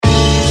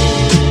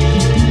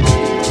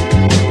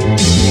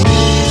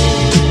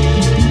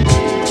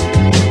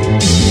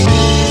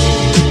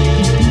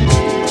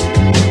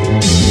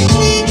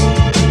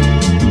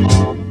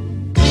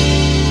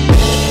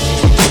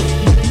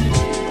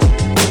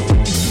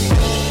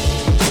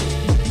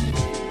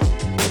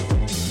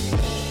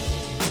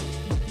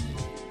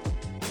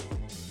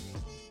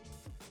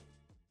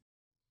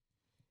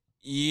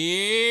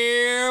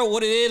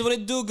what it is, what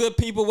it do, good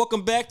people.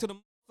 Welcome back to the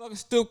motherfucking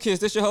Stoop Kids.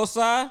 This your host,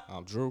 Si.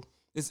 I'm Drew.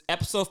 This is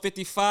episode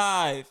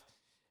 55.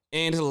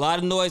 And there's a lot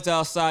of noise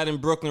outside in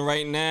Brooklyn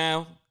right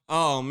now.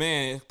 Oh,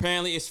 man.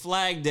 Apparently, it's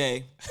Flag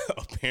Day.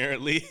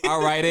 Apparently.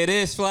 All right, it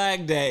is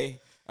Flag Day.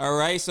 All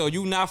right, so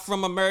you not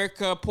from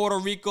America, Puerto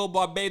Rico,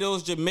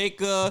 Barbados,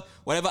 Jamaica,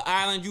 whatever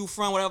island you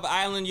from, whatever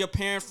island your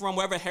parents from,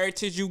 whatever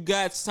heritage you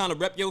got, it's time to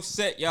rep your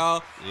set,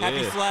 y'all. Yeah.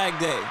 Happy Flag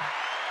Day.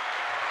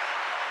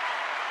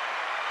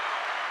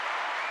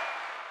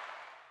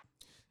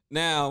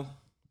 Now,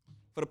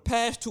 for the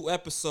past 2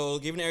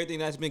 episodes, given everything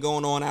that's been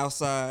going on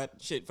outside,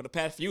 for the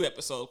past few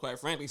episodes, quite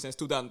frankly, since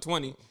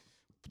 2020,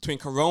 between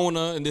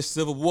Corona and this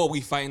civil war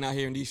we fighting out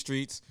here in these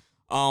streets,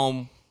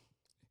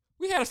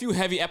 we had a few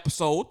heavy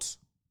episodes.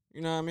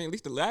 You know what I mean? At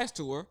least the last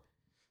 2 were.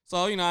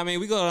 So, you know what I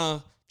mean? We're going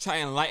to try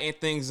and lighten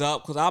things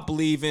up because I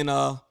believe in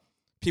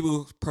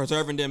people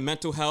preserving their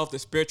mental health, their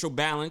spiritual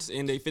balance,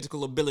 and their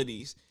physical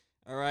abilities.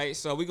 All right?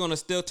 So we're going to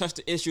still touch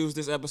the issues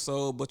this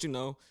episode, but, you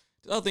know,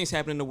 there's other things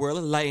happening in the world.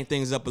 Let's lighten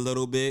things up a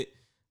little bit.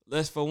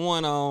 Let's, for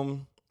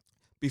one,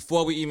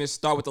 before we even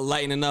start with the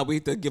lightening up, we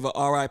have to give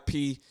a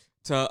RIP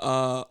to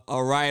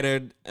a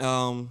writer,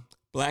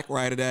 black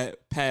writer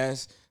that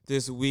passed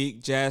this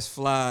week, Jazz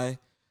Fly.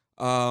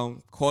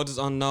 Cause is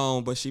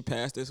unknown, but she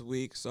passed this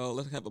week. So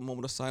let's have a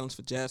moment of silence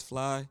for Jazz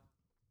Fly.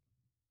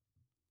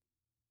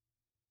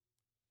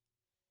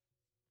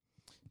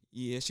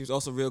 Yeah, she was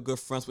also real good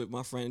friends with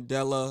my friend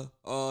Della.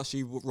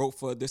 She wrote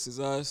for This Is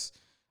Us.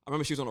 I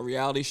remember she was on a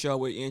reality show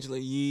with Angela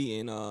Yee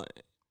and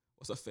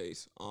what's her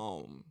face?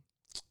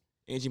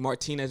 Angie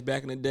Martinez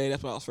back in the day.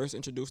 That's when I was first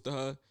introduced to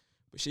her.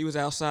 But she was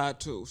outside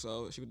too,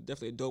 so she was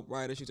definitely a dope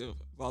writer. She's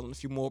involved in a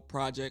few more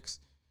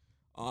projects,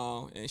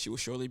 and she will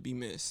surely be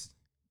missed.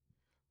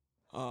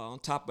 On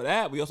top of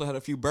that, we also had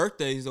a few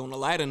birthdays on a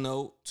lighter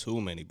note. Too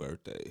many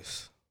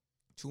birthdays.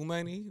 Too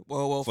many?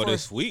 Well, for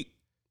this week.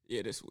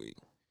 Yeah, this week.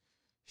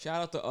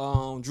 Shout out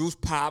to Drew's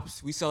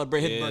Pops. We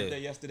celebrated his birthday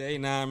yesterday, you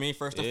know what I mean?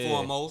 First and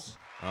foremost.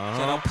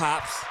 Shout out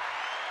Pops.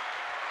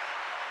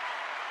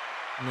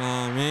 You know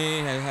what I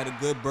mean? Had a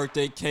good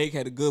birthday cake,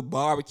 had a good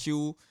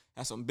barbecue,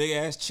 had some big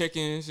ass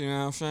chickens, you know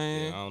what I'm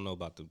saying? Yeah, I don't know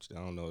about I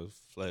don't know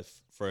Fred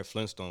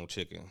Flintstone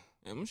chicken.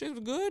 And them shit was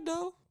good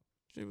though.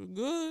 She was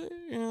good,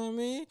 you know what I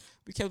mean?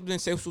 We kept within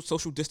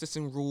social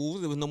distancing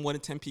rules. There was no more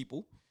than 10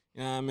 people,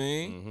 you know what I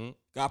mean? Mm-hmm.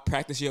 Got to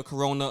practice your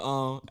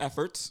corona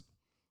efforts.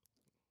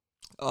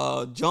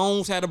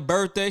 Jones had a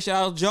birthday.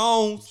 Shout out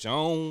Jones.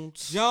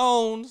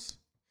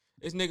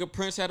 This nigga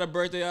Prince had a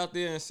birthday out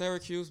there in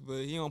Syracuse,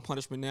 but he on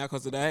punishment now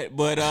because of that.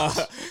 But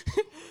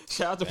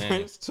shout out to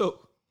Prince too.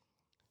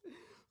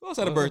 Who else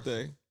had a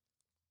birthday?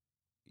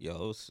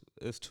 Yo,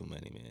 it's too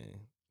many,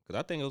 man. Because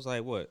I think it was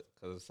like what?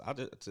 Because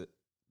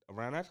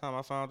around that time,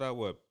 I found out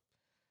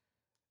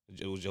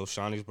it was Joe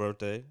Shawnee's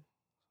birthday.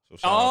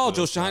 So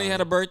Joe Shawnee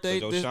had a birthday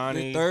this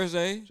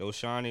Thursday. Joe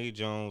Shawnee,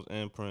 Jones,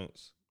 and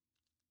Prince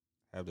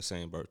have the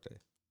same birthday.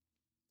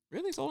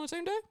 Really? It's all on the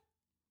same day?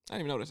 I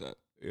didn't even notice that.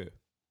 Yeah.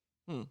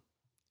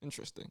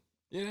 Interesting.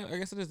 Yeah, I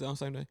guess it is on the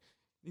same day.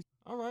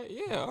 All right,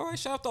 yeah. All right,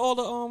 shout out to all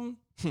the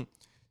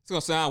it's gonna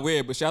sound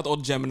weird, but shout out to all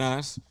the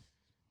Geminis.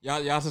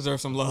 Y'all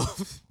deserve some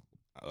love.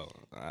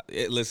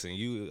 Listen,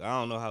 I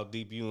don't know how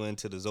deep you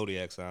into the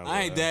zodiac signs.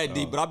 I ain't that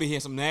deep, but I be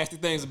hearing some nasty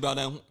things about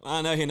them.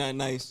 I never hear nothing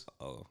nice.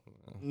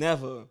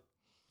 Never.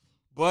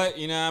 But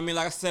you know what I mean,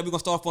 like I said, we're gonna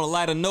start off on a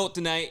lighter note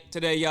today,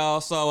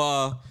 y'all.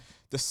 So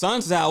the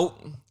sun's out.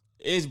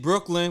 It's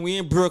Brooklyn. We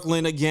in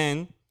Brooklyn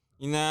again.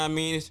 You know what I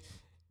mean?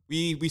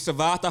 We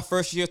survived our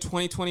first year,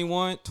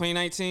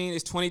 2019.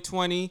 It's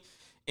 2020.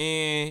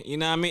 And you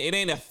know what I mean? It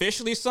ain't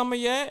officially summer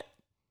yet,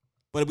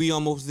 but we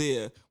almost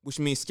there, which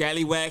means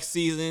Scallywag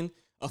season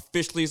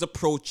officially is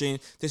approaching.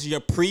 This is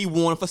your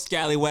pre-warning for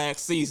Scallywag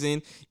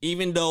season,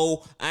 even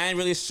though I ain't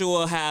really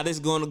sure how this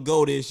is going to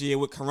go this year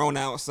with Corona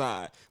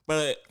outside.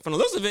 But from the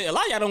looks of it, a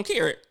lot of y'all don't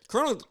care.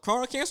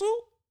 Corona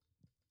canceled?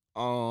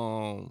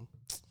 I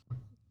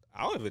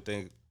don't even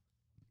think,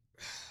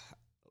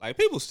 like,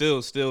 people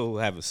still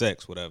having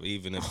sex, whatever,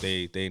 even if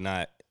they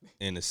not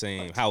in the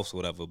same house,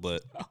 whatever.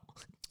 But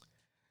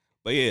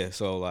yeah,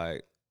 so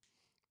like,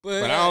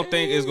 but I don't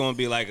think it's gonna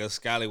be like a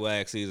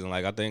Scallywag season.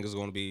 Like, I think it's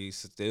gonna be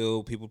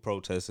still people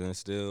protesting,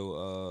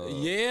 still.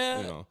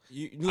 I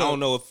don't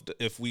know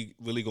if we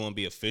really gonna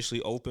be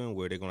officially open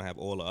where they're gonna have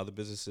all the other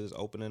businesses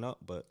opening up,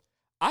 but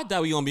I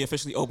doubt we gonna be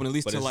officially open at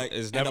least till like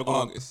it's end of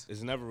August.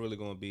 It's never really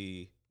gonna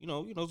be.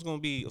 It's gonna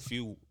be a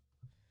few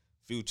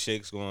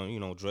chicks going,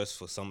 dress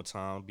for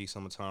summertime, be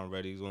summertime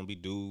ready. It's gonna be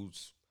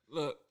dudes.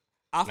 Look,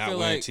 I feel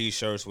wearing like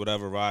t-shirts,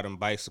 whatever, riding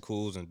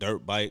bicycles and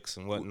dirt bikes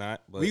and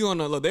whatnot. But we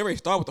gonna look. They already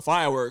start with the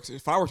fireworks.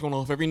 There's fireworks going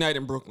off every night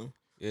in Brooklyn.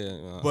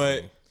 Yeah,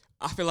 but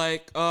I feel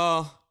like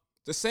the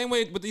same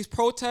way with these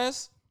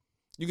protests,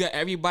 you got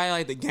everybody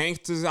like the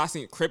gangsters. I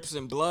seen Crips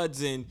and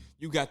Bloods, and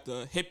you got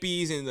the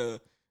hippies and you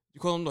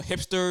call them the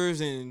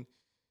hipsters and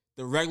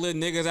the regular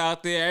niggas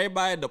out there.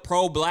 Everybody, the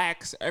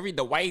pro-blacks,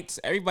 the whites,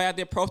 everybody out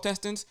there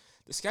protesting.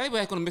 The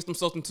Scallywags gonna mix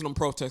themselves into them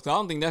protests. I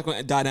don't think that's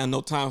gonna die down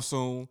no time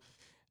soon.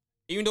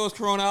 even though it's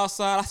Corona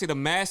outside, I see the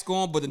mask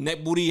on, but the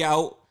neck booty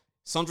out.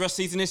 Sundress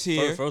season is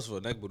here. First of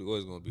all, neck booty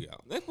always gonna be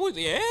out. Neck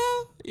booty,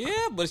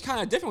 yeah, but it's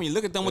kind of different when you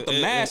look at them with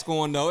the mask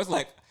on, though. It's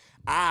like,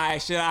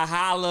 should I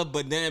holler?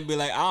 But then be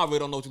like, I really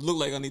don't know what you look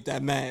like underneath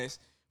that mask.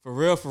 For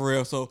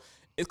real. So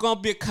it's gonna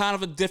be a kind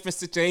of a different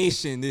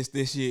situation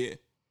this year.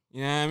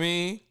 You know what I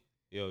mean?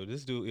 Yo,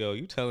 this dude,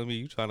 you telling me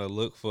you trying to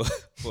look for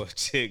a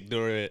chick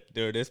during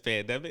this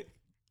pandemic?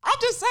 I'm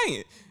just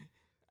saying.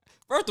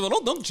 First of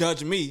all, don't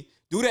judge me.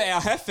 Do the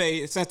El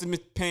Jefe since the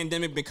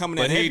pandemic been coming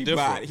at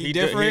everybody. He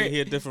different.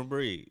 He a different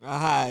breed.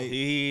 Right.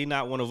 He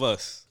not one of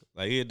us.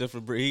 Like, he a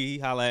different breed. He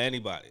holler at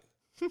anybody.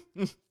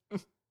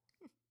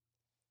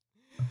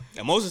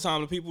 And most of the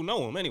time, the people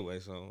know him anyway.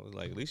 So,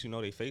 like, at least you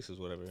know their faces,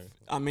 whatever.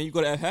 I mean, you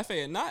go to El Jefe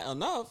at night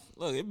enough.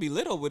 Look, it be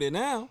lit over there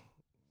now.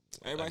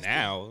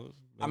 Now.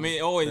 I mean,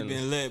 it always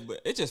been lit,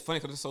 but it's just funny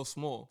because it's so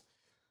small.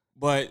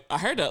 But I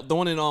heard that the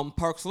one in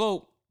Park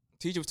Slope,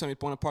 teacher was telling me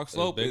the one in Park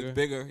Slope is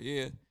bigger.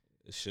 Yeah.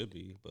 It should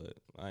be, but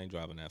I ain't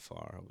driving that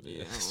far.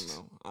 Yeah, I don't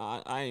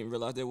know. I ain't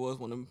realized there was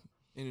one of them.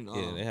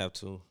 Yeah, they have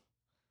to.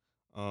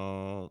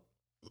 But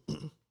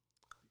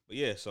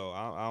yeah, so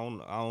I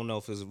don't know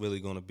if it's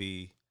really gonna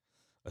be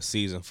a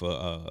season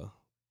for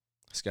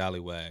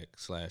scallywag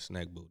 /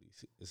 neck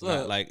booties. It's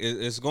not like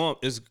it's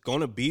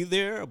gonna be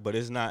there, but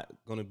it's not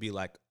gonna be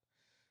like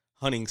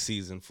hunting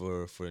season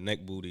for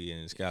neck booty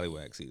and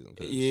scallywag season.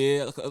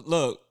 Yeah,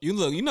 look, you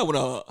know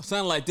when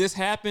something like this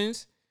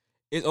happens,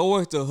 it's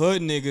always the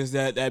hood niggas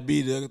that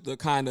be the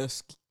kind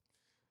of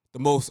the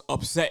most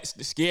upset,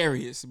 the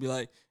scariest. Be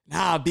like,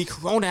 nah, be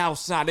Corona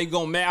outside. They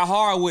go mad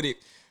hard with it.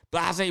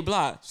 Blah,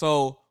 blah.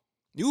 So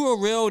you a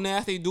real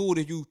nasty dude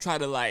if you try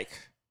to like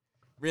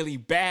really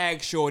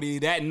bag shorty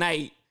that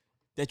night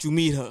that you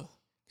meet her.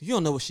 You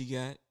don't know what she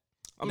got.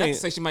 I mean, not to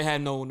say she might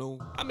have no.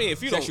 I mean,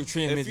 if you sexual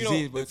transmitted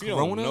disease, but if you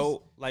don't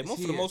know, like for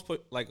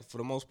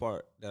the most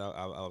part, that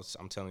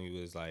I'm telling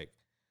you is like,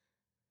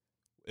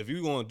 if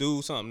you gonna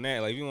do something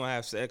that, like, if you gonna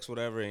have sex,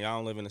 whatever, and y'all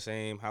don't live in the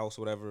same house,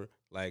 whatever,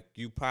 like,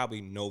 you probably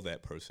know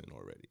that person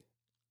already.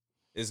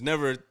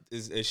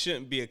 It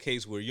shouldn't be a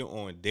case where you're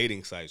on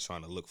dating sites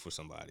trying to look for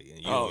somebody and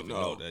you don't even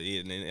know that.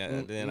 Yeah,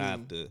 and then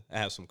I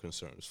have some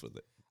concerns for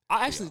that.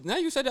 I actually, now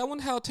you said that, I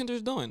wonder how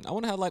Tinder's doing. I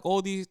wonder how like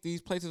all these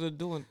places are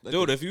doing. Like,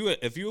 dude, if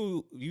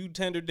you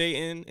Tinder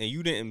dating and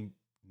you didn't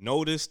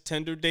notice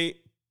Tinder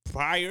date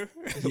prior,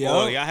 or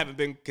y'all haven't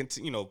been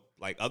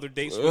like other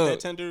dates with that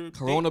Tinder.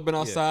 Corona been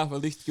outside for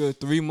at least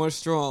 3 months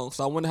strong.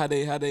 So I wonder how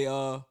they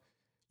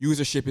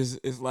usership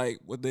is like,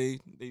 what they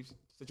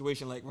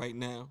situation like right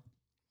now.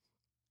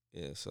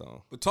 Yeah.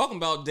 So, but talking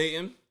about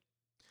dating,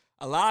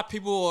 a lot of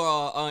people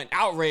are in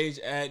outrage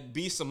at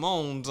B.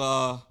 Simone's.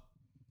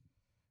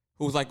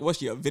 Who's like, what's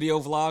she, a video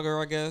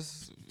vlogger, I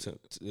guess?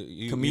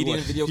 Video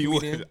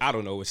comedian? I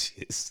don't know what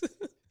she is.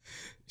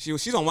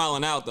 She's on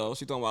Wildin' Out, though.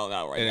 She's on Wildin'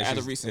 Out right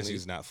now. Recently. And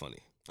she's not funny.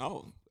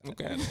 Oh,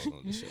 okay.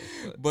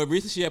 But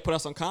recently she had put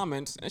out some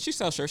comments, and she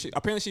sells shirts.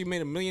 Apparently she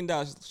made $1 million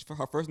for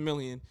her first $1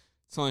 million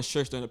selling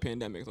shirts during the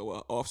pandemic,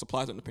 or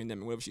supplies during the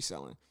pandemic, whatever she's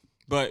selling.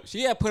 But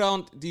she had put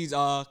on these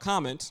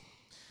comments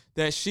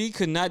that she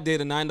could not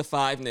date a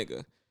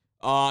 9-to-5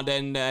 nigga.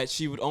 Then that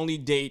she would only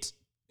date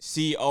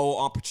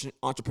CEO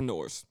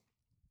entrepreneurs.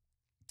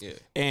 Yeah,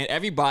 and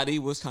everybody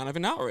was kind of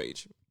in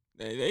outrage.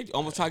 They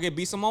almost try to get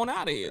B. Simone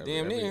out of here.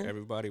 Near.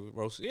 Everybody was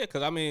roasted. Yeah,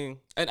 because I mean,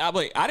 and I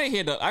didn't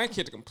hear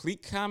the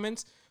complete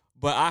comments,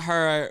 but I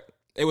heard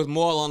it was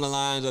more along the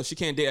lines of she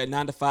can't date a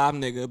 9-to-5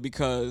 nigga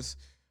because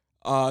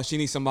she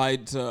needs somebody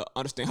to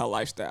understand her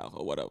lifestyle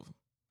or whatever.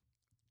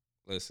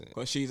 Listen,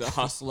 because she's a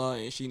hustler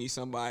and she needs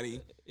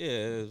somebody.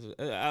 Yeah,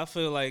 I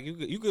feel like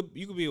you could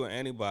be with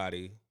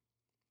anybody.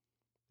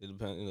 It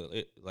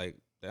depends. Like,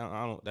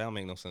 that don't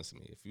make no sense to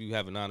me. If you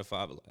have a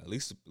 9-to-5, at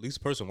least the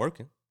person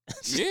working.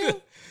 Yeah.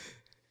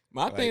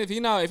 My thing, if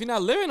you're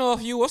not living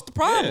off you, what's the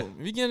problem?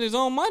 If you're getting his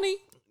own money.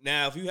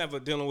 Now, if you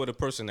have dealing with a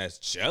person that's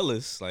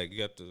jealous, like,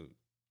 you have to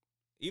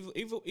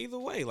either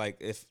way.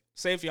 Like, if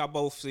y'all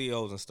both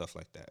CEOs and stuff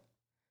like that,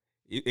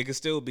 it could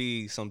still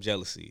be some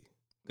jealousy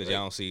because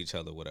y'all don't see each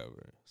other,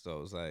 whatever.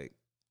 So it's like,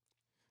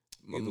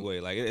 either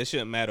way, like, it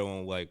shouldn't matter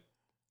on, like,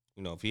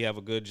 if you have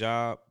a good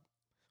job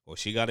or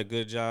she got a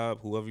good job,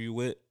 whoever you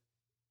with,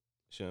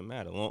 shouldn't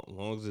matter. As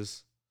long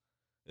as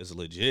it's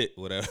legit,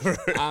 whatever.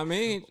 I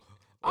mean,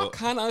 I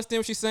kind of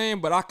understand what she's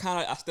saying, but I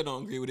still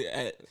don't agree with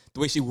it the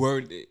way she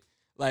worded it.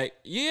 Like,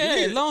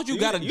 as long as you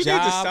got a job. You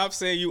need to stop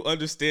saying you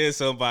understand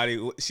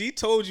somebody. She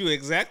told you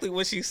exactly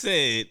what she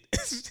said.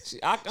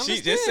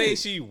 She just say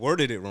she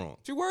worded it wrong.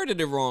 She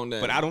worded it wrong then.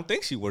 But I don't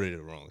think she worded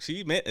it wrong.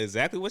 She meant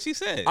exactly what she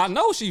said. I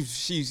know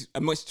she's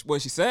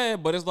what she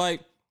said, but it's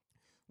like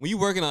when you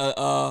working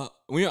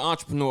when you're an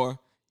entrepreneur,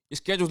 your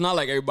schedule's not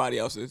like everybody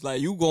else's.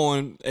 Like, you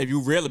going, if you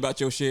real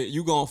about your shit,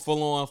 you going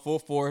full on, full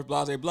force,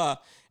 blah, blah, blah.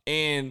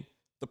 And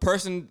the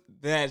person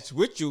that's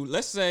with you,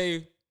 let's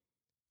say,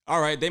 all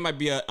right, they might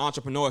be an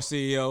entrepreneur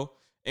CEO,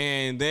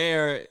 and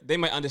they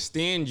might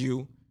understand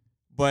you,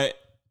 but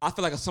I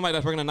feel like somebody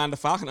that's working a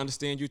 9-to-5 can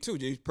understand you too.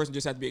 The person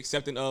just has to be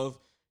accepting of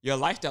your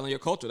lifestyle and your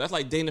culture. That's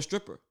like dating a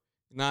stripper.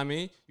 You know what I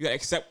mean? You gotta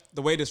accept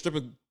the way the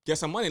stripper gets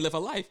some money, live her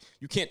life.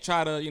 You can't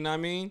try to, you know what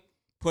I mean,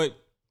 put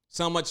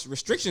so much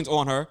restrictions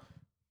on her,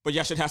 but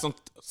y'all should have some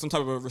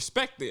type of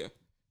respect there.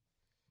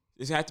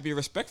 There's have to be a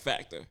respect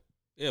factor.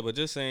 Yeah, but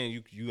just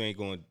saying you ain't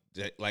going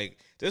like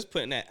just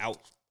putting that out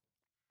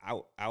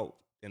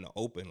in the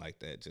open like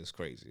that just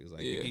crazy. It's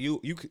like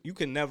you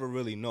can never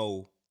really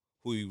know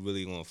who you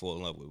really gonna fall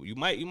in love with. You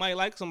might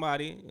like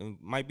somebody and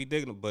might be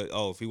digging them, but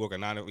if he work a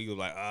 9 to 5, you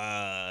like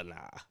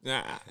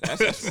nah,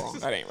 that's wrong.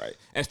 That ain't right.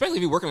 And especially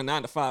if you're working a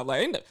 9 to 5,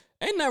 like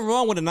ain't nothing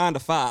wrong with a 9 to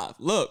 5.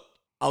 Look,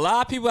 a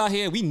lot of people out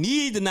here, we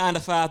need the 9 to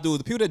 5 dudes.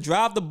 The people that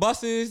drive the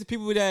buses, the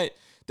people that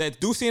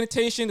do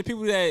sanitation, the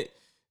people that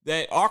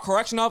are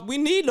correction off. We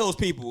need those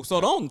people. So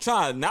don't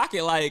try to knock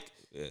it like,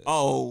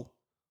 little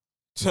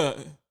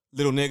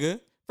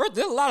nigga. First,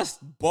 there's a lot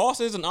of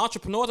bosses and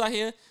entrepreneurs out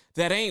here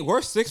that ain't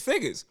worth 6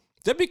 figures.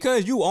 Just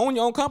because you own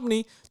your own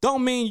company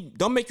don't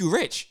make you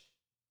rich.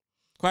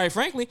 Quite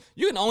frankly,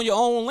 you can own your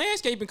own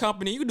landscaping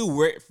company. You can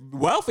do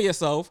well for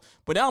yourself,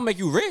 but that don't make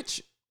you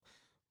rich.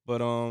 But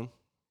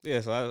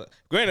yeah. So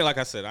granted, like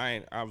I said,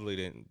 I really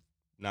didn't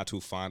not too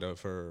fond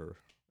of her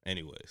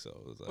anyway. So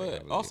it was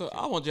like, but also,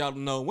 I want y'all to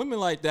know, women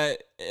like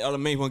that are the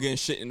main one getting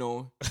shitting on.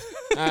 All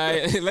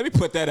right, let me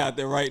put that out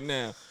there right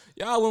now.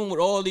 Y'all women with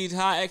all these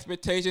high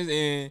expectations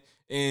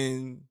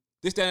and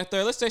this, that, and the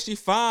third. Let's say she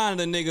find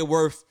a nigga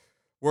worth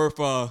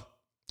I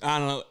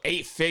don't know,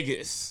 8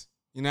 figures.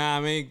 You know what I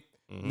mean?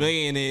 Mm-hmm.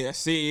 Millionaire,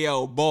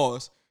 CEO,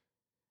 boss.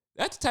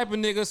 That's the type of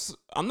niggas.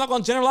 I'm not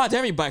gonna generalize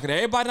everybody, because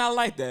everybody not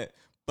like that.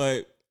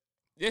 But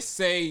just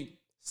say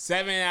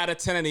 7 out of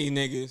 10 of these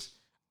niggas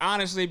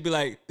honestly be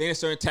like, they in a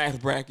certain tax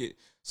bracket.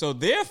 So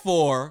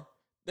therefore,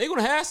 they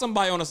gonna have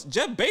somebody on us.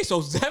 Jeff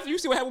Bezos, you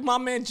see what happened with my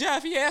man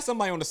Jeff? He had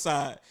somebody on the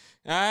side.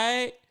 All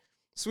right,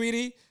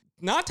 sweetie.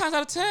 9 times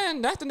out of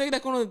 10, that's the nigga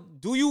that's gonna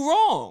do you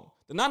wrong.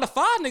 The 9 to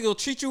 5 nigga will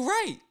treat you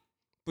right.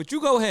 But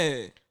you go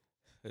ahead.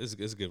 It's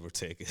give or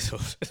take. It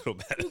don't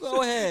matter. You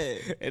go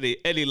ahead.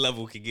 Any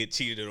level can get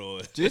cheated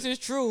on. This is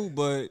true,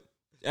 but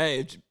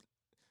hey,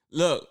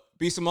 look,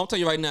 B. Simone, I'll tell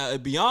you right now,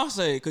 if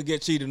Beyonce could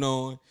get cheated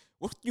on,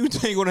 what you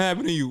think gonna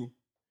happen to you?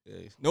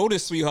 Yeah. Know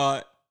this,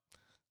 sweetheart.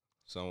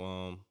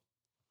 So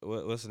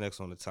what's next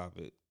on the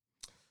topic?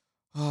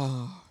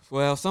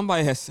 Well,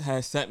 somebody has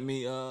sent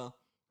me a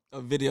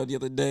video the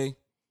other day.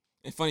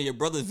 And funny, your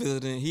brother's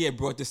visiting. He had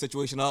brought this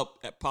situation up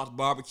at Pop's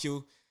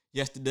Barbecue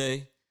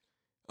yesterday.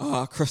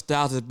 Chris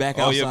Styles is back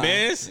outside. Oh, your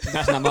man's?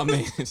 That's not my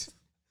man's. That's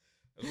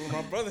what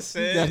my brother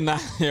said. That's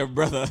not your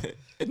brother.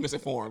 It's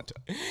misinformed.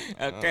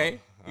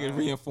 Okay? You're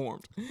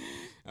reinformed.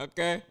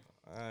 Okay?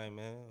 All right,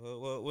 man.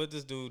 What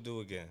this dude do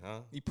again, huh?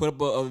 He put up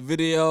a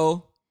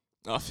video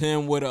of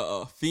him with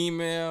a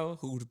female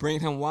who's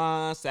bringing him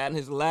wine, sat in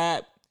his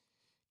lap,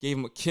 gave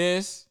him a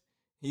kiss.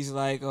 He's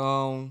like,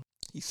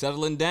 he's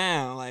settling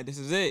down. Like, this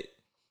is it.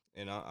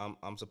 And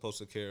I'm supposed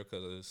to care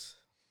because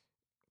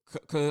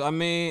I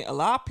mean, a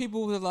lot of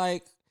people were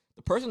like,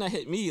 the person that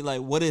hit me,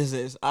 like, what is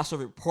this? I should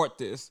report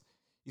this.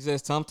 He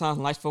says, sometimes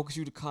life focus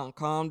you to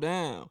calm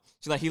down.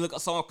 She's like, he look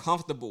so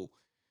uncomfortable.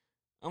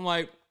 I'm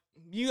like,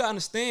 you gotta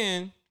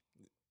understand,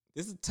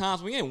 this is the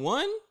times we in.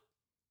 One,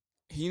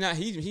 he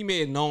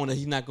made it known that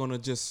he's not gonna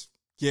just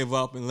give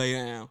up and lay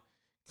down.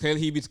 Clearly,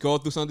 he be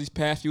going through some of these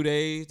past few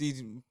days,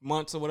 these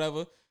months or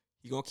whatever.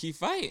 He gonna keep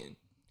fighting.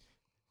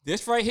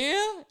 This right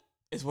here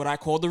is what I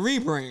call the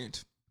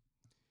rebrand.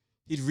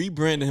 He's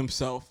rebranding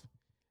himself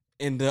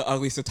in the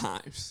ugliest of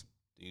times.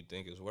 Do you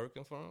think it's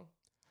working for him?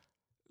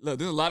 Look,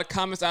 there's a lot of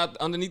comments out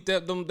underneath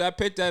that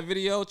picture, that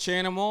video,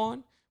 cheering him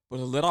on. But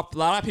a lot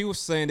of people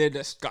saying they're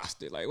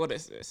disgusted. Like, what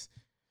is this?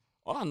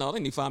 All I know, they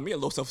need to find me a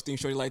low self-esteem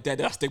shorty like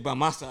that I stick by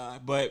my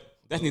side. But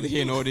that's neither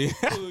here nor there.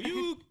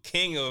 You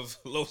king of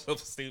low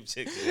self-esteem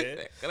chicks, man.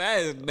 That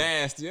is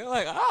nasty. I'm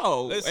like,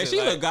 oh. Listen, and she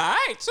look all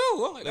right,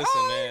 too. I'm like,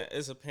 listen, man,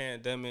 it's a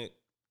pandemic.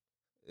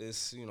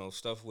 It's,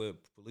 stuff with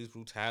police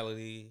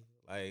brutality.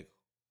 Like,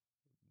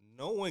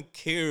 no one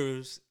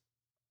cares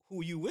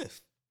who you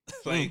with.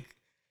 Like,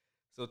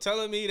 so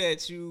telling me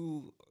that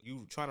you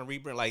trying to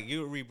rebrand, like,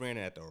 you're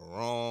rebranding at the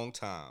wrong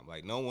time.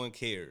 Like, no one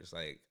cares.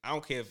 Like, I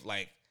don't care if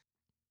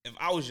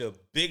I was your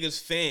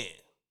biggest fan,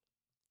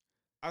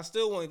 I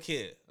still wouldn't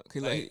care. Okay,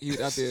 like he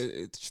was out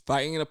there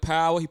fighting in the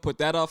power. He put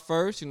that up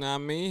first, you know what I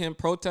mean? Him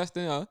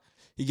protesting.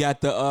 He got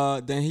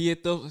then he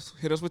hit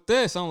us with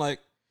this. I'm like,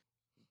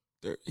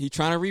 he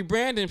trying to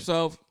rebrand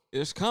himself.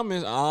 It's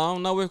coming. I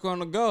don't know where it's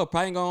gonna go.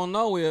 Probably ain't going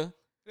nowhere.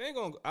 It ain't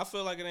going. I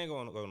feel like it ain't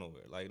going to go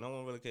nowhere. Like, no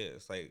one really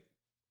cares. Like,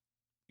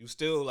 you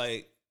still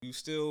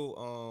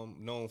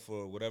known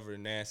for whatever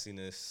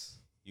nastiness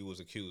you was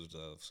accused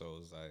of. So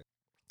it's like,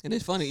 and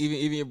it's funny.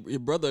 Even your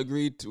brother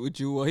agreed with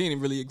you. Well, he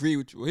didn't really agree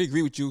with you. Well, he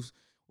agreed with you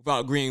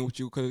without agreeing with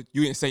you because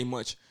you didn't say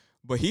much.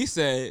 But he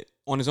said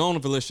on his own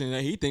volition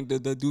that he think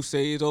that the Duce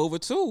is over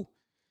too.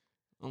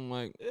 I'm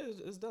like,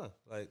 it's done.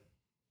 Like,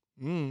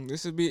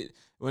 this would be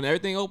when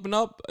everything open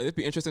up. It'd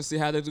be interesting to see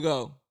how this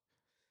go.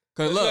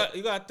 Cause look,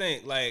 you gotta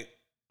think like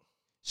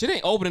shit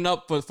ain't opening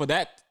up for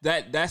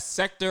that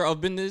sector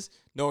of business.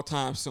 no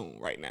time soon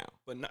right now.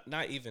 But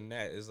not even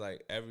that. It's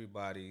like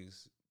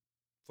everybody's,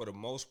 for the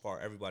most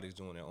part, everybody's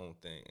doing their own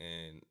thing,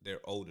 and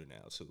they're older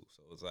now too.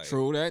 So it's like,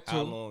 True that too.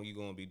 how long you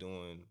gonna be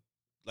doing?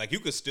 Like, you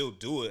could still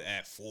do it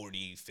at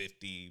 40,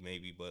 50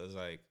 maybe, but it's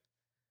like,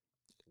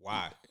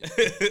 why?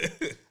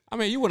 I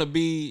mean, you want to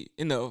be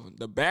in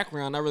the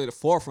background, not really the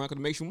forefront, because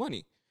it makes you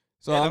money.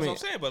 So yeah, I that's mean,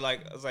 what I'm saying. But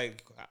like, it's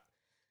like,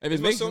 if it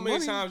but makes so you many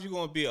money, times you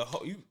gonna be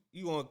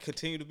you gonna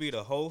continue to be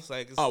the host.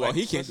 Like, it's oh well, like,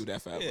 he can't do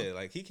that forever. Yeah,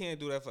 like he can't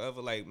do that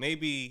forever. Like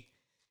maybe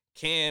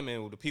Cam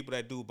and the people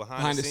that do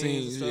behind the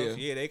scenes and stuff,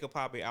 yeah, they could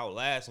probably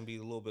outlast and be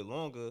a little bit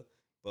longer.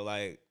 But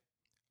like,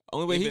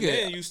 only way even he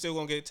then, can. you still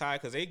gonna get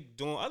tired because they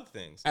doing other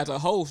things. As a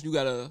host, you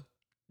just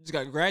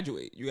gotta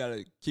graduate. You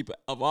gotta keep it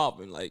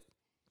evolving, like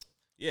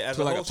yeah, as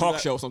to a like host, a talk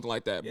show, something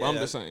like that. Yeah, But I'm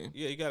just saying,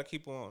 yeah, you gotta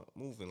keep on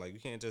moving. Like, you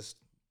can't just,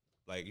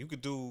 like, you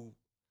could do,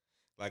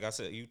 like I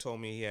said, you told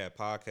me he had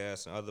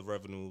podcasts and other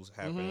revenues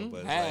happening,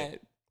 but it's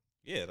like,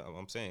 yeah,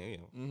 I'm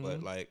saying,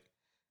 but like,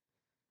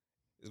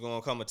 it's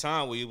gonna come a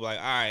time where you be like,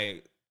 all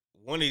right,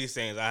 one of these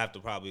things I have to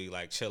probably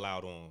like chill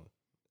out on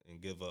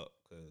and give up,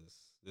 because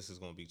this is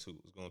gonna be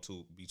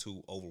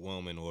too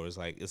overwhelming, or it's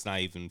like it's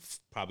not even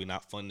probably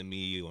not fun to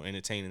me or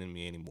entertaining to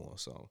me anymore.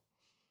 So,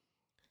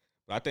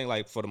 but I think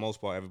like for the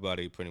most part,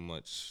 everybody pretty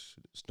much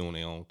is doing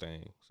their own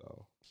thing.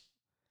 So,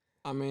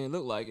 I mean, it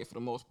looked like it for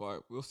the most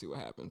part. We'll see what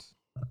happens.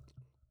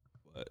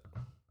 but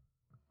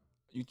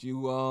You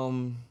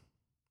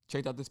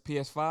checked out this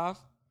PS5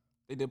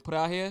 they did put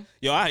out here?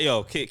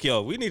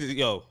 we need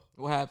to,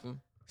 What happened?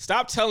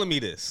 stop telling me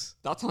this.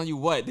 Stop telling you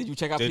what? Did you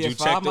check out Did PS5, you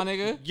check my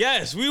nigga?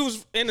 Yes, we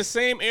was in the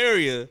same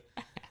area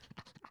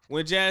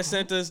when Jazz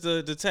sent us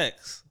the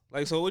text.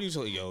 Like, so what are you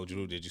talking? Yo,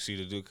 Drew, did you see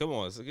the dude? Come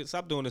on,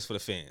 stop doing this for the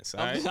fans,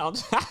 all right?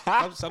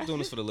 Stop doing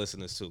this for the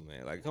listeners too,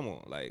 man. Like, come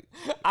on, like,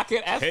 I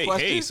can't ask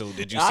questions. Hey, so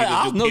did you see the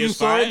I new know PS5? You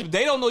saw it.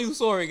 They don't know you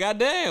saw it.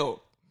 Goddamn.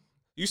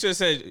 You should have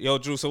said, yo,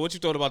 Drew, so what you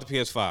thought about the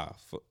PS5?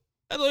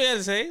 That's all you had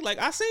to say. Like,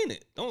 I seen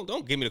it.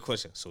 Don't give me the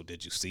question. So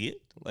did you see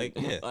it? Like,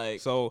 yeah. Like,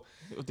 so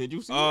did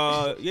you see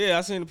it? Yeah,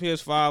 I seen the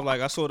PS5.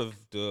 Like, I saw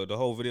the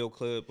whole video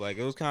clip. Like,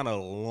 it was kind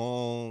of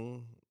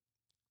long.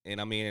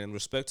 And I mean, in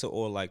respect to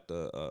all like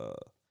the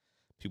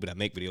people that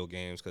make video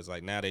games, because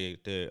like now they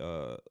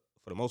for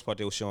the most part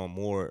they were showing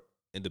more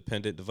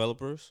independent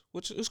developers,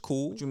 which is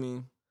cool. What you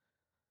mean?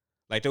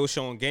 Like, they were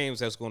showing games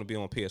that's going to be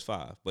on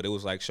PS5, but it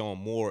was like showing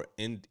more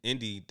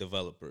indie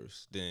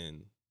developers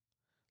than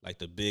like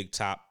the big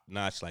top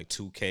notch, like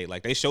 2K.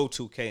 Like, they showed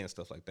 2K and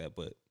stuff like that,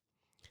 but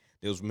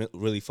it was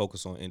really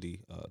focused on indie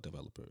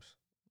developers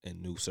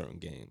and new certain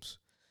games.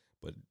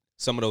 But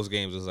some of those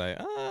games was like,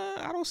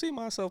 I don't see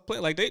myself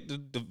playing. Like,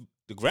 the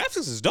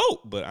graphics is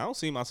dope, but I don't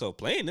see myself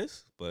playing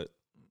this. But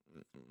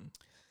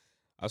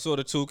I saw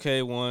the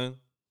 2K one,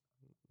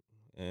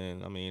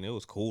 and I mean, it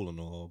was cool and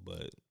all,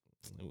 but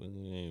it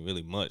ain't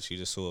really much. You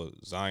just saw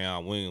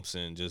Zion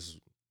Williamson just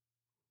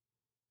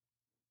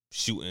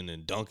shooting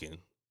and dunking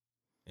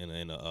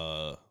in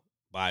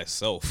by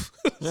itself.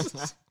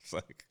 It's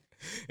like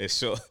it's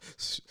still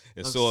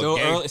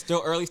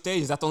early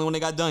stages. That's the only one they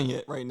got done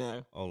yet right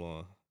now. Hold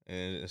on,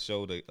 and it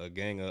showed a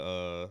gang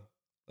of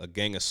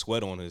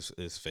sweat on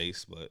his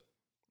face, but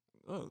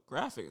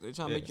graphics. They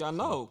trying to make y'all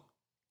know.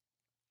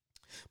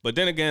 But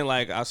then again,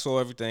 like, I saw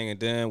everything, and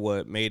then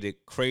what made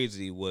it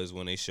crazy was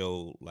when they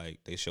showed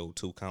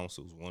two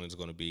consoles. One is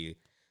going to be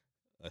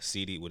a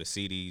CD with a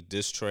CD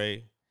disc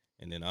tray,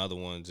 and then the other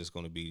one's just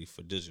going to be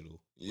for digital.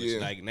 Yeah.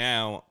 Which, like,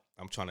 now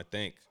I'm trying to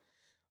think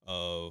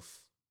of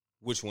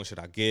which one should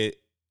I get.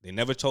 They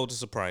never told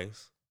us the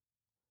price,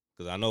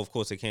 because I know, of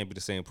course, they can't be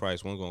the same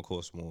price. One's going to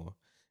cost more.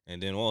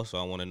 And then also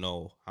I want to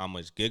know how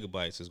much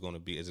gigabytes is going to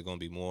be. Is it going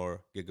to be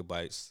more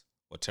gigabytes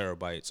or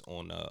terabytes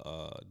on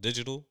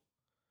digital?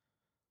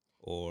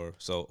 Or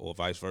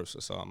vice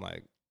versa. So I'm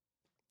like,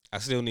 I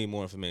still need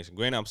more information.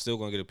 Granted, I'm still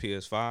gonna get a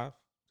PS5,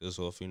 just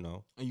so if you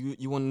know. And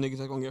you want the niggas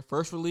that gonna get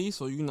first release,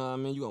 or you know what I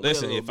mean? You gonna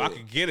listen? Wait a If bit. I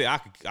could get it,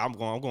 I'm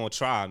gonna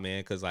try,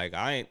 man. Cause like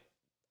I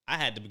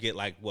had to get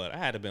like what? I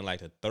had to been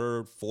like the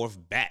third, fourth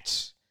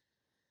batch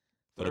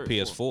for the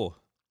PS4.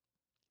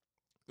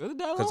 Is it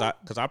that long?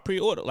 Cause I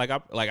pre-ordered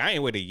I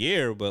ain't wait a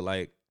year, but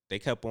like they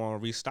kept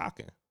on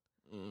restocking.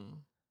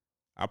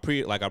 I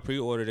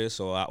pre-ordered it,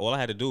 so all I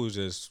had to do was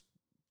just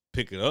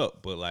pick it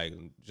up, but like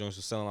joints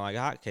were selling like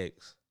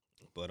hotcakes.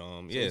 But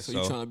yeah. So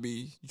you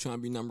trying to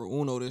be number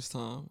uno this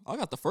time? I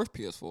got the first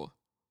PS4.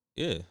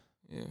 Yeah.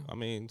 Yeah. I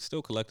mean,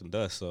 still collecting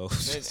dust. So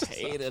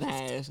hated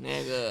ass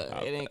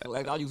nigga. It ain't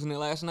collect. I was using it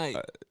last night.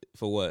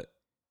 For what?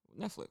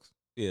 Netflix.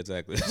 Yeah,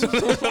 exactly.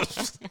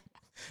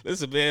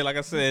 Listen, man. Like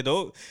I said,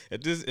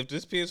 if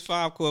this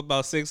PS5 cost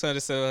about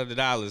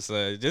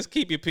 $600-$700, just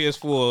keep your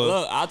PS4.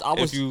 Look,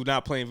 if you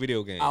not playing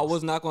video games. I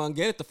was not gonna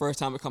get it the first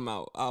time it come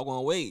out. I was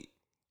gonna wait.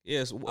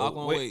 Yes,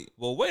 wait.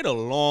 Well, wait a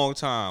long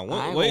time.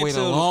 Wait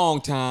a long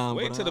time.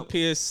 Wait till the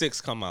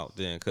PS6 come out,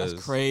 then, because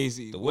that's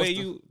crazy. The way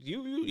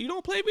you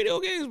don't play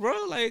video games, bro.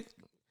 Like,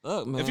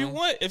 look, man.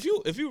 If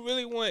you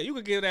really want, you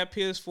could give that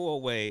PS4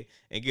 away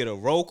and get a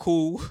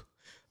Roku,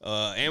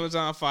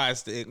 Amazon Fire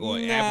Stick, or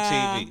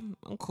Apple TV.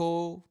 I'm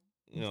cool.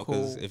 You know,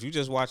 because Cool. if you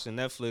just watching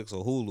Netflix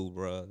or Hulu,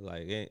 bro,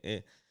 like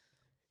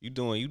you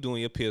doing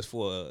your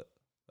PS4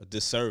 a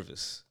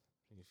disservice.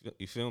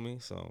 You feel me?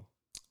 So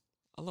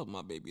I love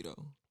my baby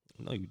though.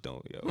 no, you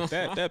don't, yo. If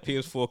that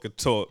PS4 could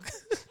talk,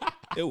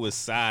 it would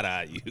side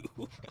eye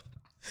you.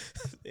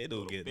 It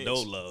don't get no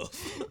bitch.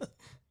 love.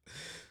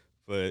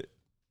 But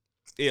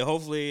yeah,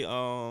 hopefully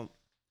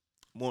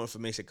more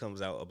information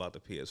comes out about the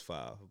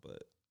PS5,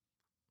 but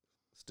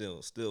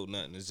still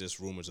nothing. It's just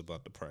rumors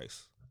about the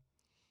price.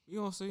 We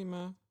gonna see,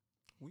 man.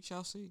 We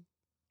shall see.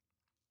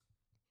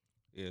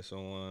 Yeah, so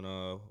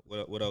on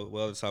what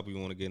other topic you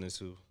want to get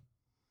into?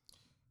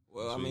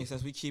 Well, I This mean, week?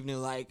 since we keeping it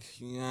like,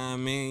 you know what I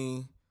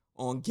mean,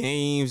 on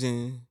games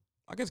and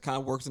I guess kind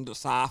of works into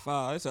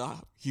sci-fi. It's a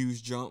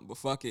huge jump, but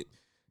fuck it.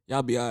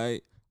 Y'all be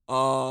alright.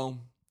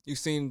 You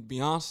seen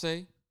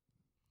Beyonce?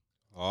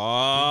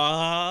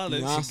 Oh,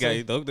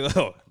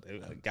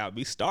 Beyonce got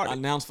me started.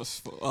 announced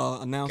for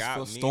Got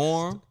me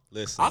Storm.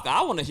 Listen,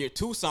 I want to hear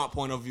Tucson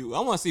point of view. I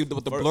want to see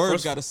what the fir- Blur's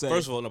first- got to say.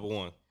 First of all, number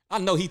one, I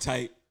know he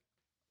tight.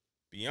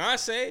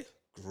 Beyonce,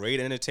 great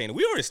entertainer.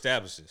 We already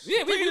established this.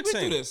 Yeah, we Great do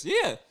entertainer. this.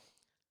 Yeah,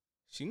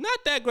 She's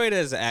not that great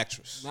as an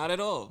actress. not at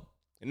all.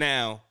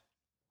 Now,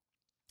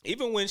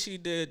 even when she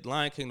did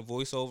Lion King the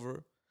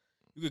voiceover,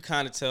 you could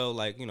kind of tell,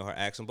 like, you know, her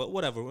accent, but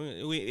whatever.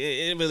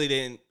 It really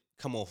didn't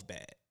come off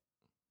bad.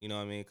 You know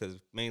what I mean? Because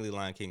mainly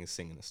Lion King is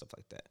singing and stuff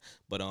like that.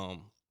 But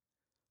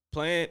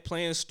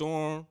playing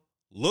Storm,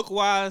 look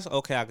wise,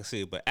 okay, I can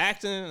see it. But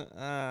acting,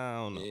 I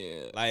don't know.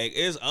 Yeah, Like,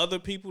 is other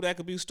people that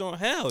could be Storm?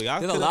 Hell, y'all.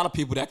 there's a lot of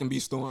people that can be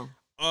Storm.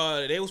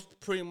 They was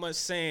pretty much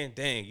saying,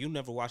 "Dang, you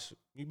never watched?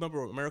 You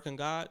remember American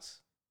Gods?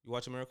 You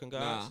watch American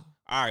Gods?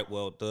 Nah. All right,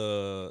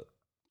 well,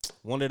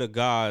 one of the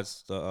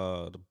gods,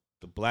 the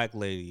black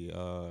lady,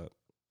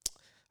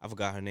 I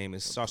forgot her name.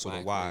 It starts with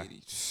a Black Y.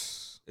 lady.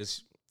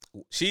 It's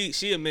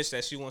she admits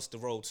that she wants the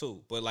role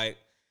too, but like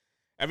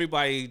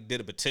everybody did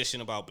a petition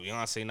about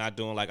Beyonce not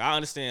doing. Like, I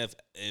understand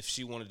if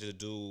she wanted to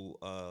do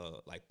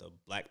like the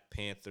Black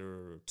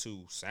Panther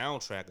 2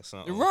 soundtrack or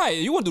something. Right,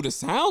 you want to do the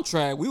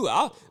soundtrack?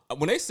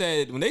 When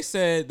they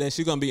said that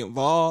she's gonna be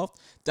involved,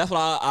 that's what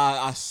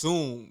I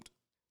assumed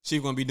she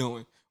was gonna be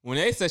doing. When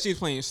they said she's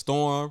playing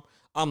Storm,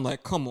 I'm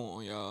like, come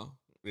on, y'all,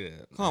 Yeah,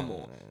 come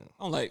on.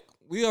 I'm like,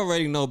 we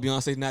already know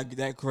Beyonce's not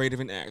that creative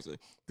an actor.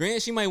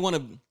 Granted, she might want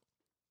to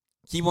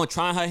keep on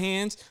trying her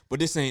hands, but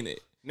this ain't it.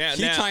 Now,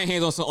 She trying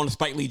hands on the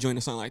Spike Lee joint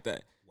or something like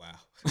that.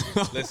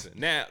 Wow. Listen,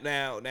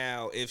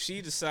 now, if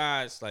she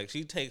decides, like,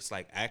 she takes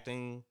like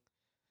acting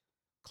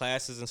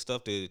classes and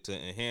stuff to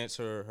enhance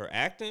her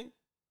acting,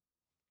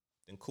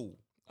 then cool.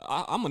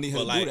 I'm gonna need her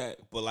But to like, do that.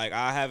 but like,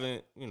 I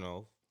haven't,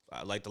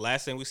 like the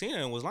last thing we seen her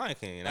in was Lion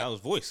King, and that was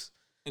voice.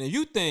 And if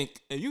you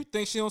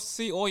think she don't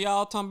see all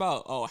y'all talking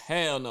about, oh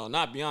hell no,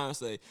 not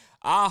Beyonce.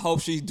 I hope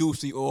she do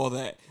see all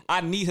that.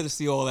 I need her to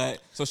see all that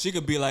so she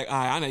could be like, all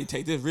right, I need to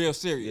take this real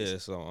serious. Yeah.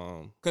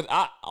 So Cause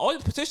all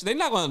the petition, they're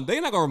not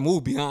gonna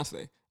remove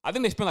Beyonce. I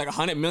think they spent like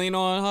 $100 million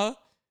on her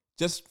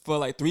just for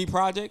like 3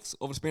 projects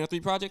over the span of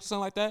 3 projects or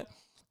something like that.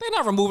 They're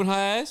not removing her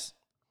ass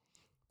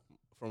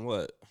from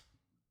what?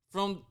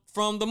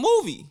 from the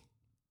movie.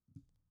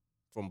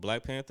 From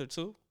Black Panther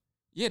 2?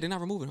 Yeah, they're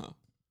not removing her.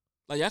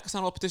 Like, y'all can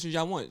sign all petitions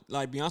y'all want.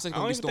 Like, Beyonce's I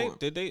gonna don't be even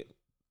Storm. think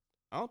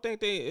I don't think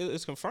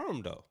it's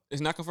confirmed though.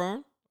 It's not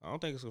confirmed. I don't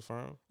think it's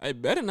confirmed.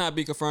 It better not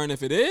be confirmed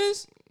if it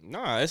is.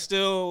 Nah, it's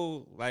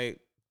still like.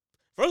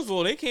 First of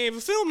all, they can't even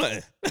film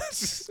nothing.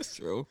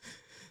 True.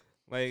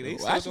 Like they Well,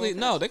 still actually, doing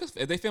no. cats.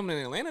 If they film it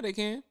in Atlanta, they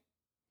can.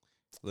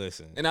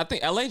 Listen, And I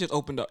think LA just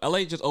opened up.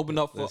 LA just opened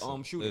up for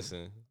shooting.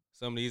 Listen,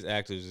 some of these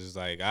actors is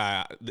like,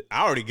 I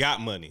already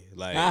got money.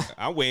 Like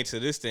I'm waiting till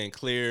this thing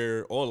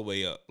clear all the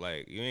way up.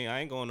 Like I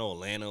ain't going to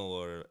Atlanta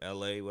or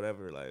LA,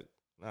 whatever. Like,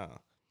 nah.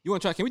 You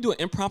want to try? Can we do an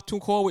impromptu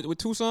call with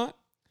Tucson?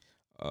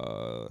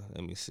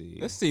 Let me see.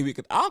 Let's see.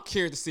 I'm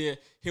curious to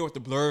hear what the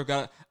Blur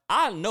got.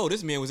 I know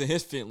this man was in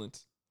his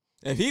feelings.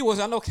 If he was,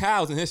 I know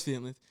Kyle was in his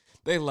feelings.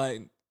 They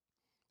like,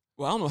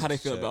 well, I don't know how they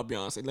feel about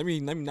Beyonce. Let me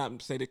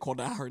not say they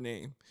called out her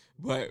name,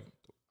 but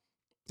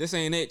this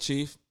ain't it,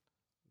 Chief.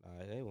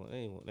 Nah,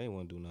 they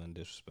won't do nothing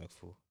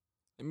disrespectful.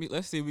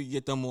 Let's see if we can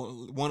get them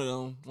one of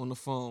them on the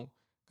phone.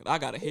 Cause I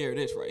gotta hear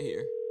this right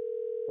here.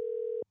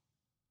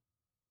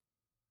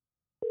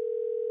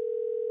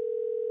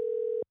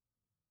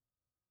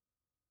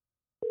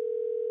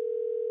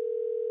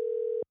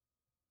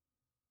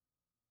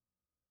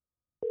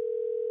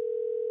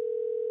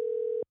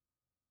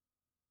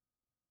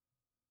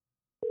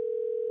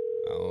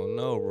 I don't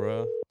know,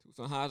 bro.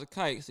 Tucson high as a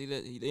kite. See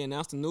that they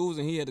announced the news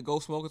and he had to go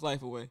smoke his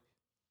life away.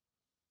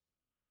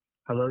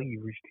 Hello,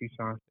 you reached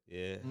Tucson.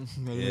 Yeah.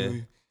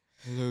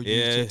 Hello,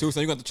 Yeah.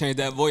 Tucson, you got to change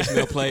that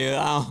voicemail player.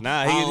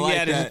 Nah, he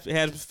had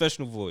a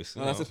professional voice.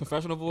 That's his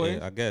professional voice.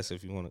 Yeah, I guess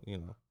if you want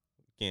to,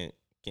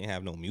 can't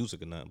have no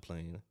music or nothing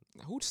playing.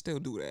 Who'd still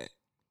do that?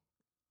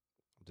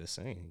 I'm just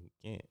saying, you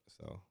can't.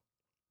 So,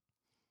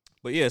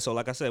 but yeah, so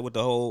like I said, with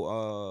the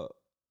whole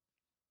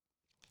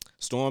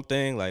Storm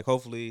thing, like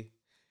hopefully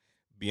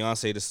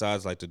Beyonce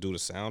decides like to do the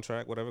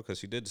soundtrack, whatever, because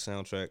she did the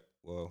soundtrack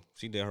Well,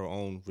 she did her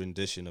own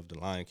rendition of the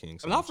Lion King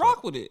song. And I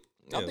rock with it.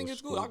 Yeah, I it think was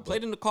it's cool. cool, I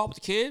played in the car with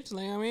the kids.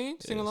 Like, I mean,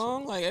 sing Yeah, so-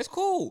 along. Like, it's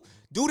cool.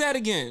 Do that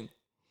again.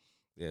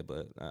 Yeah,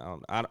 but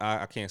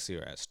I can't see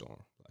her as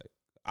Storm. Like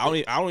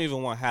I don't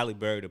even want Halle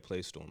Berry to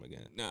play Storm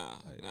again. Nah,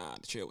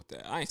 chill with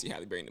that. I ain't see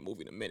Halle Berry in the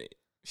movie in a minute.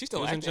 She still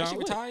She was in acting. She John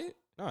Wick. retired.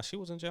 No, she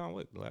was in John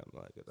Wick. Like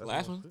that's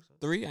Last one,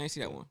 3. I ain't see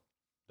that one.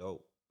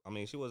 Dope. I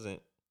mean, she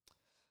wasn't.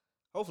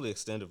 Hopefully,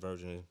 extended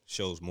version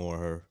shows more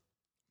of her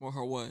Or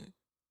her what?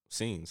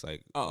 scenes.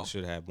 Like, Oh.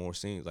 should have more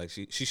scenes. Like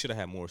she should have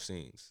had more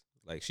scenes.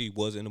 Like she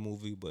was in the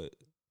movie, but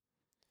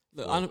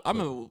Look, Well, I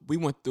remember we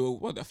went through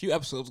a few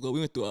episodes ago. We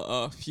went through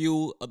a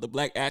few of the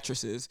black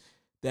actresses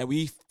that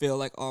we feel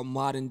like are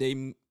modern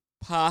day,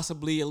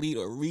 possibly elite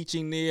or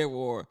reaching there,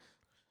 or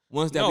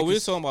ones that no, we're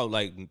could- talking about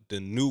like the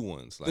new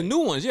ones. Like the new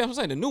ones. Yeah, I'm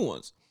saying the new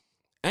ones.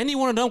 Any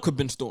one of them could have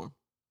been Storm.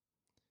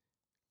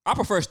 I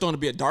prefer Storm to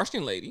be a dark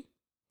skinned lady.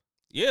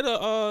 yeah,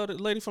 the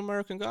lady from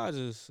American Gods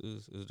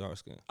is dark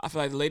skin. I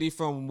feel like the lady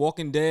from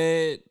Walking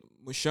Dead,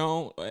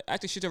 Michonne.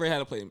 Actually, she's already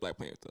had a play in Black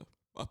Panther,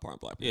 a part in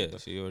Black Yeah, Panther.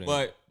 she already.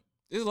 But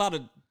there's a lot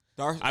of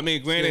dark. I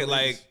mean, granted, skinned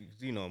like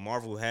ladies.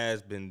 Marvel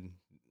has been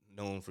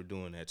known for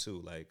doing that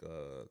too. Like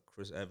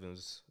Chris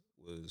Evans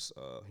was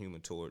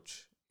Human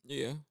Torch,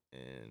 Yeah,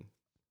 and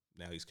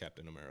now he's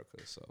Captain America.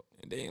 So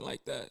and they ain't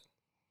like that.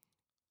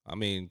 I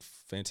mean,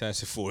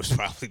 Fantastic Four is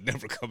probably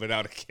never coming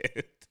out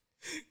again.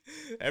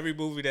 Every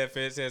movie that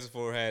Fantastic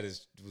Four had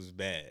was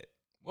bad.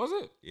 Was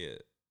it? Yeah,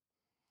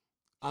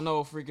 I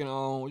know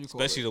freaking what you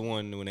call especially it? the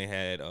one when they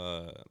had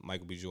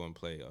Michael B. Jordan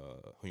play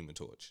Human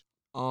Torch.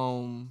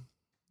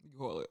 What you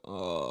call it?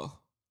 Well,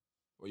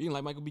 you didn't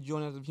like Michael B.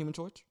 Jordan as a Human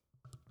Torch?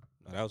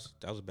 No,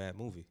 that was a bad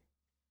movie.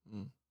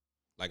 Mm.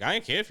 Like I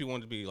didn't care if you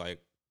wanted to be like,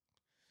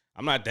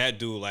 I'm not that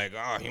dude. Like,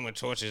 oh, Human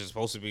Torch is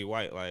supposed to be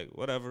white. Like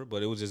whatever,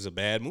 but it was just a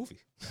bad movie.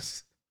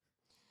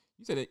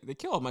 You said they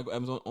killed Michael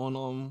Evans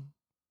on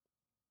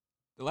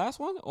the last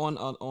one on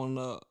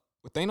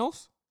with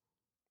Thanos.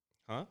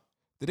 Huh?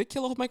 Did they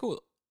kill off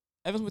Michael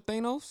Evans with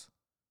Thanos?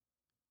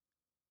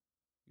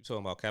 You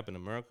talking about Captain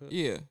America?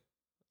 Yeah,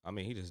 I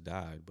mean, he just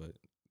died, but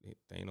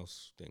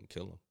Thanos didn't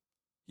kill him.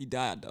 he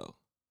died though.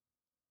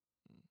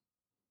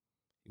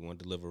 He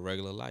wanted to live a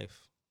regular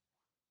life.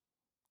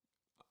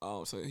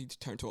 Oh, so he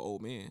turned to an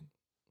old man.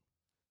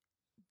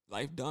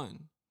 Life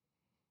done.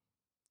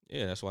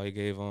 Yeah, that's why he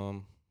gave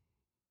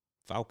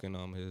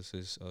Falcon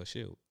his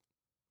shield.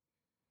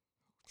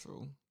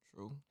 True.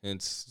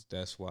 Hence,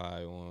 that's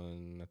why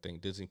on I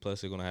think Disney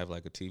Plus they're gonna have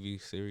like a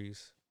TV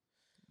series.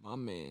 My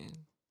man.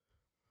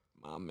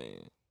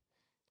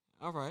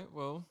 All right,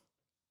 well,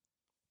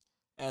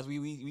 as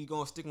we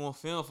gonna stick on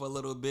film for a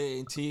little bit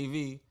in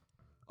TV.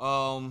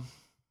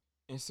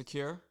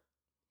 Insecure.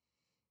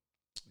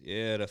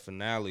 Yeah, the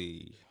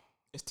finale.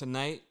 It's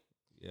tonight.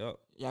 Yep.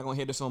 Y'all gonna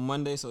hear this on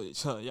Monday, so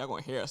y'all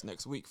gonna hear us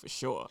next week for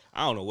sure.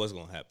 I don't know what's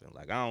gonna happen.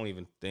 Like I don't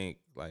even think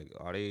like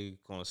are they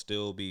gonna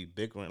still be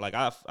bickering? Like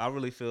I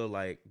really feel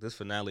like this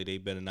finale they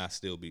better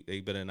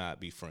not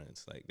be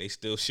friends. Like they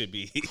still should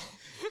be.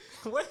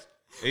 What?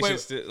 They should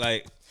still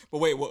like. But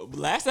wait, what,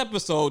 last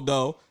episode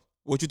though?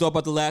 What you thought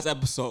about the last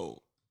episode?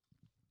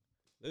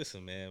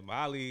 Listen, man,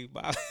 Molly.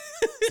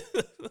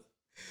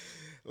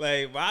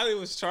 Like Molly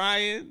was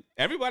trying.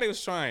 Everybody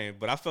was trying,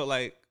 but I felt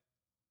like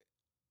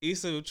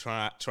Issa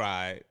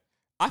tried.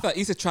 I thought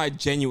Issa tried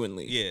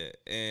genuinely. Yeah,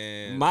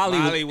 and Molly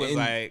Molly was was in-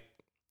 like,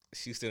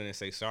 she still didn't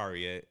say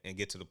sorry yet and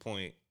get to the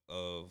point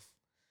of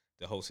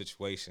the whole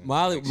situation.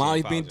 Like, she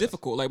Molly's being apologized.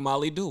 difficult, like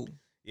Molly do.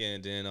 Yeah,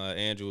 and then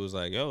Andrew was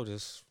like, yo,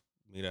 just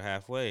meet her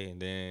halfway.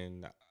 And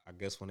then I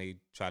guess when they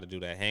tried to do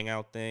that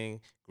hangout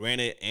thing,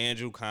 granted,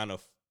 Andrew kind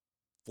of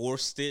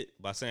forced it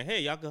by saying,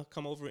 hey, y'all can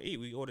come over and eat.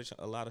 We ordered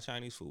a lot of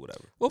Chinese food,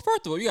 whatever. Well,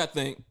 first of all, you gotta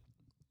think.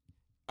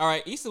 All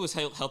right, Issa was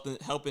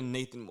helping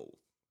Nathan move.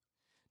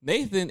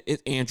 Nathan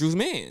is Andrew's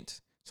man,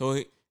 so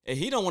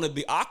he don't want to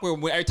be awkward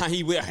when every time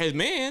he with his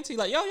man. He's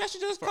like, yo, y'all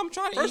should just come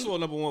try to First eat. of all,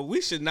 number one,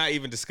 we should not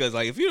even discuss,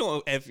 like,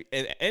 if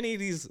any of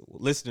these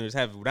listeners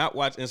have not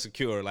watched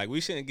Insecure, like, we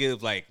shouldn't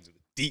give, like,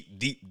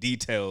 deep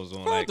details on,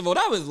 First like, of all,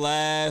 that was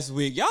last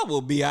week. Y'all will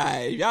be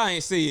alright. If y'all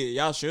ain't see it,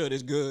 y'all should.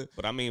 It's good.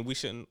 but I mean, we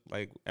shouldn't,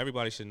 like,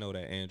 everybody should know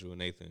that Andrew and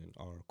Nathan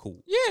are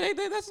cool. Yeah,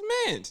 that's his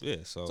man. Yeah,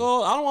 so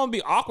So I don't want to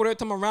be awkward every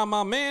time I'm around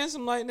my man. So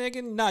I'm like,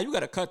 nigga, nah, you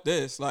gotta cut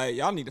this. Like,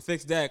 y'all need to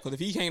fix that. Cause if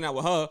he hanging out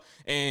with her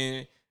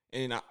and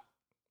I'm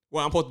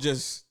supposed to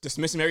just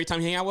dismiss him every time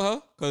he hang out with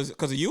her, cause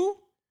of you?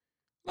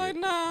 Like,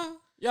 nah.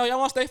 Y'all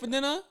want to stay for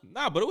dinner?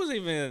 nah, but it wasn't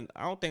even,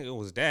 I don't think it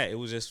was that. It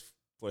was just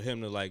for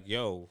him to, like,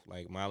 yo,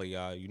 like, Molly,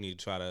 y'all, you need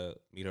to try to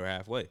meet her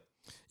halfway.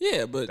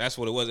 Yeah, but That's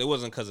what it was. It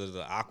wasn't because of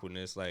the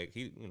awkwardness. Like,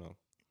 he, you know.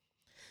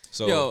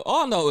 So, yo,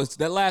 all I know is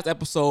that last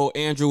episode,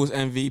 Andrew was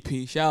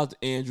MVP. Shout out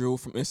to Andrew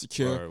from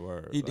Insecure.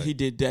 word, He like,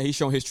 did that. He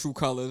showing his true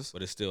colors.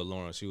 but it's still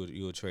Lawrence.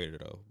 You a traitor,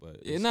 though.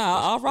 But Yeah, it's- nah,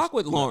 I'll it's- rock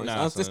with Lawrence.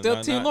 nah, I was son, still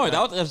nah, Team nah, Lawrence.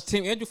 nah. That was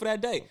Team Andrew for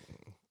that day.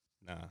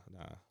 Nah,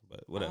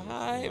 but whatever.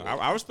 Alright, You know,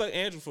 I respect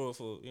Andrew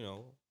for you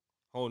know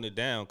holding it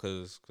down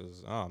because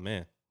oh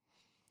man,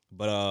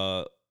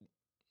 but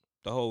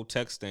the whole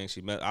text thing.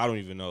 I don't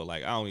even know.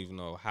 Like, I don't even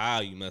know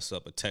how you mess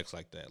up a text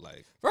like that.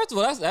 Like, first of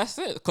all, that's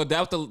it. Cause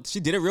she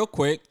did it real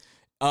quick.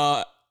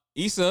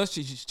 Issa,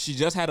 she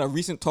just had a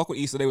recent talk with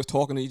Issa. They was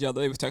talking to each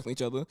other. They was texting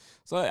each other.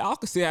 So I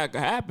could see how it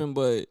could happen.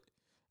 But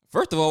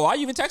first of all, why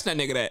you even text that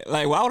nigga that?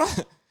 Like,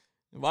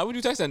 why would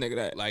you text that nigga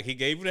that? Like, he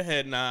gave you the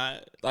head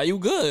nod. Like, you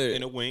good.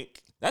 And a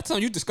wink. That's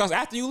something you discuss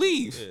after you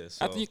leave. Yeah,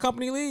 so. After your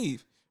company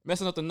leave.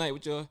 Messing up the night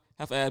with your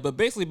half-ass. But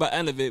basically, by the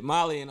end of it,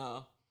 Molly and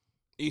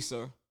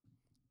Issa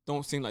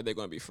don't seem like they're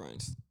going to be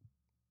friends.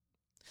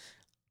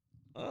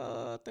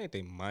 I think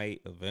they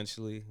might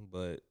eventually.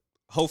 But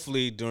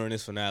hopefully, during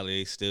this finale,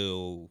 they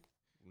still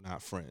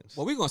not friends.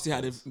 Well, we're going to see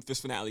how this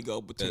finale go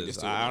between this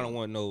two. I don't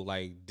want no,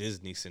 like,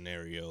 Disney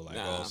scenario. Like,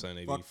 all of a sudden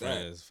they be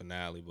friends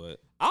finale. But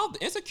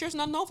Insecure's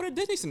not known for the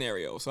Disney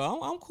scenario. So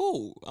I'm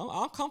cool.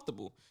 I'm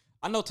comfortable.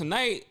 I know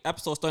tonight,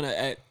 episode starting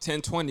at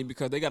 10:20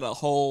 because they got a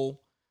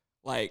whole,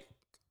 like,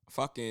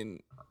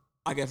 fucking,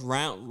 I guess,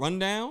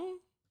 rundown?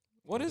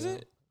 What is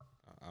it?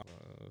 I don't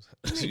know.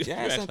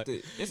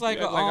 It's like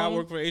I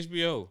work for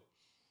HBO.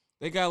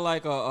 They got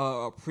like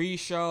a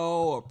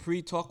pre-show, a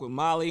pre-talk with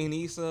Molly and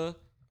Issa,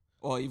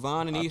 or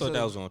Yvonne and Issa. I thought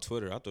that was on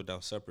Twitter. I thought that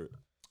was separate.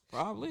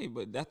 Probably,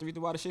 but that's the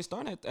reason why the shit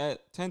starting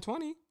at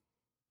 10:20.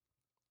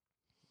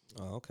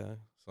 Oh, okay.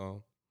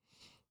 So,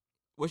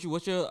 what you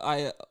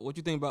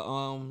think about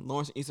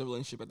Lawrence and Issa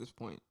relationship at this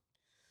point?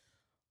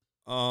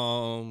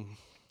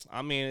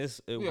 I mean,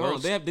 it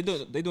works.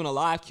 They doing a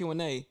live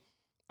Q&A.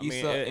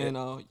 Issa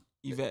and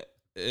Yvette.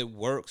 It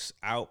works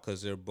out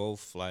because they're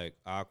both like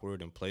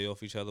awkward and play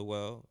off each other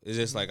well. It's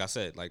just like I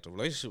said, like the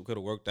relationship could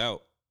have worked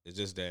out. It's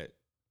just that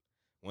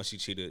once she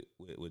cheated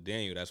with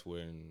Daniel, that's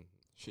when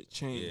shit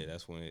changed. Yeah,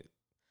 that's when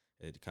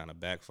it kind of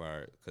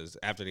backfired. Because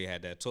after they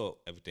had that talk,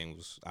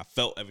 I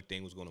felt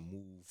everything was going to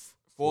move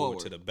forward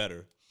to the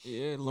better.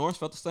 Yeah, Lawrence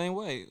felt the same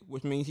way,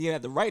 which means he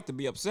had the right to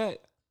be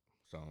upset.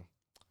 So.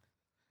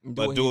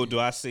 But do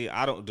I see?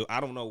 I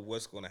don't know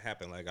what's going to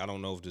happen. Like, I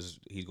don't know if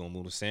he's going to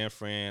move to San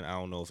Fran. I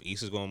don't know if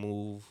Issa's going to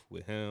move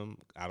with him.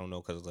 I don't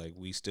know because like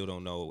we still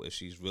don't know if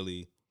she's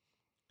really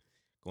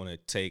going to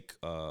take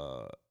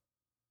the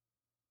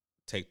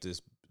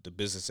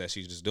business that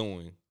she's just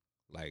doing,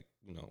 like,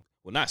 you know,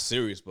 well, not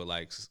serious, but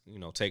like, you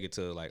know, take it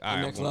to like, all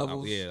right,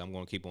 I'm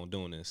going to keep on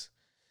doing this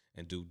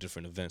and do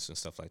different events and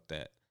stuff like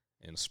that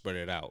and spread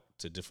it out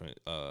to different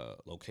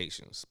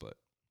locations. But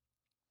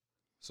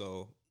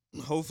so.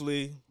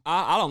 Hopefully,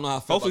 I don't know how.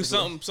 Hopefully,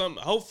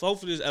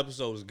 hopefully this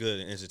episode is good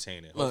and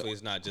entertaining. Hopefully,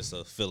 it's not just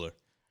a filler.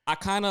 I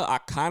kind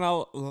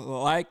of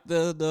like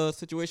the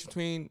situation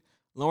between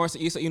Lawrence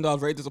and Issa, even though I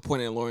was very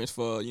disappointed in Lawrence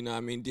for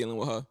dealing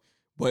with her.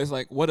 But it's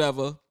like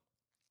whatever.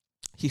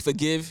 He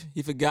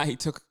forgot. He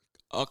took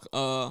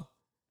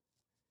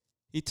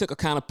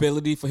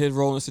accountability for his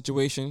role in the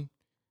situation.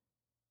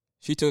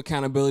 She took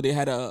accountability.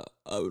 Had a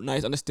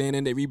nice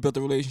understanding. They rebuilt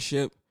the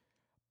relationship.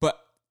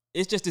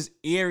 It's just this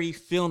eerie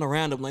feeling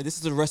around him. Like, this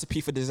is a recipe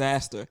for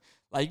disaster.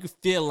 Like, you can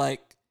feel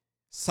like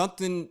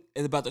something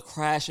is about to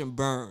crash and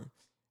burn.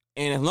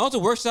 And as long as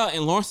it works out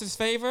in Lawrence's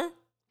favor,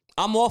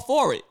 I'm all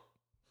for it.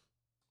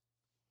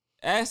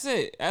 That's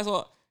it. That's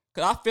all.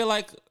 Because I feel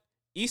like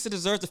Issa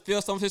deserves to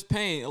feel some of his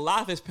pain, a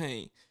lot of his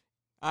pain.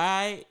 All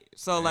right?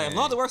 So, like, as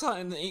long as it works out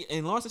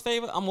in Lawrence's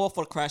favor, I'm all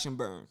for the crash and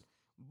burn.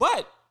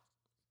 But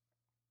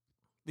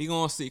we're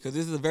going to see, because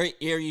this is a very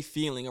eerie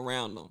feeling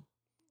around them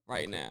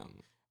right now.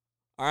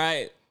 All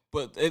right,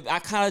 but I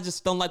kind of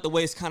just don't like the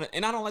way it's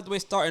and I don't like the way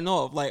it's starting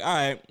off. Like, all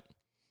right,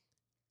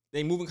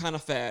 they moving kind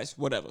of fast,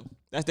 whatever.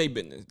 That's their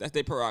business. That's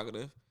their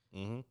prerogative.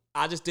 Mm-hmm.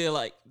 I just feel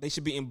like they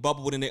should be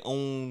bubbled in their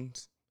own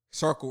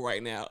circle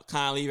right now.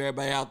 Kind of leave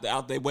everybody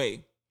out their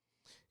way.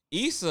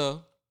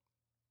 Issa,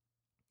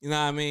 you know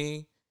what I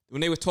mean? When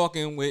they were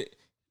talking with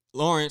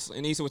Lawrence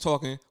and Issa were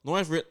talking,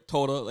 Lawrence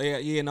told her,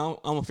 yeah, no,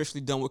 I'm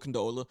officially done with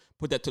Condola.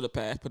 Put that to the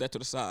past. Put that to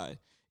the side.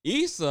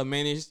 Issa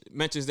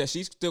mentions that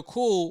she's still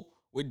cool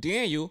with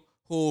Daniel,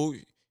 who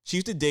she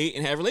used to date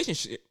and have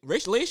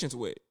relations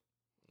with.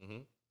 Mm-hmm.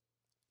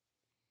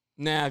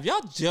 Now, if y'all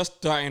just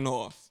starting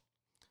off,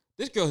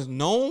 this girl is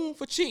known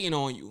for cheating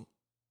on you.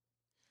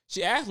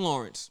 She asked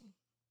Lawrence,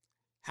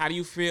 how do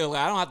you feel? Like,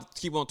 I don't have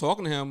to keep on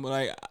talking to him,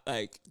 but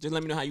like, just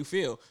let me know how you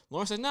feel.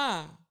 Lawrence said,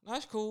 nah,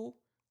 that's cool.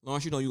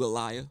 Lawrence, you know you a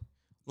liar.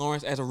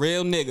 Lawrence, as a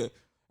real nigga,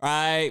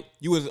 right?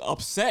 You was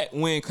upset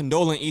when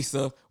Condola and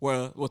Issa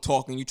were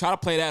talking. You tried to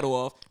play that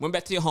off, went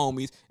back to your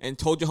homies, and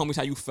told your homies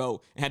how you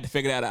felt, and had to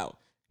figure that out.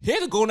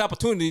 Here's a golden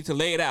opportunity to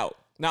lay it out.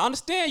 Now, I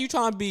understand you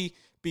trying to be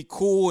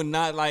cool and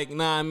not like,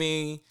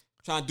 trying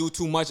to do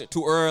too much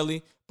too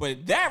early,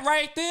 but that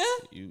right there,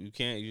 you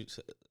can't.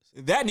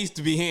 That needs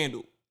to be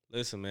handled.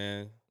 Listen,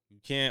 man, you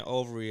can't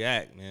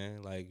overreact,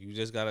 man. Like, you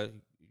just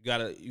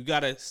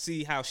gotta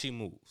see how she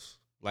moves.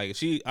 Like, if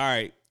she, all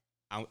right.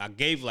 I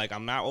gave, like,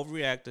 I'm not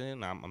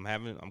overreacting.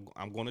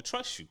 I'm going to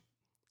trust you.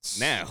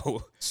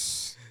 Now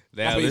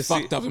that's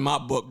fucked up in my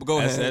book. But go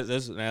ahead.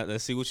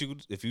 Let's see what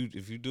if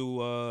you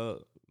do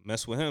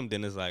mess with him.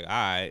 Then it's like, all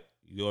right,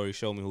 you already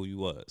showed me who you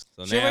was.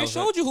 So she already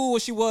showed you who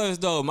she was,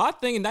 though. My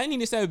thing is, I need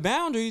to set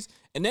boundaries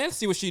and then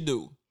see what she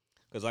do.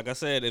 Because like I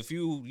said, if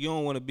you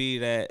don't want to be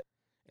that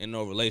in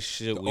no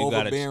relationship, The where you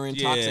gotta overbearing,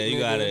 toxic you nigga.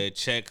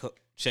 gotta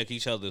check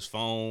each other's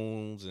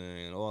phones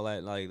and all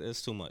that. Like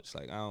it's too much.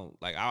 Like I don't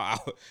like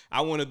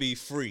I want to be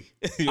free.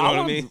 You know what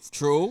I mean?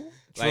 True.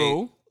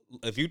 Like,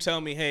 if you tell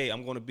me, hey,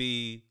 I'm gonna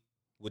be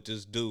with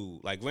this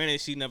dude, like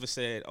granted, she never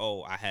said,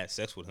 oh, I had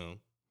sex with him.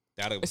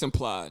 It's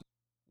implied.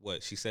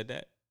 What, she said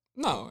that?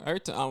 No, every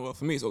time. Well,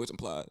 for me, it's always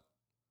implied.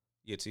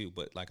 Yeah, too.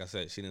 But like I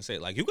said, she didn't say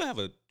it. Like she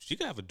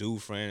could have a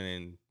dude friend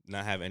and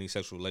not have any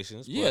sexual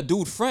relations. Yeah,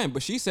 dude friend,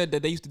 but she said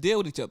that they used to deal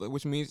with each other,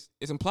 which means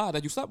it's implied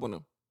that you slept with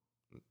him.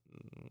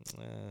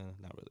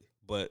 Not really.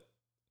 But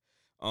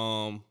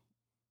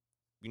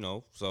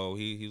so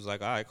he was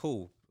like, all right,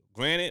 cool.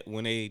 Granted,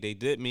 when they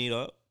did meet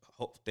up,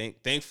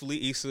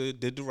 thankfully Issa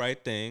did the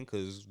right thing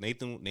because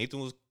Nathan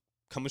was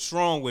coming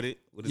strong with it.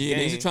 With his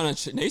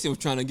game. Nathan was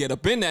trying to get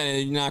up in that,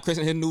 and Chris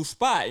in his new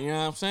spot. You know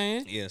what I'm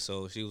saying? Yeah.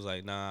 So she was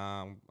like,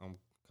 nah, I'm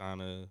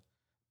kind of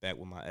back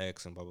with my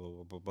ex and blah blah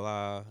blah blah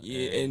blah.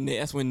 Yeah, and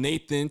that's when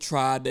Nathan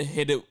tried to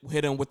hit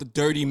him with the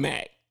dirty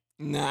Mac.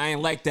 Nah, I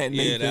ain't like that,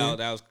 Nathan. Yeah,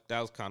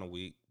 that was kind of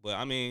weak. But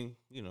I mean,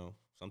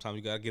 sometimes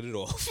you gotta get it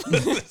off.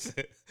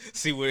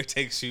 See where it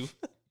takes you.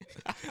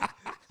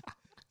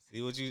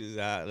 See what you.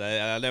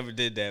 I never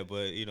did that,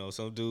 but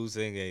some dudes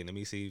saying, "Hey, let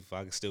me see if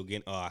I can still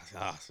get."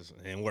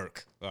 And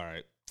work. All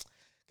right,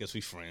 guess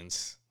we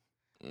friends.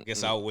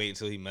 Guess I'll wait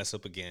until he mess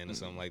up again or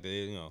something like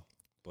that.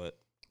 But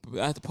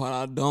that's the part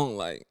I don't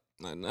like.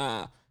 Like,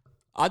 nah,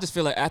 I just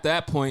feel like at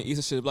that point,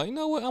 Issa should be like, you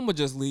know what, I'm gonna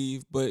just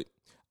leave. But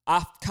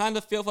I kind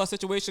of feel for a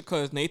situation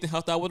because Nathan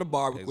helped out with the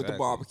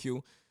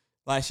barbecue.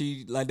 Like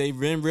they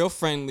been real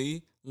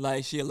friendly.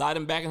 Like she allowed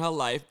him back in her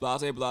life. Blah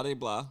blah blah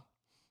blah.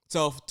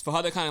 So for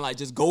her to kind of like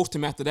just ghost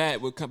him after that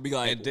would be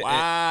like,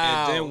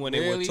 wow. And then when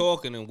really? they were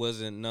talking, it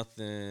wasn't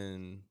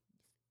nothing.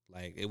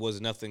 Like it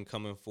was nothing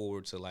coming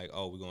forward to like,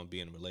 oh, we're gonna be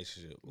in a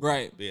relationship,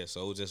 right? Yeah.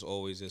 So it was just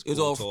always just cool. It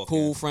was all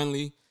cool,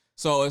 friendly.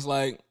 So it's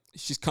like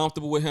she's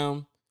comfortable with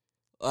him.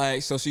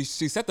 Like so she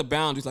set the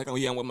boundaries. Like, oh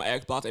yeah, I'm with my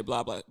ex, blah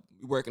blah blah.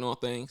 We working on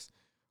things,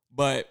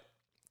 but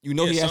he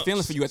has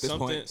feelings for you at this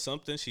point.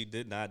 Something she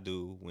did not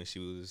do when she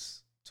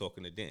was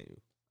talking to Daniel.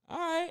 All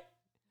right.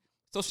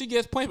 So she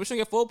gets points, but she don't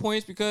get full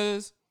points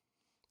because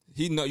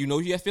he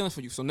has feelings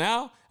for you. So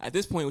now, at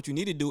this point, what you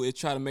need to do is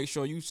try to make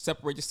sure you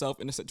separate yourself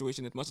in the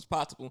situation as much as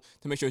possible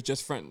to make sure it's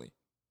just friendly.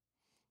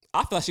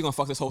 I feel like she's gonna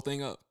fuck this whole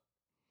thing up.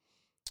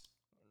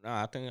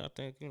 Nah,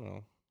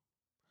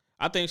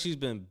 I think she's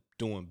been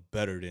doing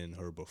better than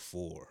her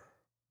before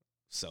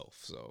self.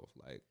 So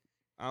like,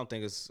 I don't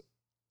think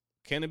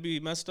can it be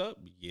messed up?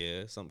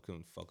 Yeah, something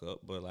can fuck up,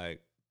 but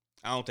like,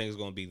 I don't think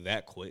it's gonna be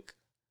that quick.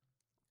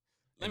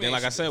 And then,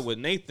 like I said, with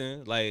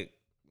Nathan, like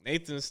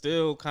Nathan's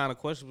still kind of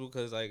questionable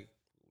because like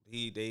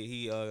he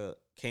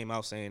came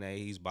out saying that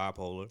he's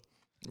bipolar,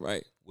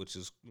 right? Which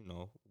is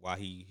why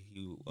he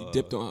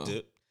dipped on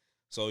her.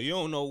 So you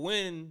don't know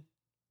when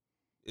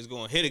it's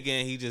going to hit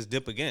again. He just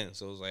dip again.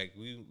 So it's like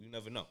you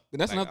never know. But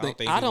that's another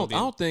thing. I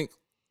don't think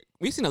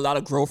we've seen a lot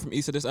of growth from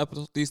Issa this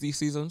episode, these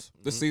seasons,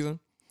 this season.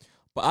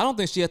 But I don't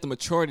think she has the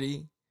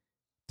maturity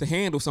to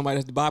handle somebody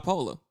that's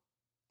bipolar.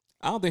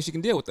 I don't think she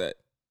can deal with that.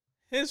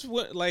 It's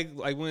what like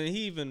when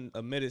he even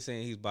admitted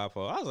saying he's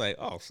bipolar, I was like,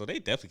 oh, so they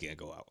definitely can't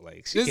go out. Like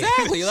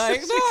exactly,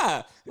 like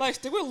nah, like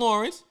stick with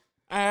Lawrence,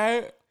 all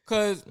right?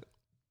 Because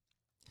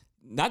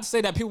not to say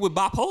that people with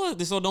bipolar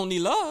disorder don't need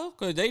love,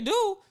 because they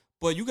do,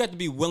 but you got to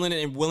be willing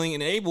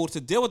and able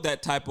to deal with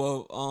that type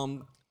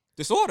of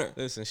disorder.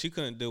 Listen, she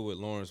couldn't deal with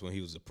Lawrence when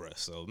he was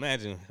depressed, so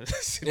imagine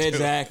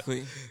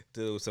exactly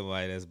deal with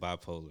somebody that's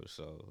bipolar.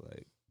 So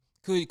like,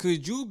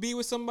 could you be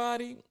with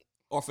somebody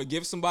or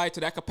forgive somebody to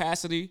that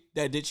capacity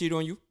that did cheat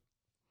on you?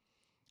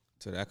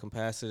 To that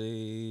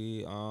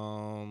capacity,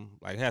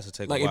 like it has to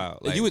take a while.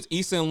 Like you was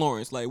Issa and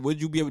Lawrence, like would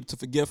you be able to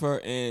forgive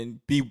her and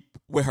be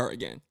with her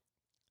again?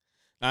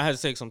 I had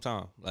to take some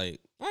time.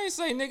 Like I ain't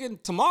say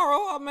nigga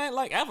tomorrow. I meant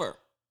like ever.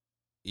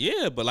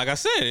 Yeah, but like I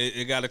said,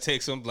 it got to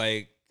take some.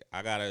 Like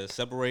I gotta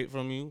separate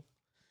from you,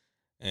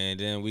 and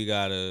then we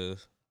gotta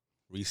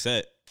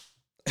reset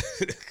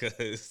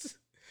because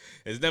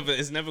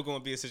it's never going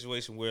to be a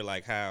situation where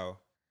like how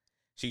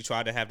she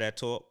tried to have that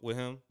talk with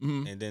him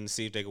and then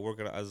see if they could work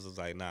it out. I was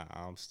like, nah,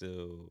 I'm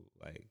still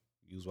like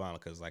use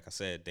violence because, like I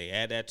said, they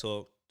had that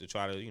talk to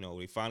try to,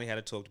 we finally had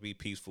a talk to be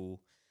peaceful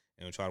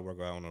and we try to work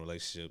out on a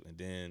relationship, and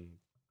then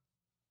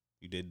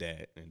you did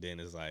that, and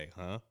then it's like,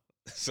 huh?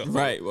 So,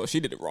 right. Well,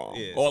 she did it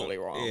wrong, all the way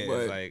wrong. Yeah, but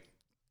it's like,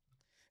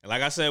 and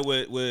like I said,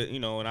 with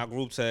in our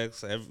group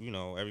text,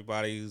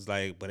 everybody's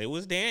like, but it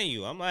was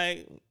Daniel. I'm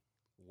like,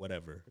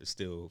 whatever. It's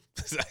still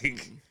it's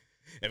like.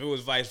 If it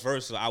was vice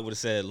versa, I would have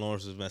said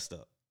Lawrence was messed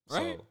up.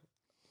 Right. So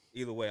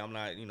either way, I'm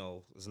not,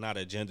 it's not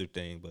a gender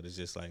thing, but it's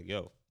just like,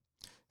 yo.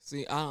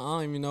 See, I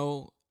don't even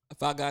know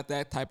if I got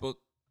that type of.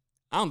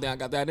 I don't think I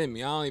got that in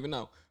me. I don't even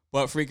know.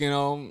 But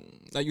freaking,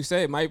 like you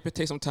said, it might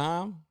take some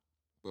time,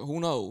 but who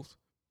knows?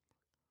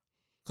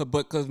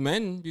 Because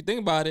men, you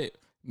think about it,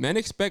 men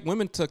expect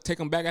women to take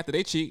them back after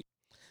they cheat.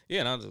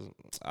 Yeah, and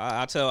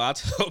I tell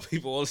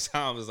people all the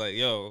time, it's like,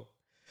 yo,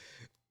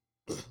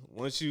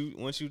 once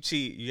you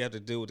cheat, you have to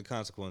deal with the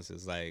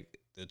consequences. Like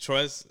the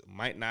trust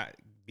might not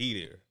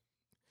be there.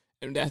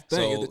 And that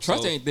thing, if the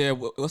trust ain't there,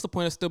 what's the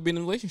point of still being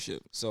in a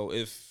relationship? So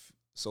if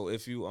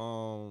you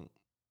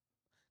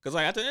because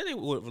like at the end of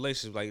the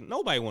relationship, like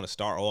nobody want to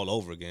start all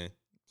over again.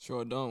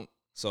 Sure don't.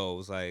 So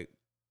it's like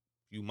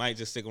you might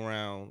just stick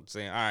around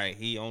saying, all right,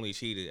 he only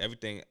cheated.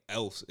 Everything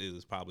else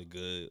is probably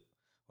good.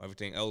 Or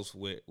everything else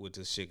with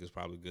this chick is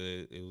probably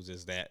good. It was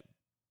just that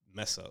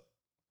mess up.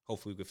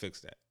 Hopefully we could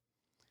fix that.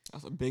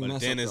 That's a big But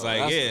mess then up. It's though. like,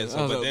 That's yeah. a,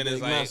 So, but then big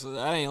it's like, mess up.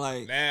 That ain't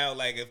like now,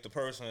 like if the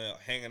person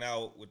hanging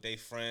out with their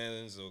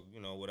friends or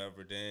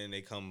whatever, then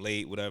they come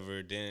late,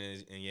 whatever.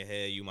 Then in your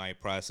head you might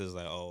process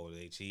like, oh,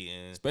 they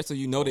cheating.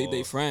 Especially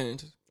they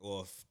friend.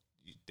 Or if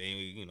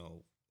they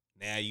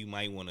now you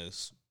might want to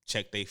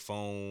check their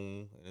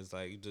phone. And it's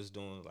like you just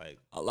doing like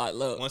a lot.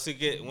 Look, once it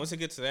get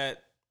to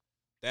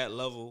that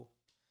level,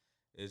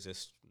 it's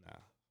just nah.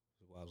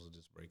 Might as well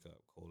just break up,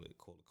 call it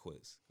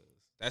quits.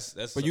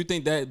 That's. But you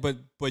think that,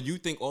 but you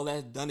think all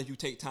that's done if you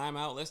take time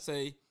out? Let's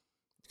say,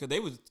 because they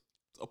was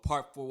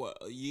apart for what,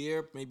 a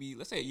year, maybe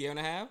let's say a year and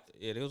a half.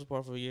 Yeah, they was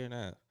apart for a year and a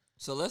half.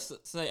 So let's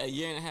say a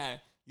year and a half.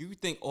 You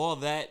think all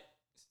that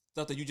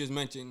stuff that you just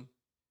mentioned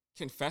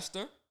can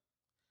fester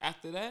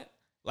after that?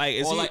 Like,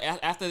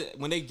 after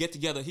when they get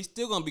together, he's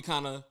still gonna be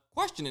kind of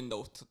questioning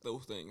those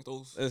things.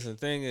 Listen, the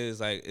thing is,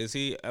 like, is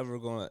he ever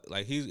gonna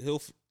like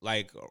he'll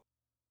like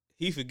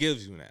he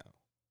forgives you now?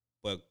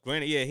 But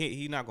granted, yeah,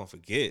 he not gonna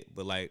forget.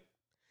 But like,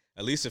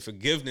 at least the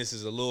forgiveness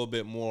is a little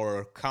bit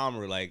more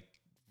calmer. Like,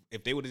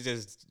 if they would have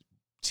just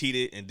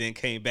cheated and then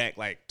came back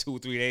like 2 or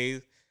 3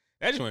 days,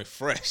 that just went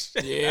fresh.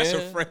 Yeah,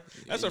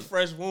 that's a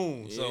fresh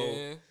wound.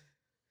 Yeah.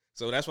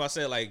 So that's why I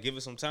said, like, give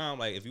it some time.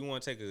 Like, if you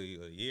want to take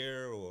a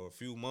year or a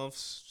few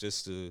months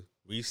just to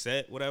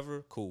reset,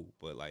 whatever, cool.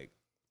 But like,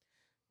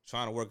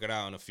 trying to work it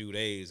out in a few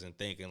days and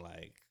thinking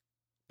like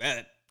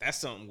that's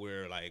something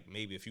where like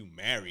maybe if you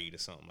married or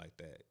something like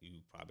that, you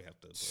probably have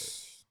to.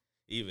 But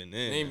even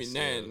then, maybe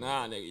then,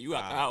 nah, nigga, you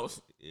out the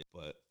house. Yeah,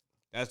 but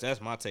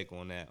that's my take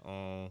on that.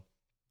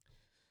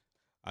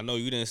 I know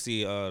you didn't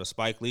see the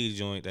Spike Lee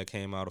joint that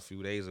came out a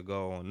few days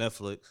ago on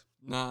Netflix.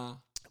 Nah.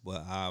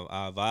 But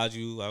I advise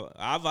you.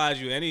 I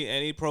advise you.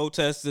 Any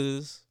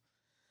protesters,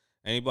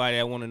 anybody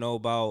that want to know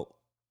about,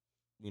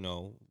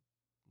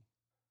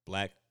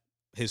 Black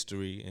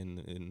history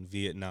in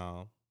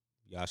Vietnam,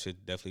 y'all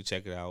should definitely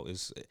check it out.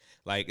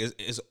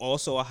 It's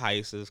also a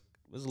heist. There's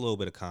a little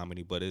bit of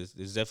comedy, but it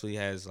definitely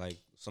has like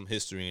some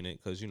history in it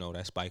because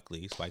that's Spike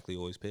Lee. Spike Lee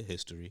always put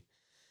history,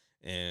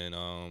 and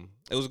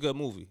it was a good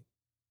movie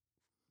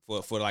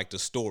for like the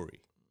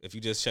story. If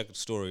you just check the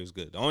story, it was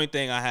good. The only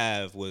thing I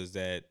have was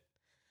that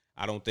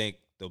I don't think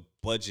the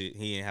budget,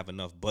 he didn't have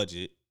enough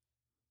budget.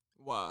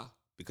 Why?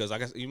 Because I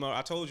guess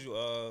I told you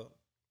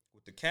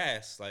with the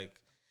cast, like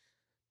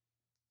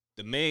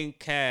the main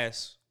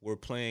cast were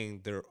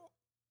playing their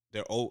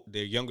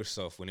younger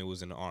self when it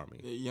was in the army.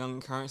 The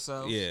young current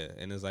self. Yeah,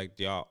 and it's like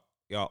y'all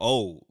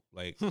old.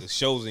 Like it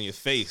shows in your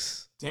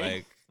face. Damn.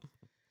 Like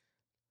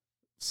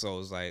so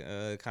it's like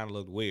it kind of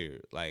looked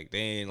weird. Like they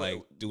ain't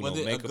like do no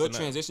makeup. A good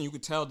transition. You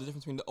could tell the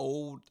difference between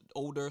the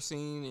older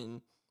scene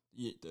and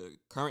the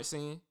current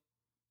scene,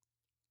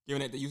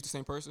 given that they used the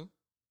same person.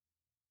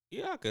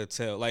 Yeah, I could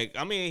tell. Like,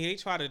 I mean, he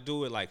tried to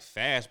do it like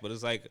fast, but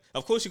it's like,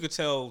 of course, you could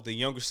tell the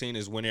younger scene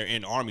is when they're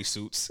in army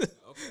suits.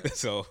 Okay.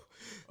 So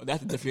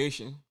that's the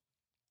differentiation.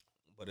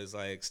 But it's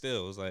like,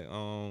 still, it's like,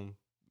 y'all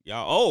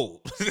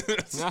old.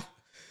 Nah.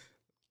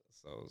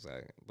 So it's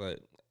like, but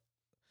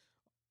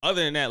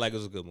other than that, like, it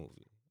was a good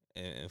movie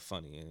and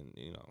funny,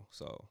 and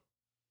so.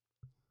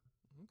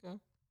 Okay.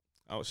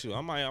 Oh shoot,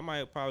 I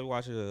might probably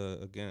watch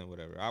it again,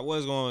 whatever. I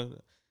was going.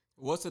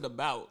 What's it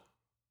about?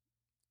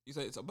 You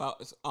say it's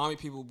army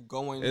people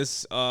going.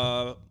 It's it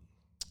was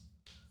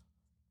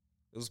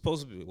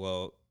supposed to be.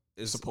 Well,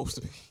 it's supposed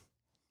to be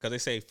because they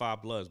say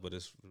 5 Bloods, but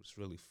it's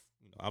really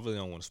I really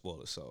don't want to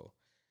spoil it. So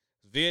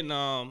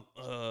Vietnam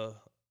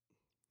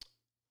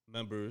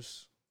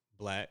members,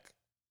 Black,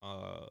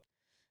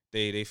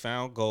 they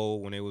found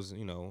gold when they was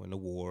in the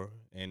war,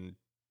 and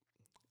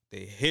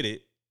they hid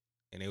it,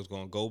 and they was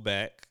gonna go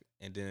back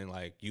and then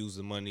like use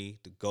the money,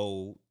 the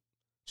gold,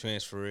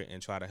 transfer it,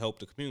 and try to help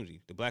the community,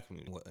 the Black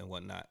community and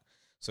whatnot.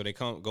 So they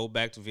go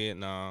back to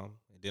Vietnam,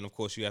 and then of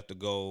course you have to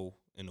go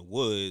in the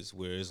woods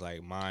where it's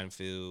like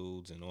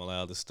minefields and all that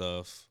other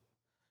stuff,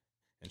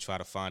 and try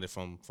to find it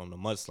from the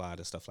mudslide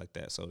and stuff like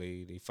that. So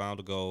they found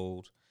the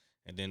gold,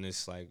 and then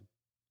it's like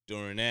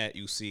during that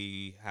you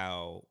see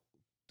how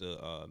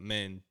the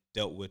men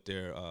dealt with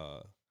their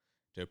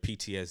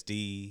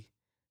PTSD,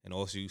 and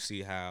also you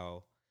see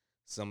how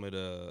some of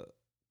the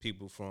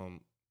people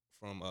from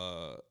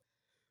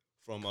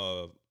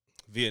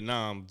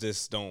Vietnam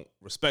just don't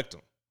respect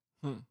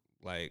them,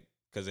 like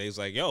because they was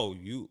like, yo,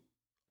 you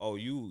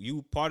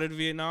part of the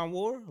Vietnam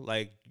War,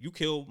 like you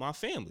killed my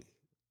family,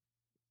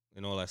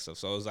 and all that stuff.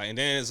 So it's like, and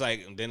then it's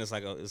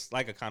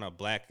like a kind of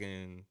Black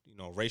and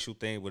racial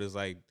thing, but it's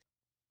like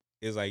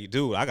it's like,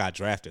 dude, I got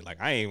drafted.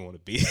 Like, I ain't want to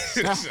be.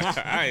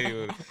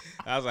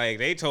 I was like,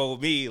 they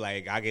told me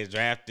like I get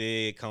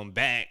drafted, come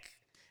back,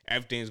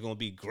 everything's gonna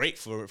be great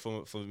for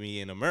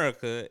me in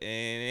America, and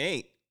it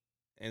ain't,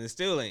 and it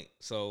still ain't.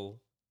 So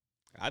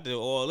I did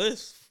all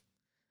this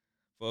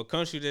for a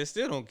country that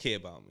still don't care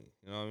about me.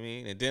 You know what I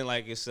mean? And then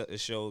like it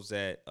shows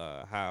that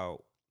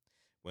how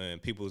when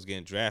people was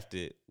getting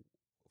drafted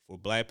for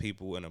black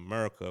people in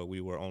America,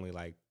 we were only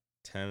like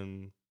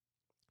 10%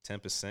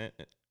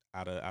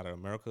 out of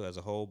America as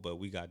a whole, but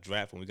when we got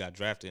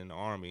drafted in the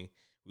Army,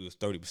 we was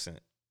 30%.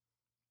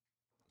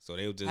 So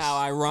they were just how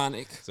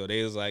ironic. So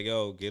they was like,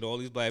 yo, get all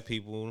these black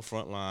people in the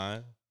front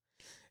line.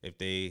 If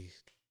they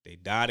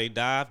die, they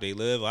die. If they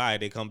live, all right,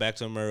 they come back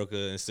to America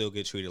and still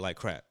get treated like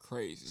crap.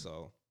 Crazy.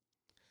 So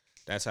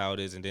that's how it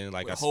is. And then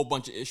like with a whole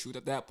bunch of issues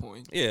at that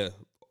point. Yeah,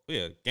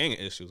 gang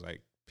issues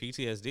like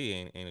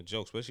PTSD ain't a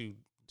joke,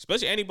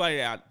 especially anybody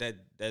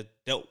that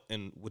dealt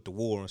with the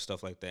war and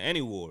stuff like that.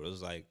 Any war, it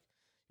was like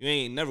you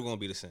ain't never gonna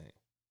be the same.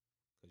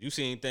 You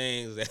seen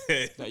things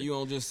that you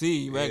don't just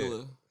see regular.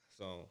 Yeah,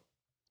 so,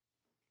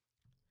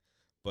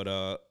 but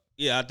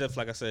yeah, I definitely,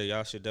 like I said,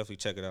 y'all should definitely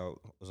check it out.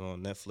 It was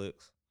on Netflix.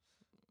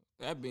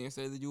 That being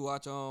said, did you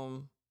watch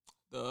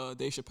the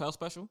Dave Chappelle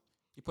special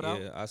he put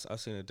out? Yeah, I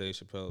seen the Dave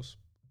Chappelle's.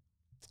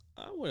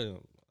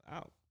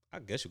 I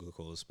guess you could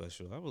call it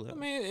special. I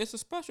mean, it's a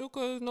special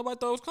because nobody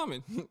thought it was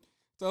coming.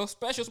 So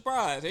special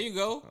surprise. There you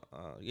go.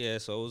 Yeah,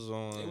 so it was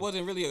on. It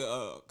wasn't really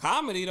a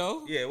comedy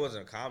though. Yeah, it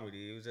wasn't a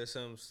comedy. It was just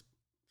him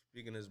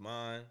speaking his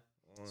mind,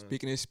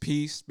 speaking his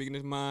piece, speaking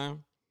his mind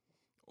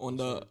on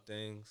the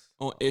things,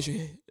 on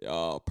issue,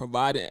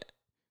 providing,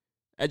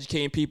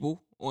 educating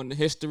people on the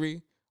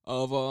history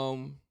of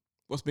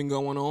what's been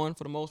going on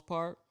for the most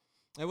part.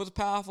 It was a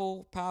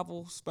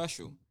powerful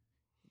special.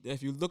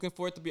 If you're looking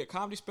for it to be a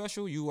comedy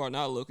special, you are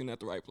not looking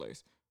at the right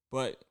place.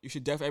 But you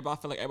should definitely, I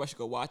feel like everybody should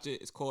go watch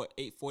it. It's called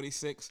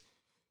 846,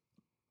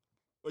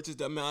 which is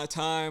the amount of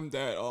time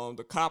that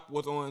the cop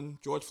was on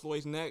George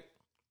Floyd's neck.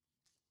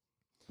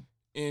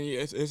 And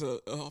yeah, it's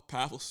a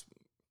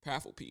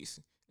powerful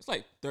piece. It's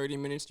like 30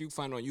 minutes. You can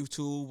find it on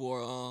YouTube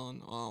or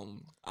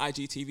on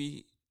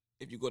IGTV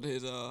if you go to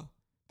his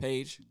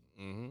page.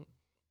 Mm-hmm.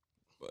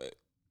 But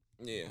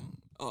yeah,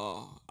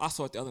 I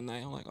saw it the other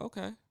night. I'm like,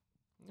 okay,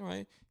 all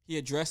right. He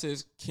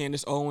addresses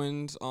Candace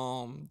Owens,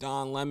 Don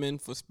Lemon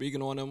for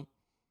speaking on him.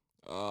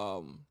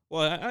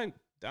 Well,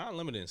 Don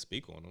Lemon didn't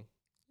speak on him.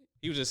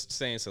 He was just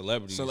saying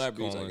celebrities, I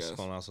guess.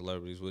 Calling out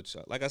celebrities, which,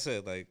 like I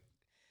said, like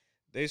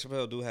Dave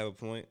Chappelle do have a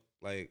point.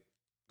 Like,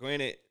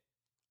 granted,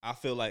 I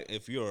feel like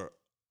if you're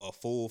a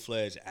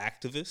full-fledged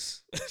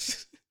activist,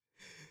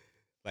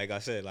 like I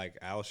said, like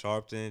Al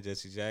Sharpton,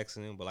 Jesse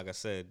Jackson, but like I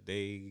said,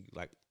 they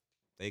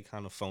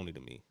kind of phony to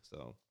me.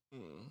 So,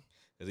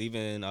 because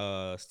even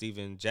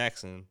Steven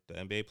Jackson,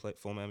 the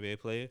former NBA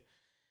player,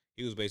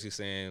 he was basically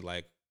saying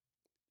like,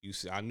 you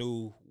see, I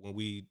knew when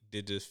we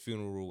did this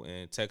funeral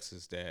in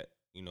Texas that,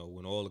 you know,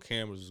 when all the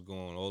cameras was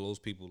going, all those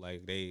people,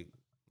 like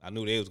I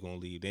knew they was gonna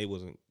leave. They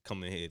wasn't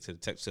coming here to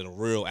the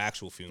real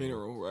actual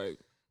funeral. Right.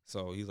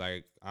 So he's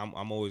like, I'm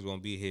always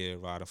gonna be here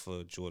riding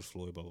for George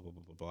Floyd, blah blah blah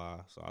blah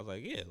blah. So I was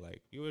like, yeah,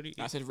 like you already.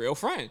 That's his real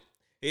friend.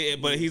 Yeah,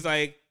 but he's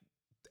like,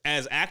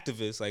 as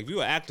activists, like if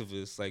you're an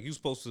activist, like you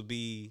supposed to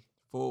be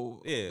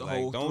full. Yeah,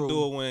 like don't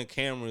do it when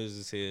cameras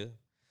is here.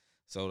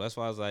 So that's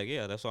why I was like,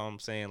 yeah, that's why I'm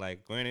saying,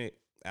 like, granted,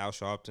 Al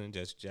Sharpton,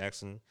 Jesse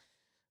Jackson,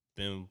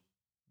 been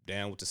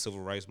down with the civil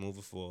rights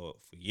movement for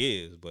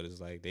years, but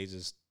it's like they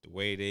just, the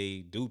way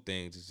they do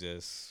things is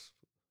just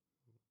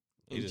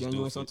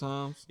genuine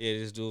sometimes. Yeah, they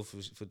just do it for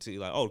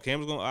like, oh, the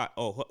camera's going.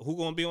 Who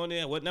gonna be on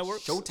there? What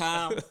network?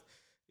 Showtime.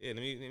 Yeah,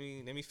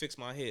 let me fix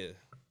my hair.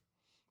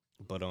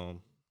 But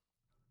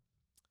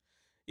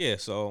yeah.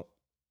 So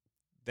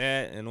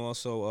that, and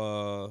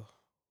also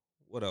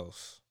what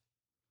else?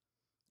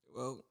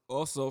 Well,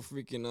 also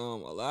freaking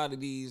a lot of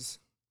these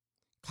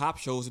cop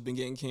shows have been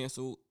getting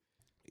canceled.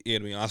 Yeah,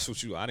 to be honest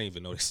with you, I didn't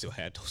even know they still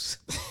had those.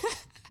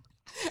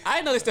 I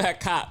didn't know they still had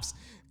Cops.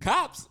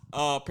 Cops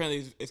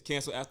apparently is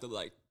canceled after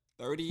like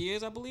 30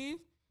 years, I believe,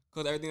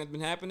 because everything that's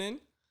been happening.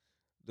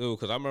 Dude,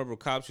 because I remember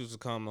Cops used to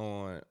come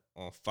on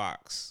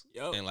Fox.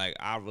 Yep. And like,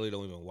 I really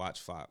don't even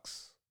watch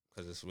Fox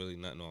because it's really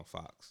nothing on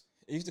Fox.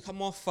 It used to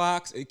come on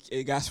Fox.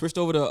 It got switched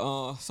over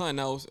to something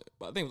else.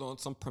 But I think it was on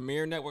some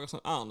Premiere network or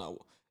something. I don't know.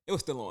 It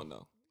was still on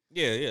though.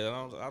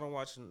 Yeah. I don't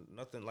watch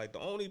nothing. Like, the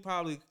only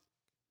probably,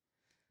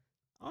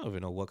 I don't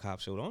even know what cop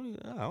show.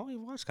 I don't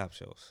even watch cop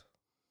shows.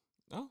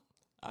 No,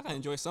 I can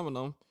enjoy some of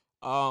them.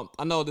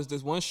 I know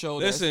there's one show.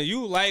 Listen,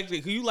 you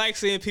like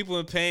seeing people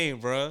in pain,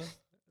 bro.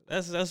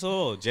 That's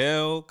all.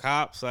 Jail,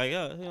 cops, like,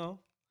 yeah, you know.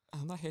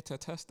 I'm not here to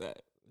attest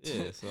that.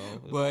 Yeah, so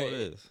but it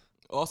is.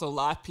 Also,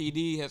 Live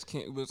PD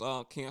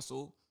was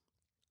canceled.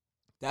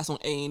 That's on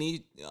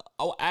A&E.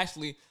 I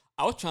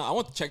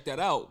want to check that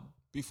out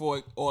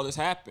before all this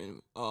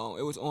happened.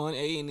 It was on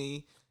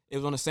A&E. It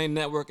was on the same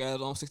network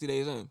as 60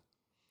 Days In.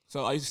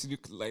 So I used to see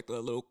like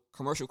the little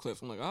commercial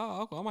clips. I'm like,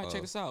 oh, okay, I might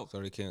check this out.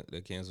 So they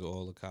cancel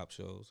all the cop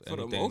shows. For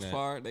the most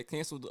part, they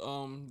canceled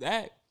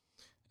that.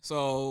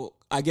 So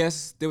I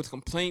guess there was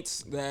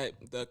complaints that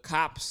the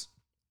cops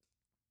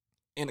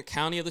in the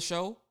county of the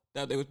show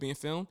that they was being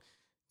filmed,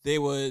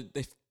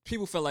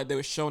 people felt like they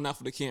were showing out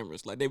for the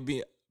cameras, like they would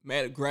be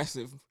mad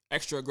aggressive,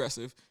 extra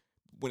aggressive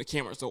when the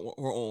cameras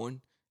were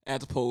on,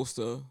 as opposed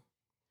to.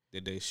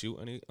 Did they shoot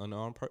any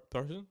unarmed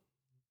person?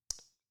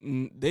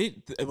 Well,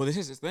 this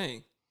is the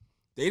thing.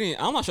 They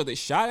didn't. I'm not sure they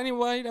shot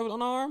anybody that was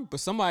unarmed, but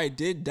somebody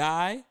did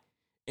die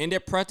in their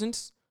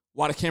presence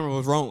while the camera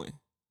was rolling.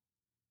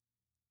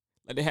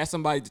 Like they had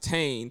somebody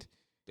detained.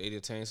 They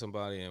detained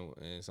somebody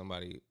and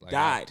somebody like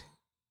died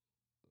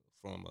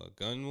from a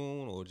gun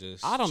wound or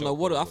just. I don't know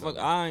what I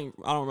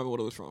don't remember what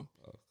it was from,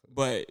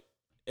 but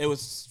it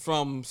was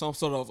from some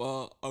sort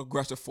of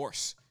aggressive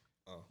force.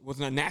 It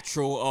wasn't a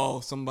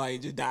natural. Somebody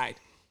just died.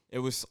 It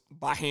was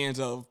by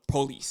hands of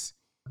police.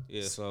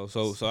 Yeah. So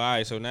all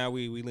right. So now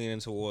we leaning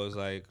towards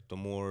like the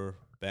more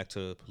back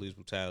to police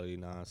brutality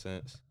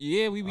nonsense.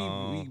 Yeah, we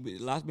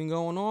lots been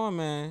going on,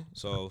 man.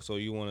 So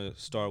you want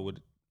to start with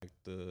like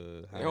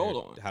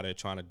how they're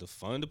trying to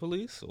defund the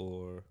police,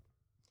 or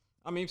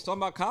I mean, talking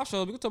about cop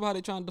shows, we can talk about how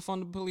they trying to defund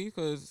the police,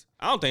 because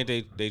I don't think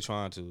they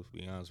trying to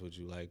be honest with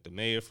you. Like the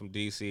mayor from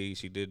DC,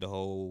 she did the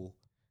whole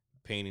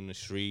painting the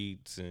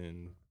streets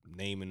and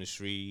naming the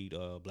street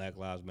Black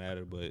Lives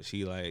Matter, but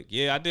she like,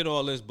 yeah, I did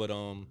all this, but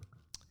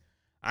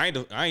I ain't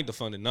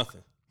defunding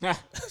nothing.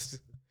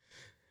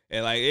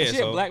 And like, yeah, she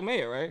a black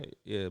mayor, right?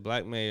 Yeah,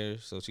 black mayor.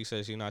 So she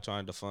said she's not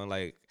trying to defund.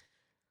 Like,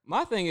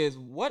 my thing is,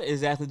 what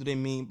exactly do they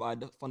mean by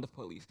defund the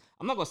police?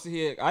 I'm not gonna sit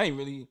here. I'm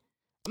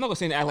not gonna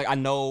say that act like I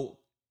know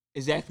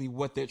exactly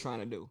what they're trying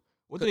to do.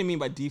 What do they mean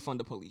by defund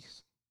the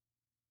police?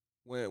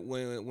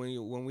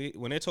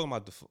 When they're talking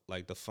about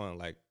the fund,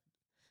 like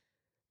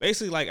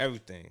basically like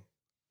everything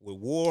with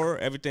war,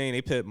 everything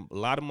they put a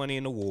lot of money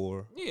in the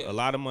war, a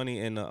lot of money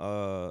in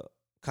the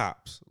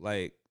cops.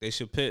 Like they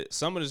should put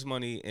some of this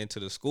money into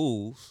the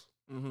schools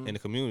in the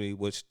community,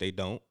 which they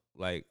don't.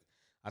 Like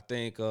I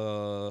think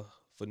for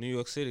New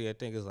York City, I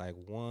think it's like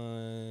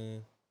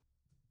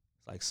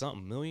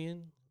something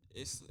million.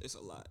 It's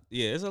a lot.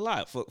 Yeah, it's a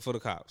lot for the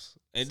cops.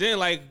 And then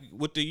like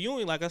with the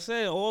union, like I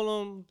said, all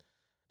of them,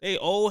 they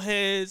old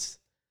heads,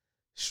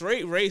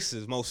 straight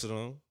racists, most of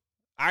them,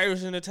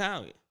 Irish and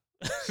Italian.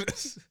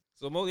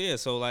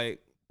 So like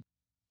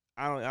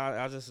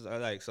I just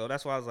like, so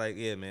that's why I was like,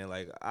 yeah, man,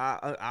 like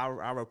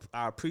I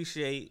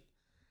appreciate,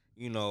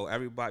 you know,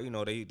 everybody, you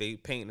know, they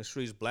paint in the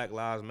streets Black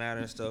Lives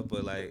Matter and stuff,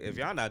 but like if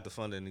y'all not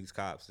defunding these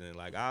cops, then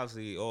like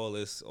obviously all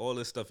this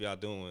stuff y'all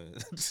doing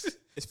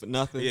it's for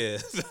nothing. Yeah.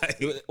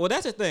 Well,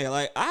 that's the thing.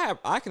 Like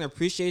I can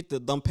appreciate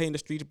them painting the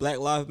streets Black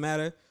Lives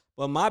Matter,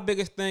 but my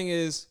biggest thing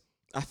is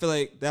I feel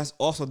like that's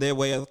also their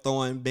way of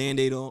throwing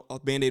Band-Aid on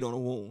a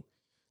wound.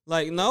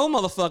 Like, no,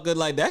 motherfucker,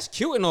 like that's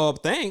cute and all,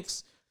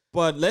 thanks.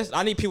 But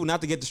I need people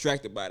not to get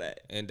distracted by that.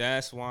 And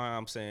that's why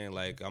I'm saying,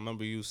 like, I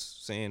remember you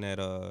saying that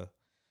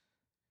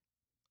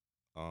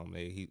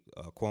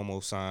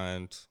Cuomo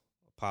signed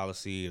a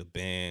policy to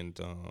ban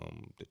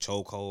the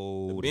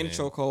chokehold. The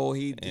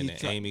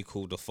chokehold. Amy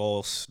called the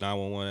false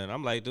 911. And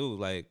I'm like, dude,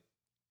 like,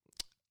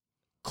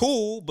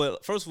 cool,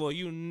 but first of all,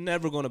 you're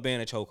never gonna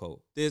ban a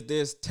chokehold.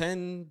 There's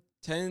 10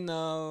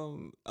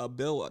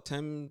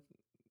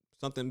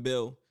 something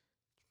bill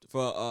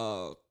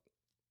for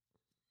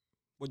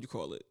what you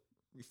call it?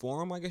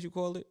 Reform, I guess you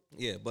call it.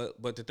 Yeah, but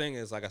the thing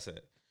is, like I said,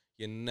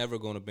 you're never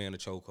gonna ban a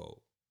chokehold.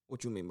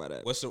 What you mean by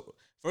that? What's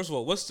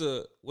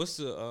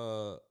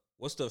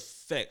the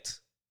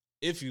effect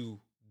if you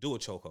do a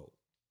chokehold?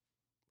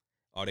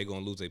 Are they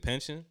gonna lose their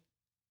pension?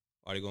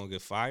 Are they gonna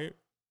get fired?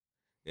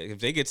 If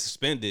they get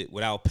suspended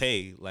without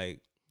pay, like,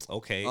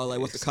 okay. Oh,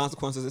 like what's the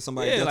consequences if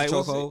somebody does a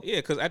chokehold? Yeah,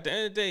 because at the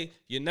end of the day,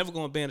 you're never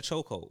gonna ban a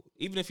chokehold.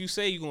 Even if you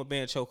say you're gonna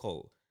ban a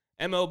chokehold.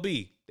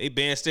 MLB, they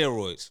ban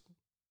steroids.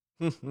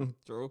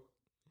 True.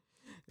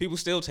 People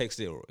still take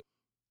steroids.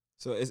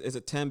 So it's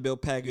a 10 bill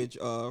package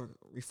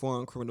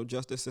reform criminal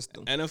justice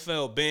system.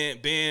 NFL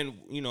ban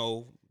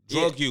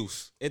drug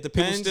use. It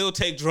depends. People still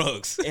take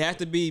drugs. It has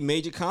to be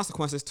major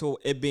consequences to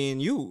it being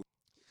used.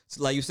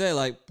 So like you said,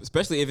 like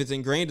especially if it's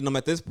ingrained in them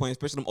at this point,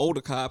 especially them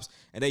older cops,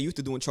 and they used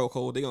to doing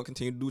chokehold, they're gonna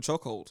continue to do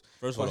chokeholds.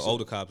 First of all, the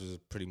older cops is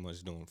pretty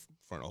much doing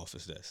front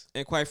office desk.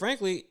 And quite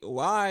frankly,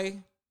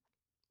 why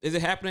is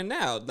it happening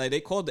now? Like they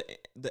called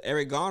the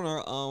Eric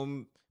Garner,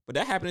 but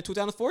that happened in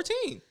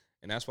 2014.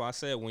 And that's why I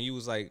said when you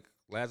was like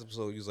last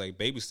episode, you was like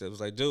baby steps.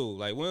 Like, dude,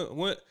 like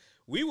when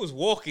we was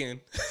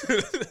walking,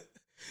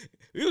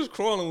 we was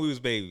crawling when we was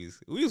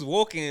babies. We was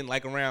walking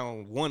like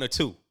around 1 or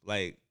 2.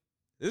 Like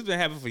this has been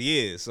happening for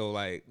years. So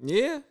like,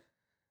 yeah,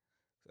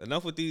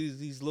 enough with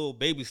these little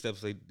baby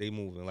steps they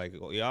moving. Like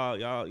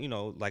y'all, you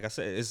know, like I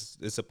said,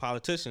 it's a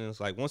politicians.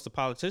 Like once the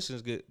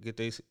politicians get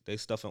they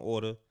stuff in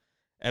order,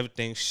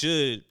 everything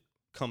should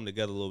come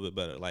together a little bit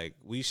better. Like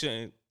we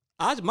shouldn't.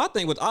 My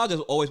thing was I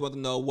just always want to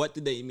know what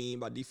did they mean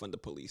by defund the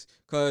police,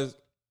 because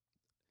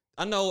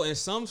I know in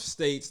some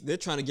states they're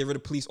trying to get rid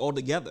of police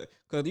altogether,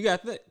 because you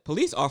got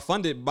police are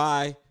funded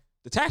by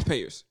the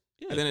taxpayers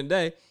at the end of the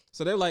day.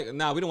 So they're like,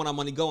 nah, we don't want our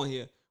money going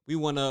here. We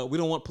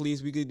don't want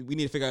police. We need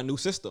to figure out a new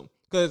system,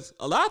 Because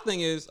another thing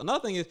is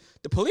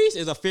the police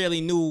is a fairly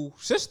new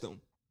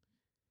system.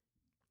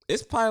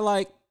 It's probably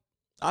like,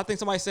 I think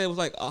somebody said it was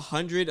like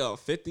 100 or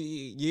 50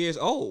 years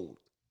old.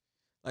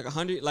 Like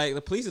 100, like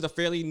the police is a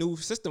fairly new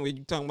system when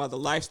you're talking about the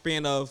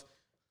lifespan of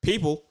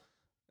people.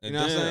 You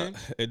know what I'm saying?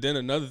 And then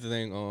another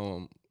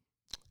thing,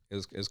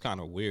 is kind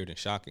of weird and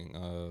shocking.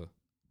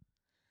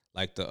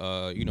 Like the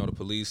the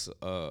police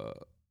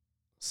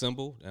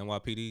symbol, the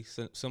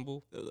NYPD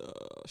symbol, The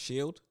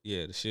shield.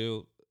 yeah, the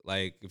shield.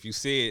 Like if you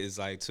see it, it's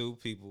like two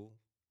people,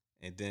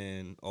 and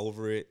then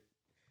over it,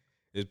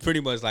 it's pretty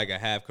much like a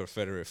half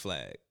Confederate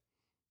flag.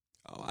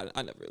 Oh,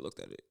 I never looked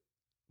at it.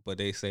 But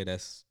they say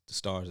that's the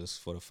stars is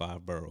for the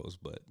 5 boroughs,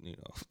 but it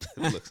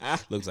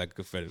looks like a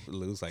Confederate. It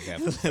looks like half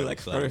a Confederate Like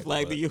Confederate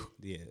flag to you.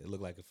 Yeah, it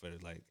looked like a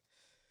Confederate.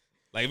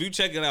 Like if you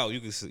check it out, you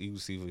can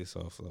see for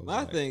yourself. So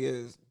My thing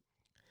is,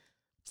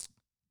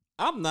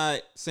 I'm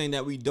not saying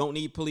that we don't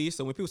need police.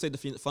 So when people say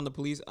fund the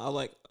police, I'm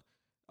like,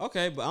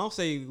 okay, but I don't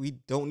say we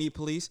don't need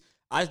police.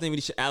 I just think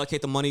we should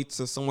allocate the money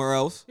to somewhere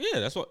else. Yeah,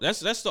 that's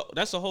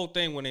the whole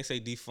thing when they say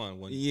defund.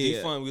 When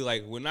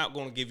defund, we're not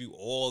going to give you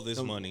all this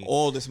money.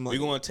 All this money.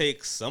 We're going to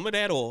take some of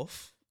that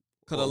off,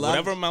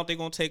 whatever amount they're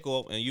going to take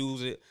off, and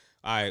use it.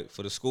 All right,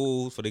 for the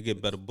schools, for they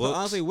get better books. But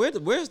honestly,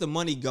 where's the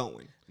money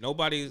going?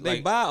 Nobody's they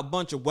buy a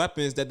bunch of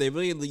weapons that they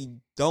really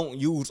don't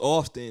use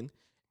often,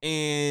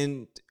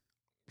 and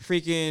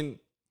freaking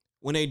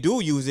when they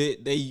do use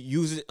it, they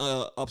use it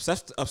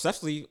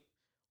obsessively.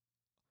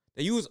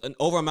 They use an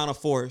over amount of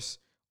force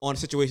on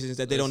situations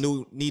that they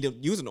don't need to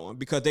use it on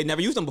because they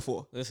never used them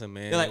before. Listen,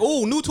 man. They're like,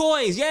 oh, new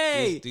toys,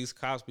 yay! These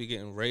cops be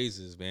getting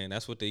raises, man.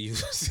 That's what they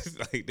use.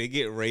 Like they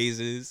get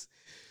raises.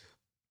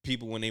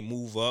 People when they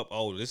move up,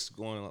 oh, this is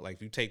going like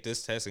if you take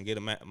this test and get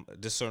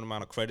this certain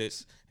amount of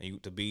credits and you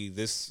to be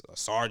this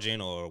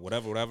sergeant or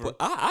whatever. But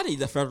I need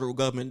the federal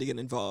government to get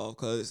involved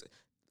because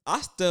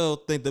I still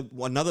think that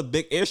another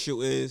big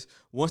issue is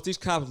once these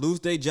cops lose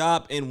their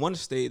job in one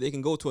state, they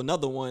can go to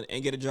another one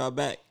and get a job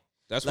back.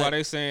 That's why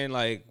they're saying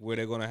like where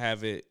they're gonna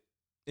have it.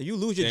 If you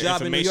lose your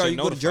job in New York, you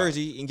go to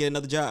Jersey and get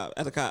another job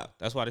as a cop.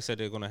 That's why they said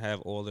they're gonna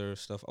have all their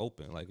stuff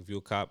open. Like if you're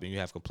a cop and you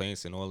have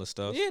complaints and all this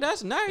stuff. Yeah,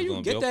 that's nice. You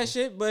can get that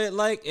shit. But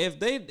like if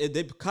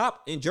the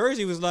cop in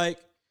Jersey was like,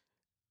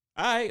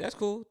 all right, that's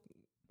cool.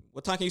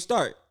 What time can you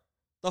start?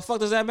 The fuck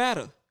does that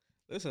matter?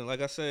 Listen,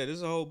 like I said,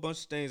 there's a whole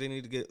bunch of things they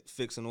need to get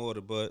fixed in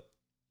order, but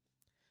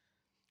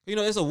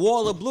it's a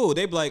wall of blue.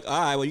 They be like, all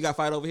right, well, you got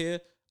fight over here.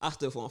 I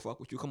still want to fuck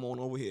with you. Come on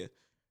over here.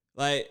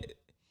 Like,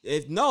 you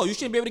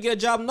shouldn't be able to get a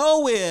job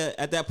nowhere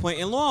at that point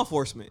in law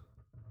enforcement.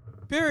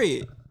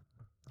 Period.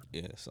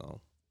 Yeah,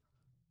 so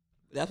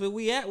that's where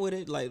we at with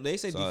it. Like they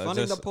say,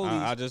 defunding the police.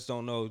 I just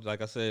don't know.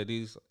 Like I said,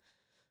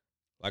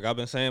 like I've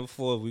been saying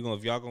before,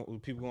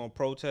 people gonna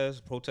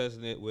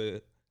protesting it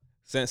with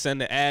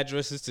send the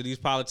addresses to these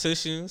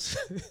politicians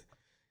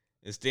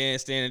and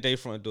stand at their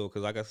front door.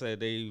 Because like I said,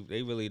 they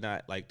really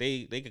not like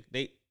they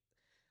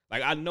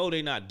like I know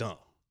they not dumb.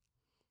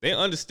 They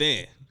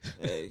understand,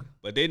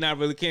 but they not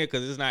really caring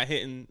because it's not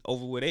hitting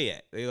over where they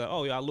at. They like,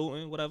 oh, y'all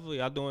looting, whatever,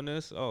 y'all doing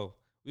this. Oh,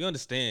 we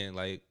understand.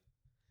 Like,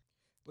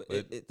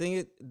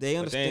 they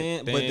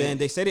understand, but then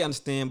they say they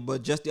understand.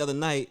 But just the other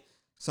night,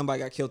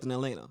 somebody got killed in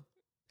Atlanta.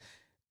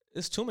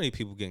 It's too many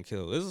people getting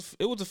killed.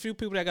 It was a few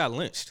people that got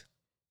lynched.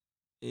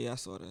 Yeah, I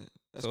saw that.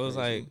 That's so it's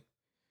like,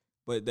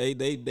 but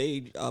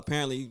they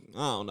apparently I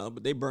don't know,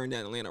 but they burned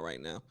down Atlanta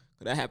right now.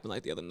 Cause that happened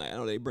like the other night. I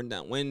know they burned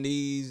down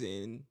Wendy's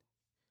and.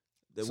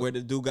 Where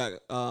the dude got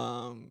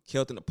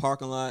killed in the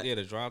parking lot. Yeah,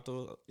 the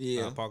drive-through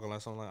parking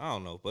lot, something like I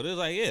don't know. But it's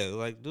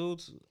like,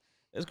 dudes,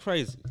 it's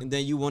crazy. And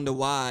then you wonder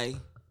why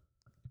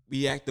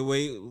we act the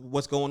way,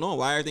 what's going on,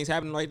 why everything's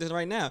happening like this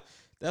right now.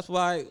 That's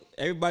why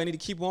everybody need to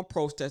keep on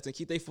protesting,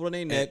 keep their foot on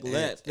their neck,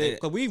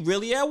 because we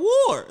really at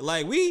war.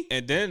 Like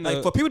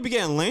for people to be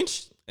getting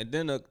lynched. And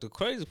then the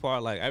crazy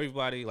part, like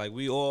everybody, like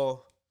we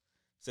all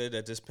said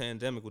that this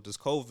pandemic with this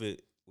COVID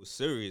was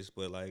serious,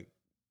 but like,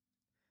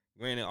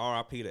 granted,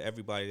 RIP to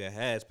everybody that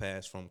has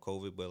passed from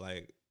COVID, but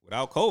like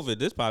without COVID,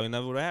 this probably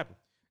never would have happened.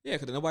 Yeah,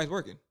 because nobody's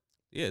working.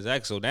 Yeah,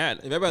 exactly. So that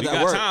if everybody's we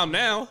got work, time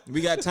now.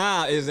 We got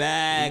time,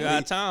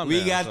 exactly.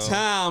 We got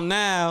time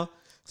now.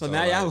 So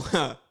now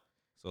y'all.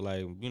 So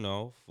like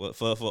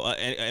for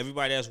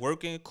everybody that's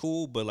working,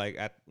 cool. But like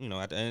at the end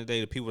of the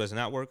day, the people that's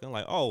not working,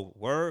 like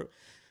word.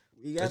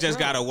 You just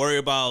gotta worry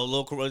about a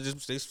little.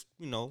 Just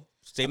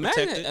stay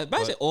protected.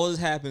 Imagine all this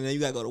happening, and you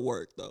gotta go to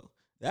work though.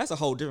 That's a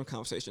whole different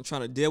conversation.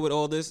 Trying to deal with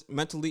all this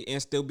mentally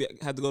and still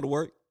have to go to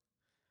work.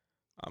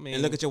 I mean,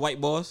 and look at your white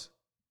boss.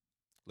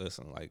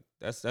 Listen, like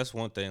that's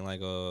one thing.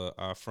 Like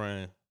our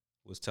friend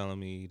was telling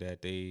me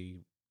that they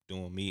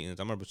doing meetings.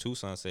 I remember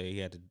Tucson said he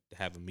had to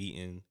have a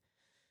meeting,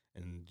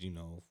 and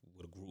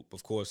with a group.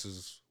 Of course,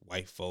 is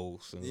white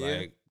folks and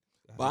like.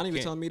 Bonnie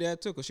was telling me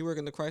that too, because she worked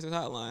in the crisis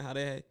hotline. How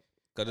they had.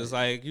 Because it's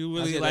like you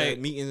really like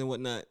meetings and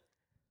whatnot.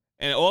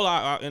 And all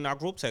in our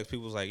group text,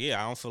 people was like,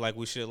 "Yeah, I don't feel like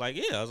we should." Like,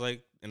 yeah, I was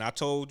like, and I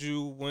told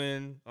you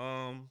when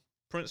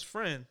Prince's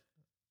friend,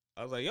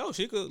 I was like, "Yo,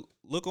 she could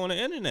look on the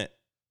internet."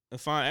 and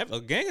find a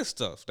gang of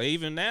stuff. They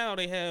even now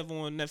they have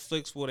on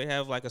Netflix where they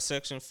have like a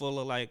section full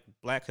of like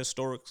black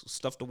historic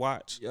stuff to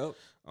watch. Yep.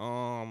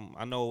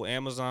 I know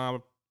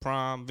Amazon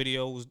Prime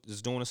Video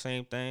is doing the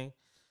same thing.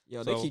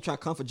 Yo, they keep trying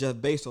to come for Jeff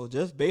Bezos.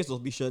 Jeff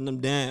Bezos be shutting them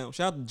down.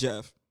 Shout out to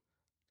Jeff.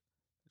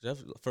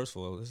 First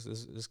of all,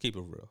 let's keep it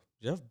real.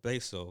 Jeff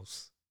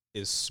Bezos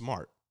is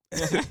smart.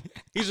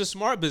 He's a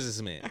smart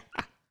businessman.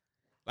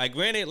 Like,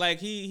 granted, like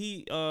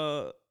he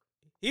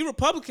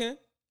Republican.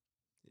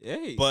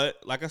 Hey, but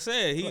like I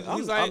said,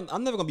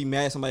 I'm never gonna be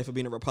mad at somebody for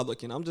being a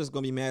Republican. I'm just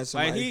gonna be mad at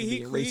somebody for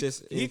being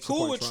racist. He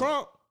cool with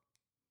Trump,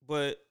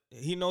 but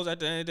he knows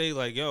at the end of the day,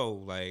 like, yo,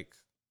 like,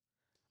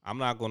 I'm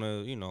not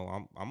gonna,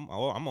 I'm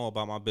all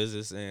about my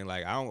business, and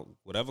like, I don't,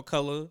 whatever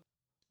color,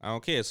 I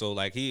don't care. So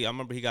like, I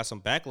remember he got some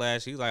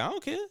backlash. He's like, I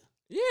don't care.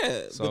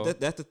 Yeah, so, but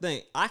that's the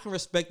thing. I can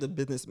respect the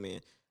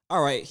businessman.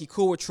 All right, he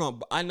cool with Trump,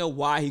 but I know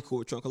why he cool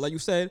with Trump. Because like you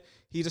said,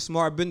 he's a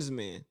smart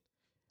businessman.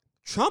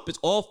 Trump is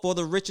all for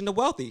the rich and the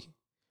wealthy.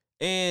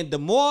 And as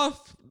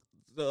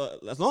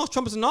long as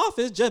Trump is in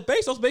office, Jeff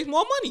Bezos makes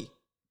more money.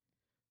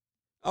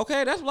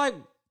 Okay, that's like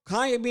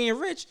Kanye being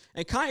rich.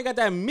 And Kanye got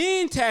that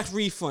mean tax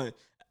refund.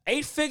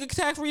 8-figure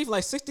tax refund,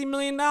 like $60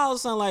 million,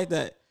 something like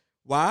that.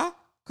 Why?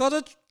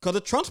 Because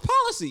of Trump's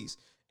policies.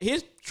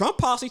 His Trump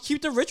policy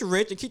keep the rich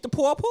rich and keep the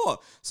poor poor.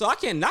 So I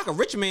can't knock a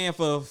rich man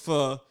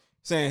for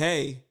saying,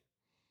 hey,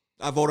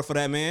 I voted for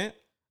that man.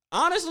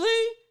 Honestly,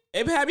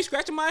 it had me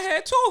scratching my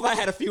head too if I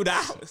had a few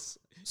dollars.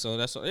 So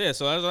that's why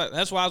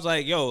I was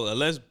like, yo,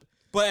 as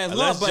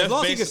long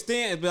as he can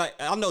stand, like,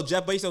 I know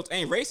Jeff Bezos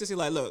ain't racist. He's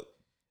like, look,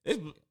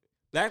 it's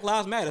Black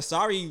Lives Matter.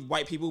 Sorry,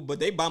 white people, but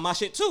they buy my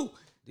shit too.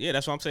 Yeah,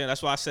 that's what I'm saying.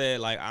 That's why I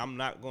said, like, I'm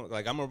not going.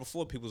 Like, I remember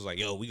before people was like,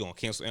 yo, we gonna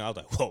cancel, and I was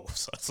like, whoa,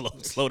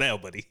 slow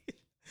down, buddy.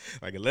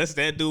 Like, unless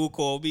that dude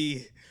called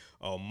me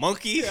a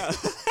monkey.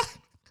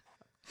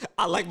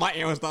 I like my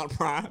Amazon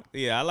Prime.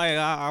 Yeah,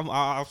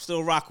 I'm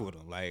still rock with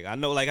him. Like, I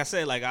know, like I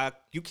said, like,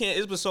 you can't.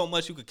 It's been so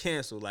much you could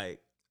cancel. Like,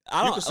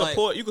 you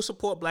can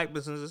support black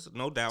businesses,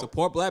 no doubt.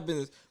 Support black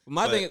business. But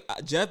my thing,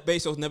 Jeff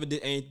Bezos never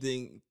did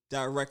anything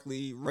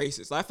directly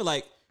racist. I feel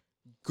like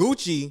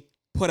Gucci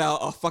put out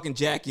a fucking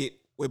jacket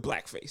with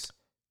blackface.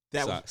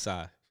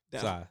 Sigh.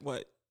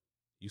 What?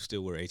 You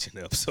still wear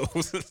H&M, so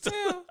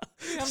yeah,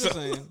 I'm just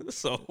saying.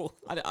 So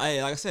I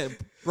like I said,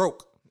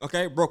 broke.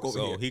 Okay, broke over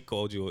here.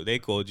 So they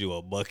called you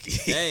a bucky.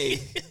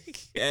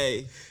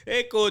 Hey.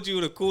 They called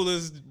you the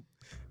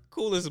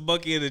coolest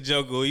bucky in the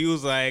jungle. You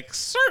was like,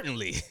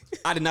 certainly.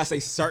 I did not say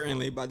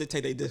certainly, but I did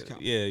take their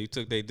discount. Yeah, you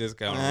took their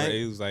discount. Right.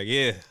 He was like,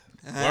 yeah.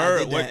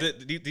 Word.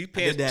 These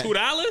pants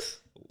 $2?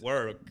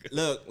 Word.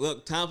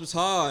 Look, times was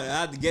hard.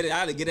 I had to get it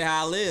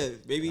how I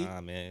live, baby.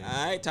 Nah, man.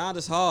 All right, times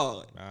is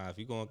hard. Nah, if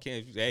you're going to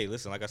cancel, hey,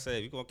 listen, like I said,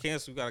 if you're going to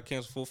cancel, you got to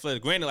cancel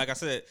full-fledged. Granted, like I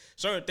said,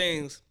 certain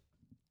things,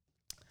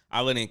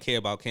 I really didn't care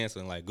about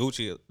canceling. Like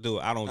Gucci, dude,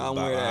 I don't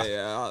buy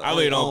that. I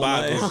really don't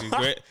buy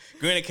Gucci.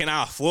 Granted, can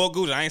I afford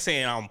Gucci? I ain't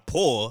saying I'm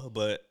poor,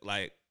 but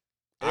like,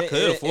 I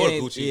could afford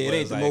Gucci. Yeah, it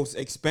ain't the most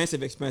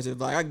expensive.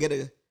 Like, I get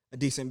a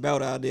decent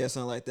belt out there or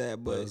something like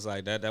that. But it's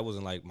like that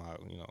wasn't like my,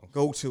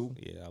 go-to.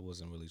 Yeah, I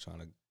wasn't really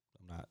I'm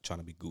not trying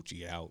to be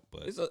Gucci out,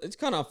 but it's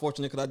kind of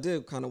unfortunate because I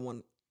did kind of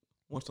want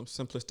some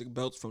simplistic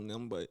belts from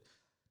them, but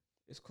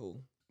it's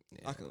cool.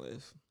 Yeah. I can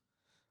live.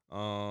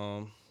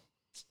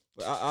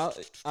 But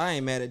I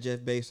ain't mad at Jeff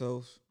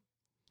Bezos.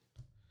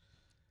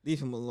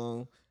 Leave him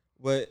alone.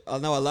 But I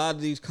know a lot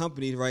of these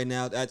companies right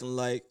now acting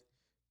like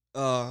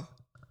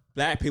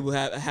black people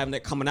having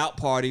that coming out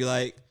party.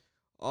 Like,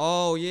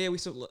 oh yeah, we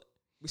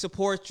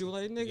support you.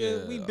 Like,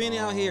 nigga, we been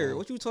out here.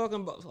 What you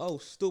talking about? Oh,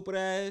 stupid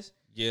ass.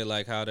 Yeah,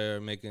 like how they're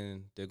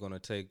gonna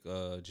take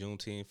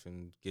Juneteenth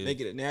and make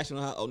it a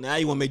national. Oh, now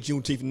you want to make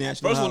Juneteenth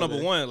national? First of all,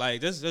 number one,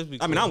 like this be cool.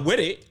 I mean, I'm with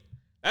it.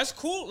 That's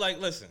cool. Like,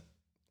 listen,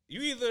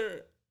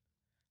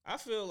 I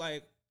feel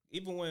like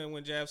even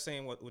when Jav's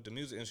saying with the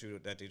music industry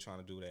that they're trying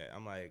to do that,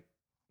 I'm like,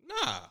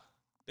 nah.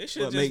 They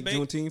should just make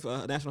Juneteenth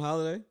a national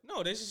holiday.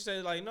 No, they should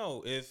say like,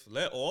 no.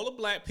 Let all the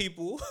black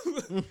people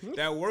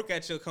that work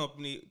at your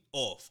company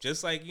off,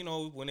 just like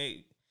when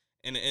they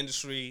in the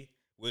industry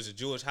was a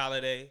Jewish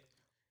holiday.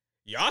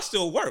 Y'all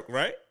still work,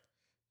 right?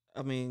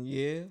 I mean,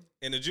 yeah.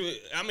 And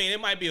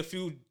it might be a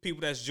few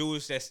people that's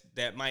Jewish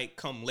that might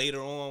come later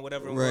on,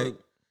 whatever. Right.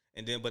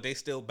 Work, but they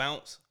still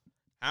bounce.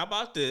 How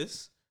about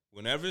this?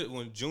 When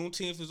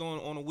Juneteenth is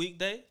on a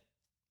weekday,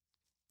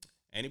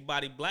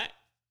 anybody black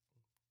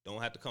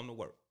don't have to come to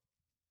work.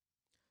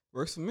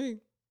 Works for me.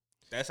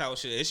 That's how it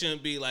should. It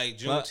shouldn't be like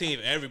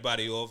Juneteenth,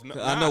 everybody off. No,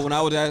 I know when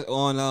I was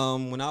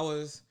when I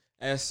was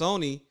at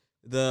Sony,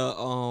 the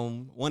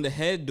one of the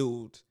head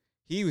dudes,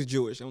 he was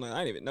Jewish. I'm like,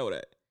 I didn't even know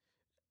that.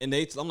 And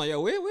I'm like,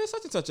 yo, where's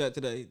such and such at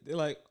today? They're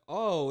like,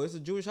 oh, it's a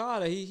Jewish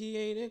holiday. He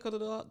ain't in because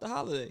of the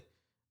holiday.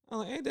 I'm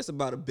like, ain't this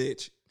about a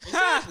bitch?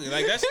 Exactly.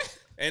 Like that's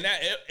and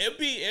that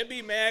it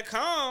be mad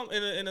calm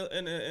in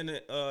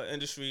the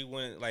industry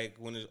when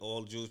it's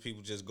all Jewish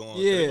people just going.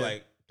 Yeah.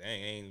 Like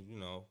dang, ain't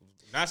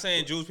not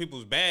saying Jewish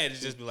people's bad.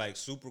 It's just be like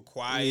super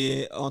quiet.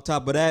 Yeah. On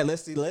top of that,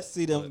 let's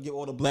see them give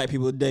all the black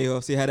people a day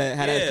off. See how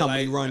that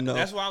company run though.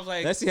 That's why I was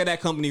like, let's see how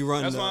that company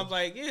run. That's though. why I'm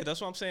like, yeah.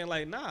 That's why I'm saying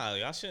like, nah,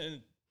 y'all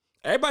shouldn't.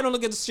 Everybody don't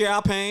look at the share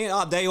our pain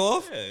our day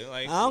off. Yeah,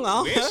 like I don't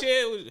know. weird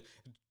shit.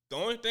 The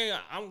only thing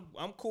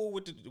I'm cool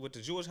with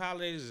the Jewish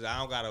holidays is I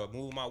don't gotta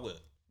move my whip.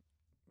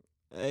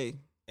 Hey.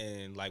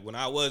 And like when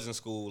I was in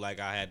school, like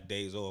I had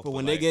days off. But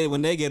when they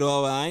get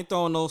off, I ain't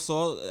throwing no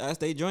salt. That's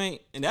they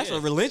drink, and that's a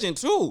religion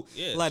too.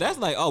 Yeah, like that's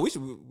like, oh,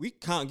 we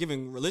can't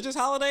giving religious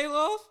holidays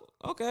off.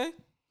 Okay,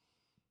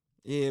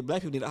 yeah,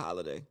 black people need a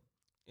holiday.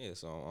 Yeah,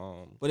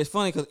 so but it's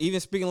funny because even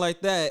speaking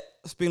like that,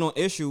 speaking on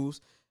issues,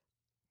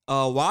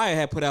 Wyatt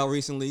had put out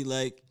recently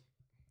like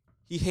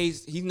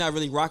he's not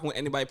really rocking with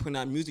anybody putting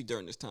out music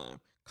during this time.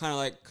 Kind of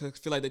like cause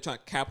feel like they're trying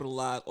to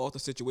capitalize off the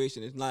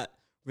situation. It's not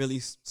really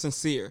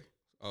sincere.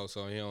 Oh,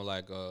 so you don't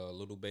like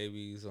Little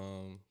Baby's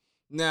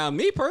Now,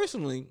 me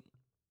personally,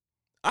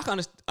 I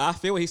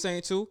feel what he's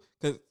saying too,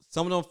 because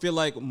some of them feel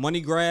like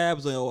money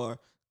grabs or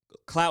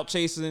clout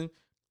chasing.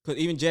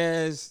 Because even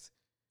Jazz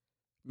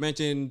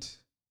mentioned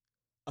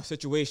a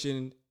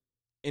situation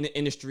in the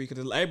industry, because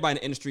everybody in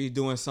the industry is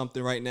doing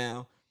something right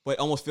now, but it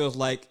almost feels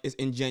like it's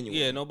ingenuine.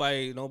 Yeah,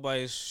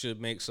 nobody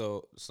should make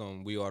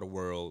some We Are the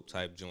World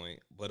type joint,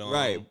 but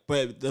right.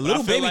 But the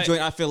Little Baby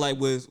joint, I feel like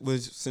was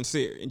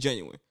sincere and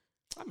genuine.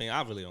 I mean,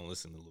 I really don't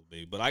listen to Lil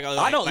Baby, but I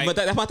don't. But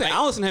that's my thing. I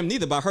don't listen to him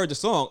neither. But I heard the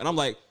song, and I'm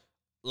like,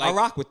 I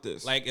rock with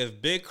this. Like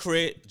if Big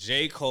Crit,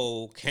 J.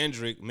 Cole,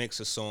 Kendrick mix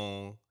a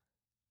song,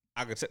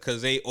 I could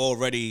because they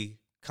already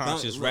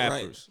conscious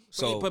rappers. Right.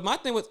 So, but my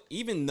thing was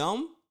even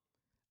them,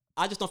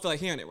 I just don't feel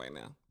like hearing it right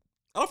now.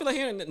 I don't feel like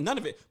hearing none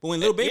of it. But when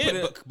Lil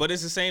Baby, but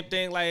it's the same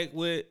thing like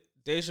with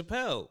Dave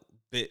Chappelle.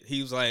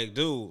 He was like,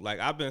 dude, like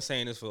I've been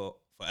saying this for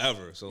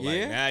forever. So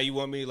like now you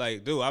want me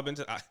like, dude,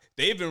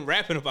 they've been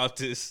rapping about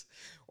this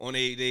on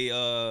they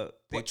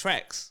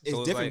tracks. It's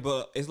so different,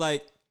 but it's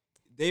like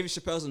David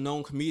Chappelle's a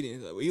known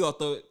comedian. Like, we all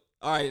thought,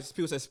 all right,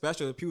 people said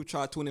special. People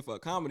try to tune in for a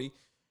comedy.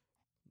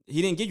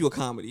 He didn't give you a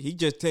comedy. He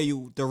just tell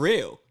you the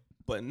real.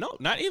 But no,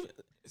 not even.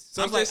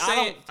 So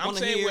I'm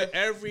saying with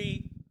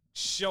every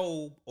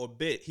show or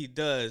bit he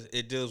does,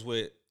 it deals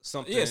with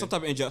something. Yeah, some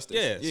type of injustice.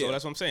 Yeah, so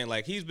that's what I'm saying.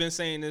 Like he's been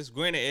saying this.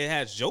 Granted, it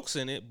has jokes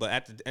in it, but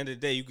at the end of the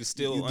day, you can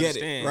still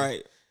understand. It,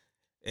 right.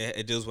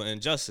 It deals with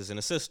injustice in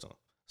the system.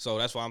 So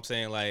that's why I'm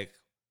saying like.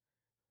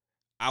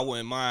 I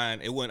wouldn't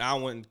mind. I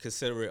wouldn't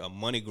consider it a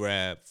money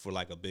grab for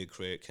like a Big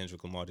Crit,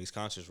 Kendrick Lamar, these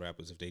conscious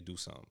rappers if they do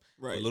something.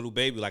 Right. But Little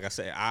Baby, like I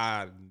said,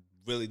 I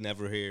really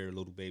never hear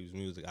Little Baby's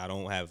music. I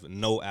don't have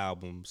no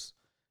albums,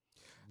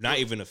 not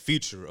even a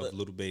feature of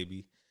Little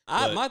Baby.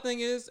 My thing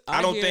is,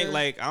 I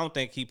don't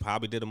think he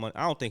probably did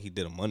I don't think he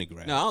did a money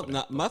grab.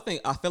 No, my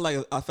thing. I feel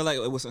like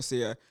it was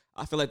sincere.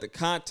 I feel like the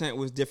content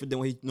was different than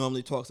what he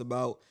normally talks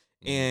about,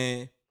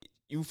 and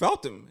you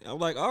felt him. I'm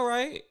like, all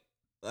right.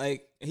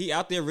 Like he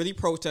out there really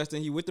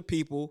protesting. He with the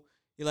people.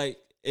 He like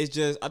it's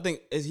just. I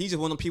think he's just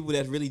one of the people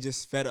that's really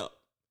just fed up,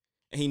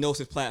 and he knows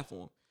his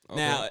platform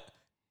now.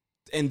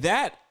 And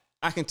that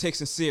I can take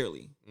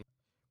sincerely.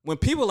 When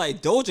people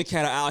like Doja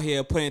Cat are out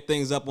here putting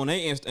things up on her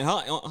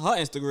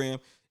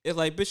Instagram, it's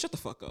like, bitch, shut the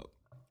fuck up.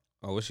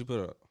 Oh, what she put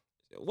up?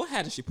 What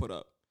hat did she put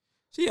up?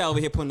 She over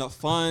here putting up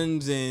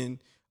funds and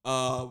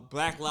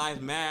Black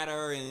Lives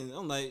Matter, and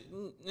I'm like,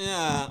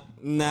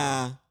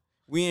 nah.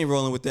 We ain't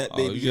rolling with that,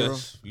 baby girl.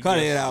 Cut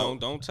it out.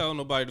 Don't tell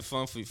nobody the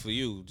fun for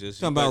you.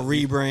 Just talking about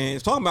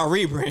rebrands. Talking about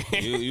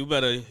rebrand.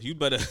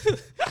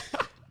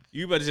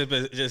 You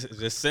better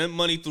just send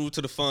money through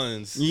to the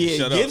funds.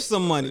 Yeah, give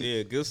some money.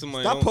 Yeah, give some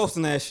money. Stop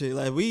posting that shit.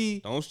 Like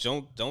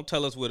don't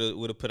tell us where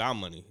to put our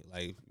money.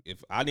 Like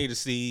if I need to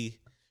see,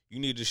 you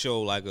need to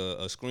show like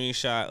a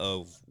screenshot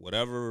of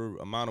whatever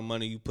amount of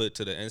money you put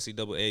to the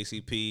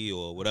NCAACP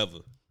or whatever.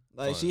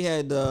 Like she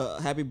had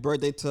happy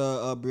birthday to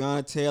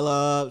Breonna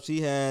Taylor.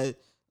 She had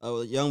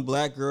a young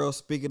black girl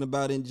speaking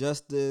about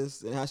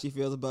injustice and how she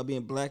feels about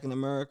being black in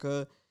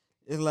America.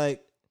 It's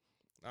like,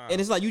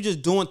 and it's like you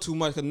just doing too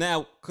much.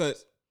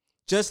 Cause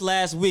just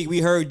last week we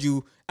heard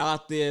you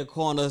out there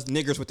calling us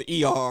niggers with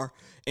the ER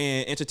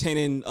and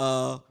entertaining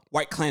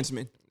white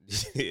Klansmen.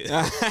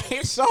 Yeah.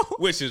 So,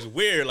 which is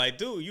weird. Like,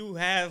 dude, you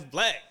have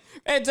black.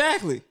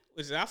 Exactly.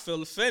 Which I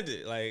feel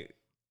offended. Like,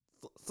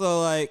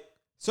 so like.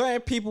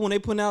 Certain people, when they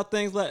put out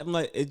things like, I'm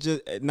like, it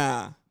just,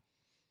 nah.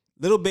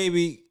 Little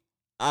Baby,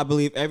 I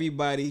believe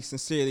everybody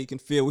sincerely can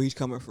feel where he's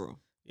coming from.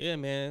 Yeah,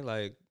 man.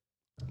 Like,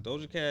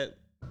 Doja Cat,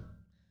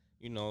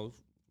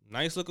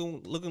 nice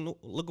looking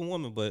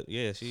woman, but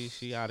yeah,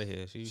 she out of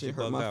here. She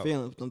hurt my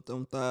feelings.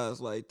 Them thighs,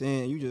 like,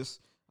 damn, you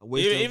just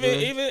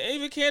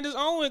even Candace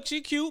Owens,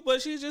 she cute,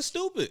 but she's just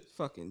stupid.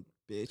 Fucking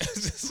bitch.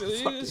 She's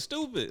just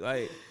stupid.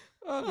 Like,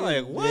 I'm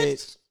like, what?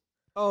 Bitch.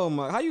 Oh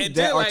my! How you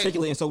that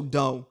articulate and so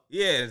dumb?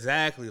 Yeah,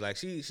 exactly. Like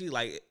she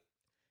like,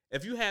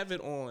 if you have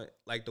it on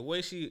like the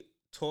way she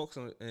talks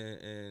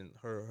and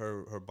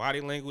her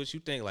body language,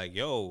 you think like,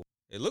 yo,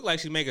 it looked like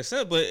she making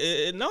sense, but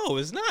no,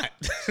 it's not.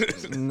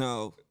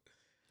 No,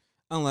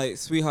 I'm like,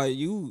 sweetheart,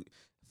 you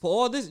For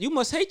all this, you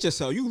must hate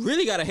yourself. You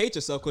really gotta hate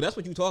yourself because that's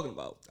what you're talking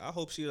about. I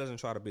hope she doesn't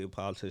try to be a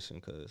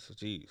politician because,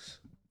 jeez,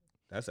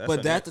 that's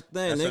But that's the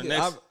thing, That's,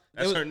 nigga.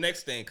 that's her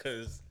next thing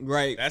because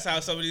Right. that's how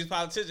some of these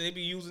politicians they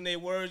be using their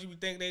words. You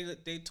would think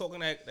they talking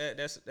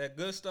that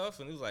good stuff,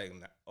 and it was like,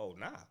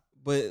 nah.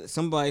 But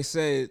somebody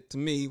said to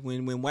me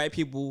when white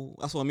people,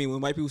 that's what I mean.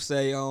 When white people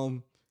say,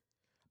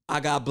 I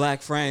got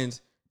black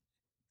friends,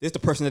 this the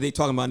person that they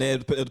talking about. They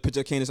have the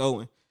picture of Candace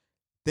Owen.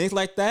 Things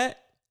like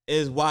that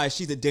is why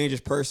she's a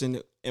dangerous person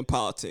in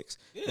politics.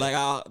 Yeah.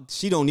 Like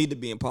she don't need to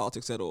be in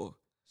politics at all.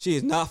 She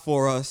is not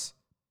for us.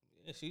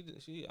 Yeah,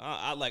 she.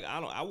 I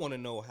want to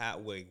know how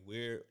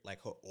where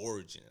like her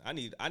origin. I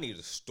need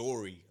a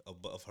story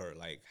of her.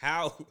 Like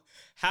how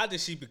did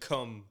she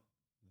become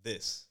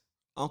this?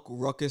 Uncle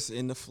Ruckus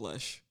in the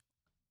flesh.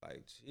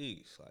 Like,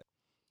 jeez, like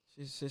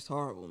She's just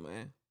horrible,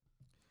 man.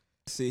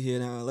 See here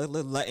now.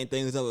 Let's lighten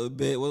things up a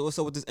bit. What's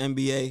up with this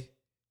NBA?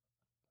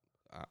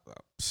 I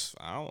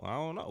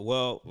don't know.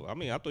 Well, I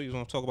mean, I thought you was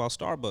gonna talk about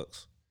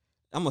Starbucks.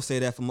 I'm gonna say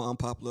that for my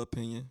unpopular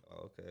opinion.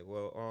 Okay,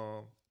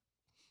 well,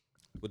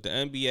 with the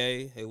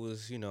NBA,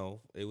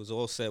 it was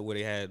all set where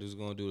they was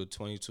gonna do the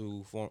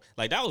 22 form.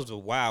 Like that was a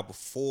while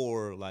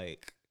before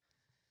like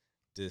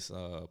this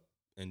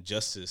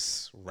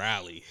injustice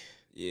rally.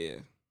 Yeah.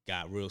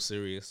 Got real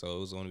serious. So it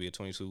was going to be a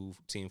 22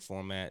 team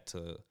format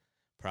to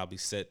probably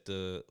set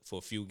for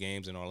a few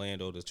games in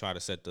Orlando to try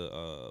to set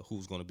the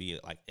who's going to be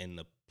like in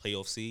the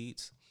playoff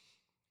seeds.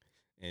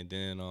 And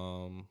then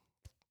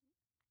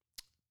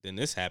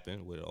this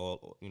happened with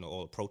all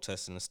the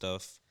protesting and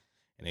stuff,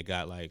 and it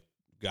got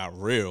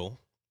real.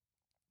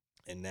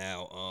 And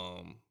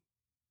now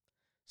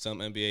some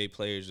NBA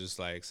players just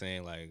like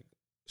saying like,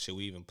 should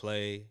we even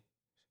play?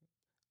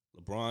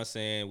 LeBron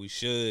saying we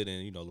should,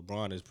 and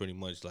LeBron is pretty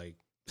much like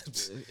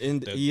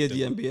He is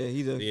the NBA.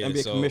 He's the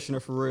NBA commissioner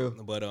for real.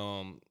 But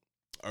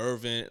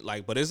Irvin,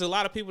 but there's a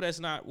lot of people that's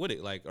not with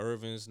it. Like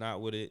Irvin's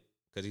not with it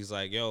because he's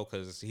like,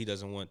 because he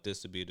doesn't want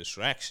this to be a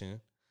distraction.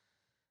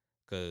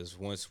 Because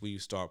once we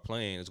start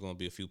playing, there's gonna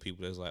be a few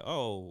people that's like,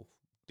 oh,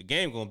 the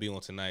game gonna be on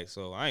tonight,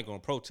 so I ain't gonna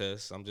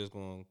protest. I'm just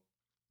gonna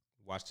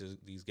watch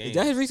these games. Is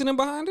that his reasoning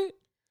behind it?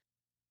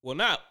 Well,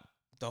 not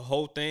the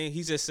whole thing.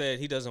 He just said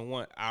he doesn't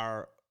want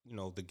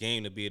the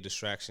game to be a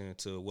distraction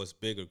to what's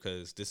bigger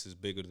because this is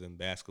bigger than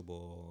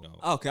basketball.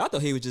 Okay, I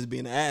thought he was just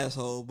being an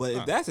asshole, but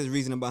if that's his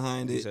reasoning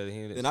behind it,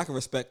 then I can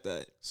respect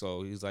that.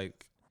 So he's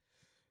like,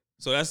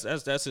 so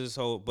that's his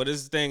whole. But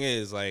his thing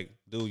is like,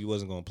 dude, you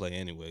wasn't gonna play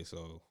anyway,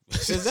 so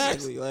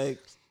exactly like.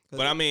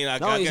 But I mean,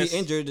 not only is he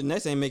injured, the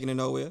Nets ain't making it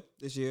nowhere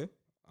this year.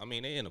 I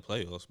mean, they in the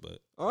playoffs, but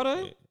are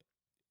they?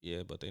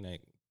 Yeah, but they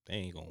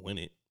ain't gonna win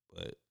it.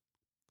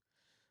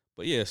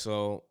 But yeah,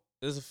 so.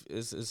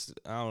 It's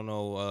I don't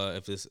know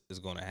if this is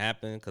going to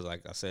happen because,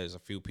 like I said, there's a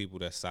few people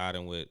that's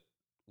siding with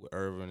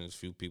Irvin. There's a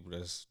few people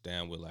that's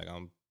down with like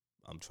I'm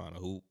trying to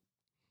hoop.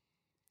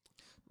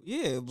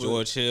 Yeah, but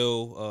George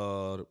Hill,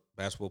 the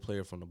basketball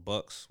player from the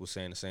Bucks, was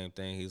saying the same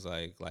thing. He's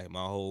like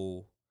my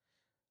whole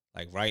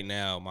right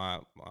now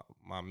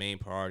my main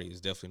priority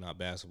is definitely not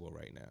basketball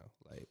right now.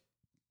 Like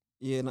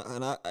yeah,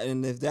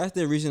 and if that's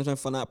their reason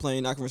for not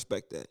playing, I can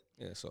respect that.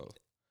 Yeah, so.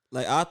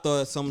 Like, I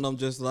thought some of them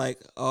just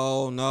like,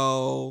 oh,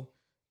 no,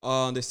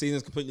 the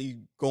season's completely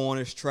going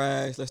as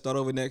trash. Let's start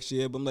over next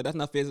year. But I'm like, that's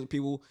not fair to the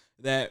people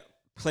that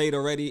played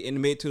already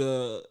and made to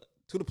the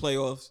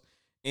playoffs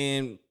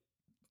and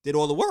did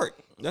all the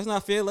work. That's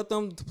not fair. Let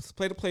them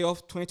play the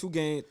playoffs,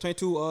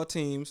 22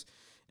 teams,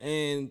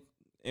 and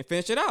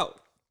finish it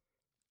out.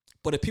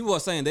 But if people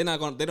are saying they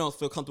don't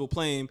feel comfortable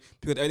playing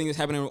because everything is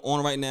happening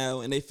on right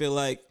now, and they feel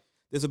like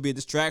this will be a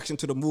distraction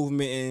to the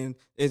movement and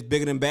it's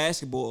bigger than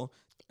basketball.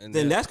 And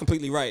then that's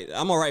completely right.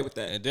 I'm all right with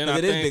that. And then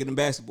it is bigger than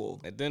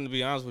basketball. And then to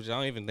be honest with you, I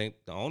don't even think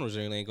the owners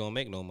really ain't gonna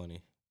make no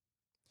money.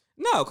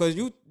 No, because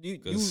you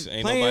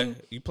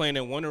playing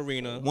in one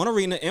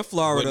arena in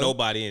Florida with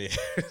nobody in it.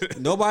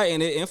 Nobody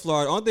in it in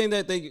Florida. Only thing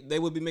that they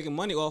would be making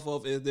money off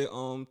of is their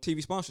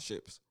TV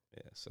sponsorships.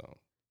 Yeah,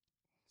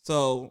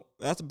 so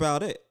that's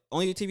about it.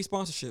 Only the TV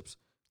sponsorships,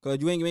 because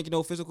you ain't making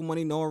no physical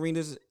money, no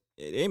arenas.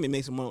 They ain't been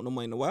making no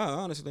money in a while,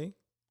 honestly.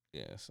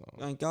 Yeah, so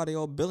thank God they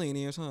all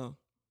billionaires, huh?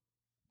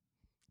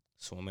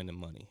 Swimming in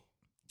money.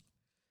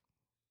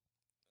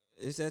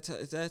 It's that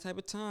type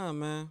of time,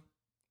 man.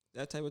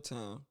 That type of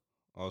time.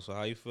 Also,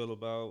 how you feel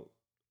about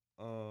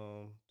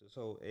this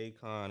whole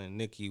Akon and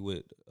Nicki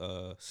with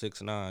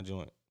 6ix9ine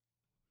joint?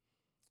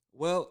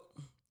 Well,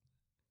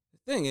 the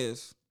thing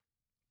is,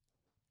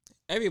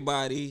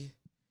 everybody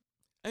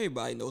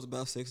knows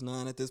about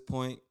 6ix9ine at this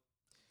point.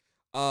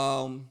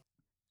 Akon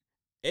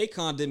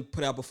didn't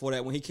put out before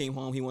that. When he came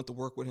home, he went to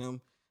work with him,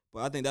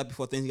 but I think that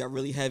before things got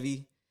really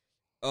heavy.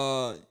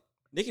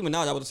 Nicki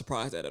Minaj, I wasn't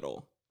surprised at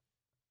all.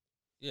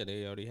 Yeah,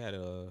 they already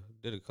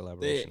did a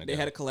collaboration. They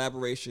had a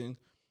collaboration.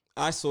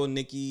 I saw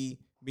Nicki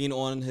being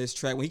on his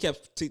track when he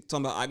kept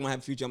talking about I'm gonna have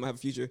a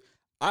future.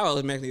 I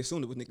automatically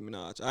assumed it was Nicki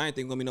Minaj. I didn't think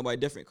it was gonna be nobody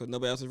different because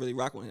nobody else was really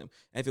rocking with him.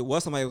 And if it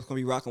was somebody who was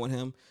gonna be rocking with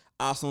him,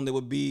 I assumed it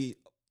would be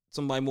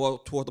somebody more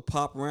toward the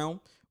pop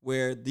realm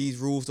where these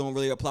rules don't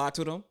really apply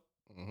to them.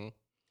 Mm-hmm.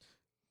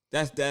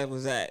 That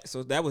was that.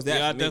 So that was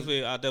that. Yeah, for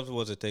me. I definitely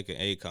wasn't thinking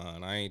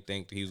Akon. I ain't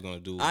think he was gonna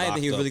do. I didn't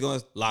think he was really going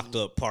to. Locked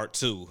Up Part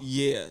 2.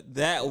 Yeah,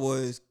 that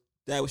was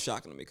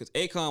shocking to me because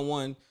Akon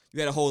one, you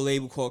had a whole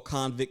label called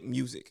Convict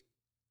Music.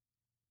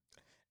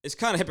 It's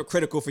kind of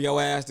hypocritical for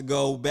your ass to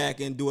go back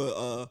and do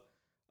a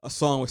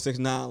song with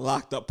 6ix9ine,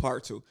 Locked Up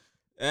Part 2.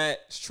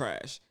 That's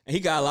trash, and he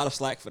got a lot of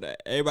slack for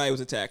that. Everybody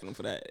was attacking him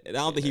for that. And I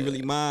don't think he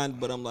really mind,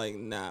 but I'm like,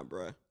 nah,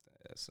 bro,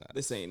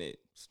 this ain't it.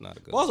 It's not a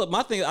good. Also,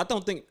 my thing, I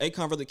don't think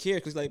Akon really cares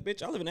because, like,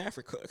 bitch, I live in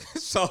Africa.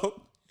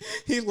 So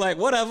he's like,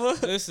 whatever.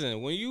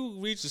 Listen, when you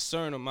reach a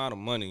certain amount of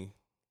money,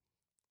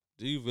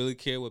 do you really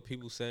care what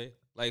people say?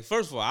 Like,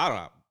 first of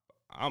all,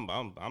 I'm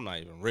not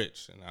even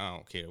rich, and I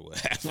don't care what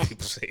half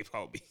people say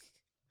about me.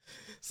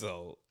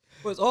 So,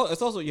 but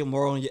it's also your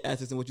moral and your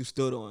ethics and what you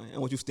stood on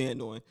and what you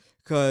stand on.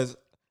 Because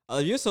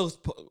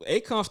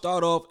Akon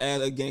started off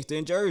as a gangster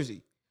in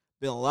Jersey,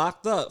 been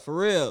locked up for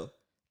real.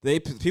 A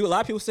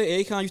lot of people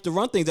say Akon used to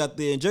run things out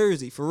there in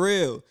Jersey, for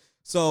real.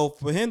 So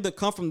for him to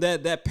come from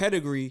that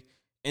pedigree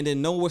and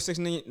then know what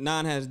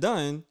 6ix9ine has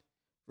done,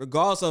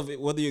 regardless of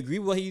whether you agree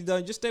with what he's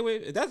done, just stay away.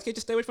 If that's the case,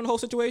 just stay away from the whole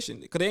situation.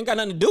 Because they ain't got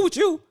nothing to do with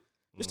you.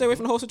 Just stay away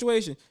from the whole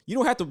situation. You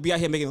don't have to be out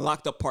here making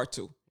Locked Up Part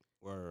 2.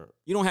 Word.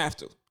 You don't have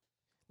to.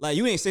 Like,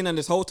 you ain't saying nothing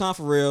this whole time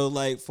for real.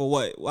 Like, for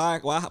what?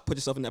 Why put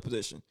yourself in that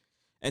position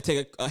and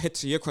take a hit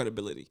to your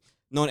credibility,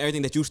 knowing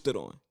everything that you stood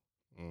on?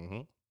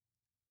 Mm-hmm.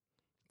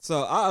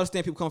 So I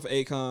understand people come for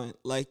Akon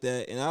like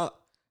that, and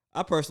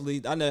I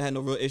personally, I never had no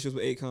real issues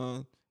with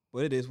Akon,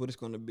 but it is what it's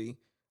going to be.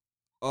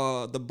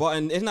 The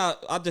button, it's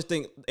not. I just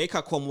think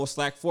Akon caught more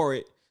slack for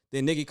it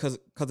than Nicki because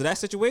of that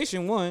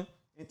situation. One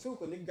and two,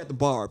 because Nicki got the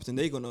barbs, and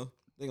they're gonna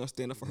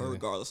stand up for her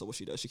regardless of what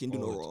she does. She can do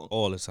no wrong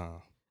all the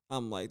time.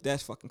 I'm like,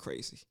 that's fucking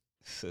crazy.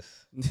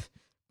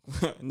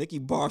 Nicki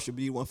Barr should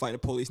be the one fighting the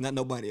police, not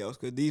nobody else,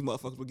 because these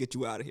motherfuckers will get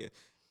you out of here.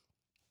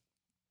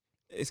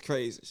 It's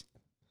crazy.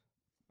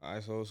 All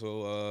right,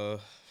 so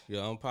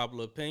your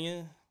unpopular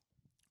opinion?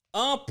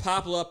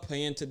 Unpopular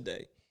opinion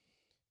today.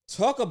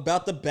 Talk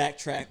about the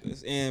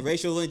backtrackers and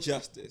racial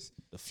injustice.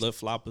 The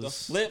flip-floppers. The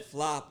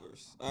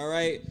flip-floppers, all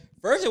right?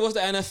 First it was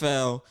the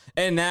NFL,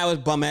 and now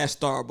it's bum-ass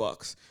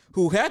Starbucks,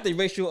 who had the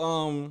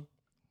racial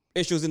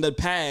issues in the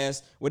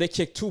past where they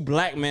kicked 2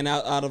 black men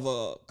out of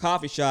a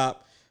coffee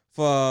shop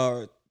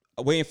for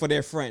waiting for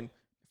their friend.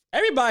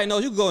 Everybody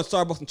knows you can go in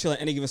Starbucks and chill on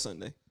any given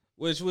Sunday.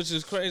 Which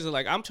is crazy.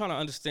 Like, I'm trying to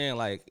understand,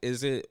 like,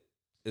 is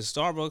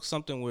Starbucks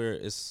something where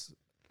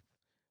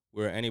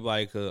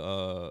anybody could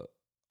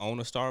own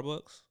a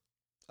Starbucks?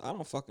 I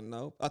don't fucking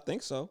know. I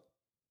think so.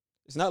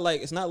 It's not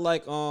like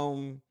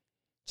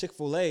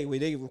Chick-fil-A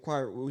where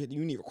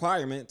you need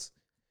requirements.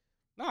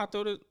 No, I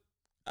thought it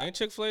ain't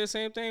Chick-fil-A the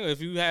same thing.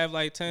 If you have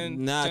like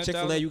 10, nah, 10,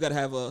 Chick-fil-A you gotta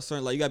have a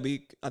certain I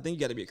think you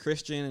gotta be a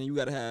Christian and you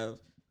gotta have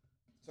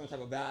certain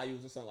type of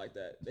values or something like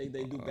that. They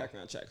do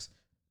background checks.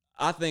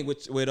 I think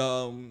with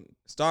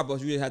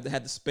Starbucks, you have to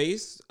have the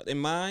space in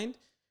mind.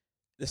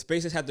 The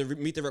spaces have to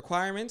meet the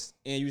requirements,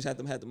 and you just have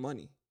to have the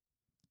money.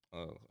 Oh,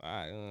 all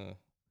right.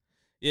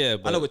 Yeah,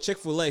 but I know with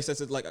Chick-fil-A,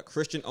 since it's like a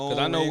Christian-owned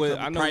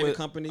private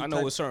company. I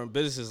know with certain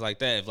businesses like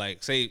that, if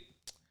like say,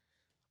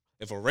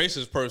 if a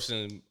racist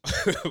person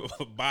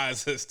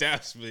buys an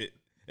establishment,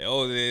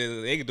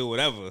 they can do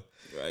whatever,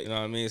 right? You know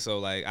what I mean? So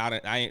like, I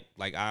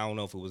don't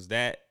know if it was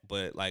that,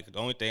 but like the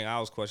only thing I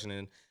was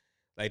questioning,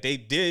 like they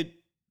did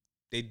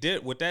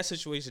with that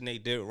situation, they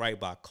did right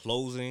by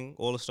closing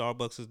all the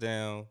Starbucks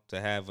down to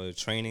have a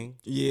training.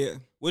 Yeah.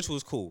 Which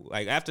was cool.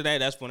 Like after that,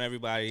 that's when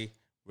everybody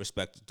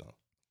respected them.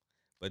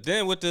 But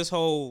then with this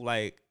whole,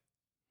 like,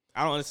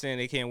 I don't understand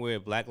they can't wear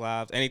Black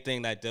Lives,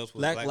 anything that deals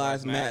with Black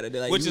Lives Matter.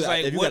 Like, which is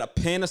like, if you got a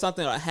pin or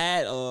something or a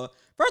hat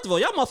first of all,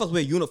 y'all motherfuckers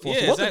wear uniforms.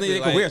 Yeah, so exactly. Thing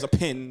they can wear is a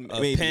pin.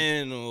 A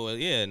pin or,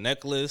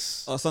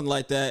 necklace. Or something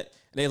like that.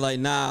 They like,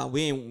 nah,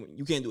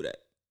 you can't do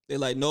that. They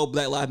like, no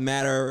Black Lives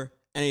Matter,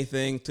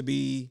 anything to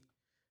be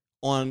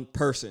on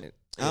person.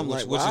 I'm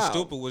like, wow. Which is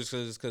stupid,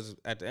 because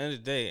at the end of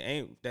the day,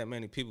 ain't that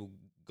many people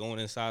going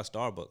inside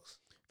Starbucks.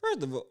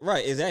 First of all,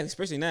 right, exactly,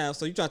 especially now.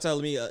 So you trying to tell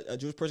me a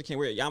Jewish person can't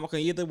wear a yarmulke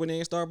either when they're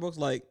in Starbucks?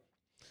 Like,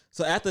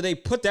 so after they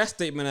put that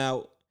statement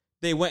out,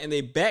 they went and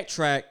they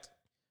backtracked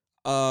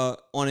on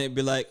it and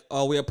be like,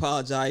 oh, we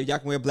apologize. Y'all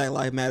can wear Black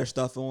Lives Matter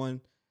stuff on.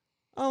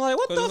 I'm like,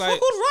 what the fuck? Like,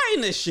 who's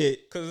writing this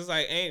shit? Because it's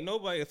like, ain't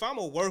nobody, if I'm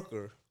a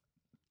worker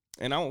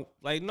and I don't,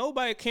 like,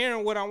 nobody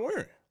caring what I'm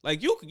wearing.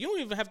 Like, you don't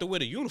even have to wear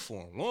the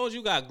uniform. As long as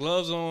you got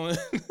gloves on,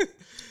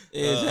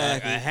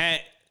 exactly. A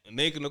hat,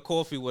 making the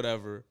coffee,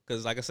 whatever.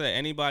 Because, like I said,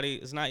 anybody,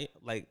 it's not,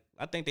 like,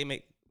 I think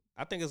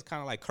it's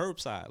kind of like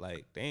curbside.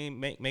 Like, they ain't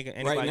making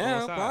anybody right now,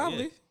 go inside.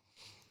 Probably. Yeah.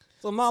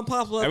 So my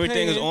popular everything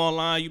opinion, is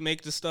online. You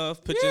make the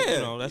stuff, put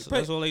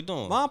that's all they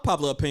doing. My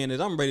popular opinion is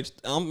I'm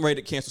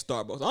ready to cancel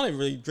Starbucks. I don't even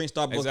really drink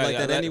Starbucks like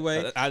that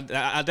anyway.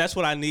 That's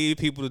what I need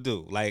people to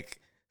do. Like,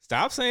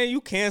 stop saying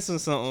you canceling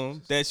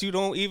something that you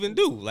don't even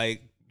do.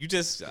 Like, you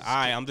just,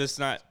 I'm just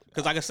not,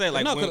 because like I said,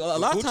 like, no, because a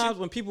lot of times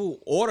when people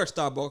order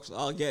Starbucks,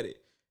 I'll get it.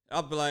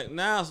 I'll be like,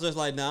 now it's just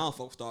like, nah, I don't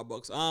fuck with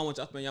Starbucks. I don't want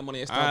y'all to spend your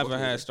money at Starbucks. I haven't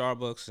had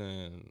Starbucks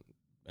in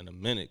in a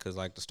minute because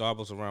like the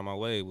Starbucks around my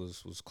way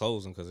was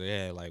closing because they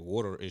had like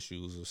water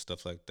issues or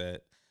stuff like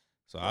that.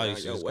 So I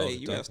used to your just way. go to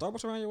You got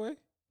Starbucks around your way?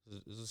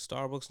 There's a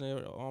Starbucks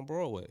near on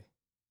Broadway.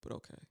 But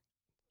okay.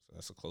 So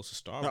that's the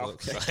closest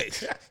Starbucks. Okay.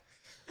 Like,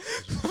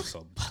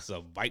 it's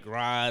a bike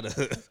ride.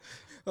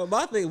 But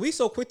my thing, we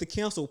so quick to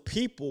cancel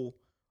people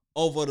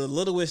over the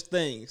littlest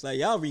things. Like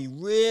y'all be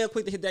real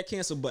quick to hit that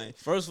cancel button.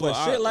 First of all,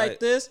 but shit like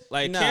this,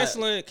 like nah.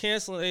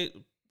 canceling,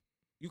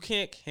 you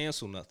can't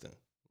cancel nothing.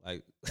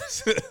 Like,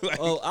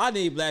 I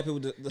need black people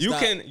to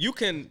stop.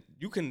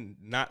 You can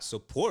not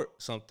support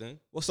something.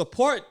 Well,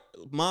 support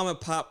mom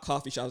and pop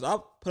coffee shops.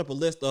 I'll put up a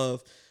list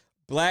of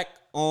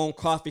black-owned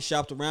coffee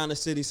shops around the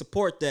city.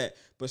 Support that.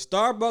 But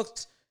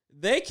Starbucks,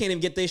 they can't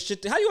even get their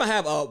shit. How you gonna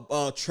have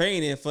a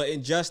training for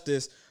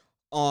injustice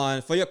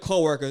for your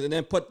coworkers, and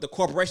then the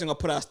corporation gonna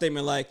put out a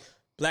statement like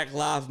Black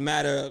Lives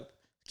Matter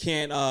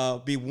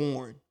can't be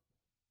worn?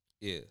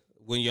 Yeah,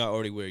 when y'all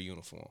already wear a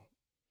uniform.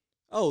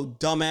 Oh,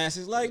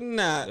 dumbasses! Like,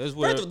 nah. That's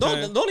where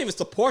Don't even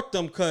support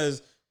them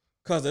because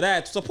of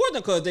that. Support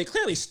them because they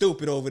clearly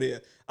stupid over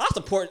there.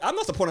 I'm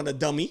not supporting a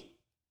dummy.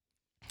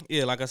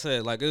 Yeah, like I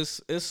said, like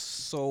it's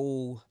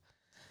so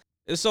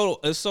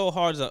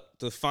hard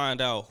to find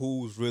out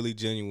who's really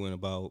genuine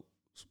about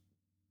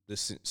the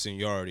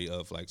seniority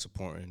of like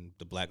supporting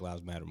the Black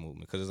Lives Matter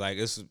movement, because it's like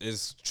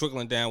it's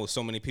trickling down with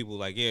so many people.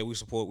 Like, yeah, we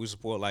support.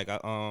 Like,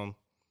 I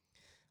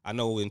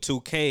know in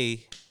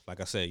 2K,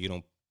 like I said, you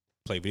don't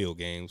play video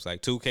games.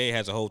 Like 2K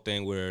has a whole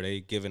thing where they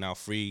giving out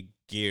free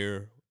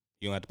gear.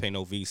 You don't have to pay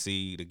no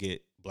VC to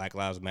get Black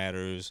Lives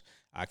Matters,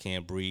 I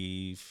Can't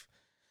Breathe,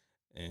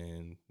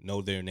 and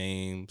Know Their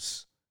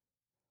Names,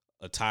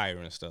 attire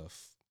and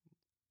stuff.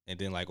 And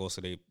then like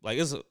also they like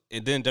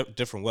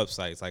different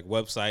websites, like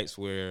websites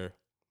where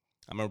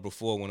I remember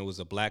before when it was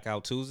a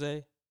Blackout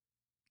Tuesday.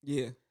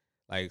 Yeah.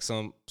 Like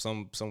some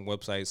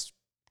websites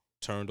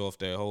turned off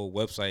their whole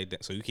website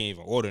so you can't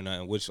even order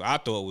nothing, which I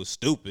thought was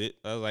stupid.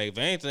 I was like, if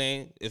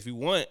anything, if you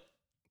want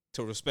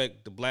to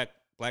respect the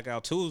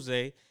Blackout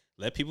Tuesday,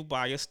 let people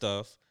buy your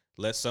stuff.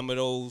 Let some of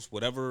those,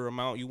 whatever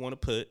amount you want to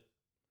put,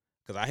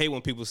 because I hate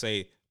when people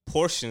say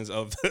portions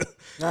of the,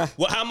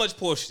 well, how much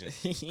portion?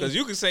 Because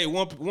you can say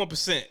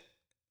 1%,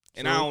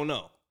 and I don't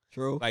know.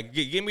 True. Like,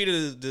 give me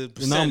the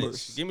percentage.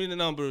 Numbers. Give me the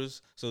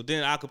numbers. So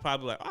then I could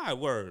probably like, all right,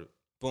 word,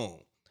 boom.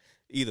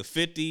 Either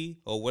 50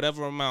 or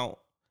whatever amount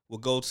will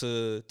go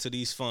to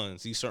these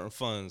funds, these certain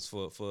funds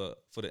for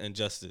the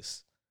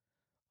injustice.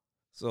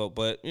 So,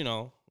 but you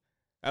know,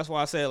 that's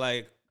why I said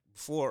like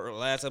before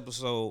last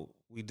episode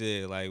we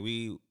did like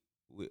we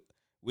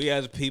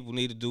as people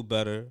need to do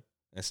better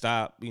and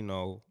stop, you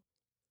know,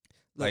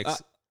 like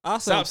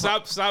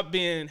stop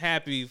being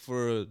happy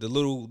for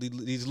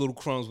these little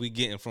crumbs we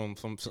getting from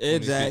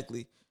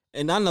exactly.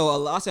 And I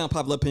know I say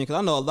unpopular opinion because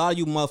I know a lot of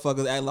you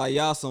motherfuckers act like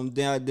y'all some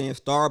damn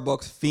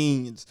Starbucks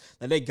fiends.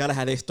 Like they gotta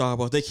have their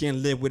Starbucks. They can't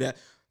live with that.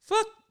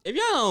 Fuck, if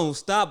y'all don't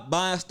stop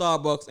buying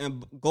Starbucks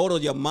and go to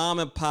your mom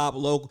and pop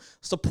local,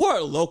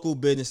 support local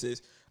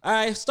businesses. All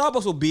right,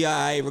 Starbucks will be all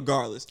right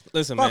regardless.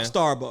 Listen, fuck man.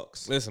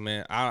 Starbucks. Listen,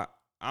 man.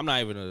 I'm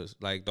not even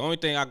like the only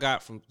thing I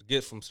got from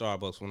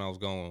Starbucks when I was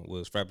going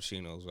was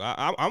Frappuccinos.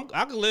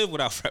 I can live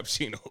without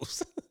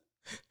Frappuccinos.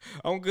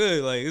 I'm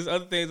good. Like there's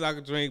other things I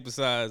could drink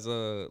besides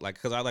like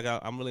because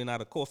I'm really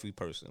not a coffee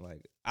person.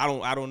 Like I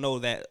don't know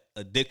that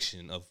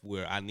addiction of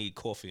where I need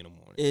coffee in the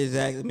morning.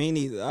 Exactly. Me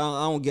neither.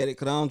 I don't get it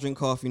because I don't drink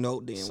coffee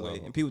no damn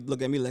way. And people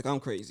look at me like I'm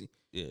crazy.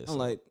 Yeah. I'm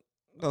like,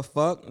 the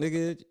fuck,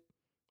 nigga?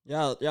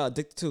 Y'all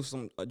addicted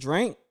to a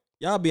drink?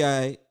 Y'all be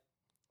alright.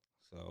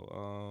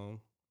 So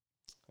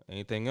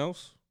anything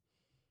else?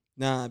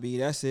 Nah, B,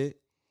 that's it.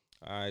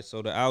 All right.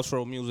 So the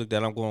outro music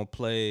that I'm gonna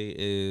play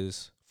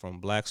is from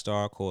Black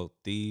Star called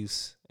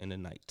Thieves in the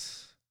Night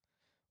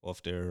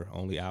off their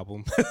only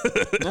album.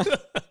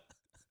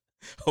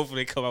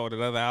 Hopefully they come out with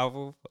another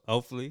album.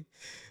 Hopefully.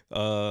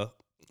 And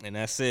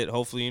that's it.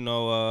 Hopefully, you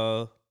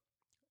know,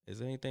 is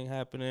there anything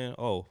happening?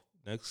 Oh,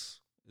 is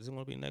it going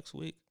to be next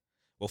week?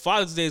 Well,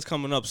 Father's Day is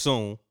coming up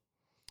soon.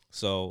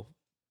 So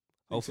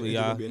hopefully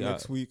y'all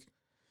next week.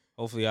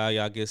 Hopefully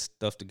y'all get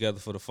stuff together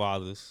for the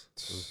fathers.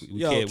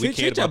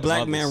 Treat your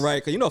black man right,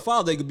 because you know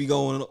Father's Day could be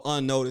going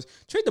unnoticed.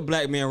 Treat the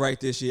black man right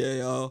this year,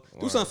 y'all.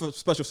 Do something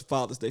special for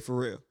Father's Day, for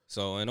real.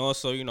 So, and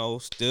also, you know,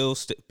 still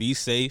be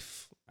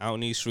safe out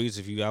in these streets.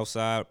 If you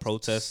outside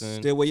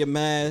protesting, still wear your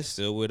mask.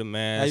 Still wear the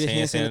mask.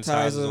 Hand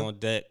sanitizers on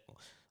deck.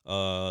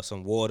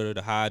 Some water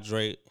to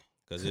hydrate,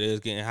 because it is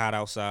getting hot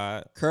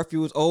outside.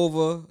 Curfew is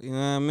over. You know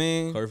what I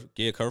mean?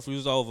 Curfew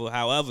is over.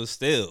 However,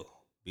 still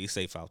be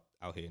safe out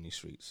here in these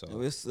streets. So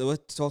we'll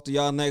talk to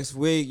y'all next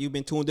week. You've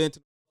been tuned in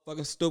to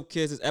fucking Stoop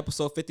Kids. It's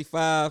episode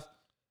 55.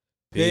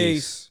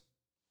 Peace.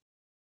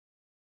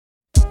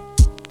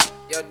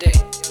 Yo, D,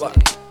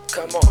 what?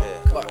 Come on.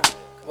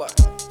 What?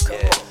 Come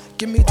on.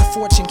 Give me the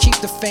fortune, keep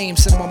the fame,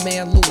 said my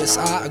man Lewis.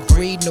 I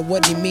agreed, know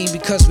what he mean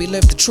because we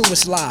live the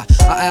truest lie.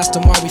 I asked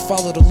him why we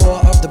follow the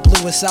law of the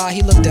bluest eye.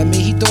 He looked at me,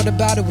 he thought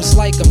about it, was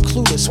like I'm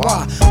clueless.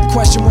 Why? The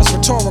question was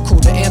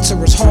rhetorical, the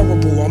answer is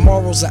horrible. Our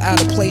morals are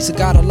out of place, I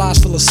got our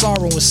lives full of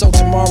sorrow. And so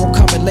tomorrow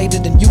coming later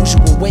than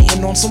usual,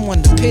 waiting on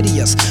someone to pity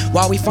us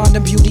while we find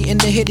the beauty in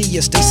the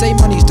hideous. They say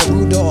money's the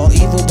root of all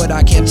evil, but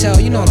I can't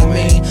tell, you know what I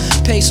mean.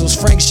 Pesos,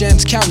 francs,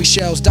 gems, cowrie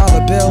shells,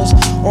 dollar bills.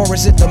 Or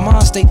is it the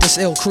mind state that's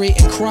ill,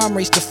 creating crime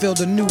rates to fill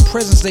the new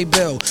prisons they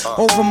build?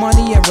 Over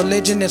money and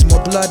religion, there's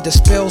more blood that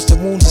spills. The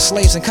wounds of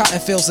slaves and cotton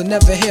fields that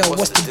never heal.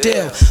 What's the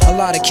deal? A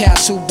lot of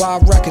cats who buy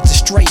records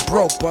are straight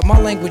broke, but my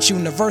language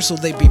universal.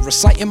 They be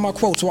reciting my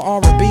quotes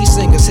while R&B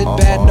singers hit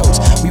bad notes.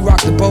 We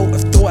rock the boat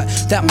of thought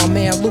that my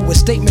man Lewis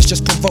statements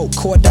just provoke.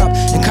 Caught up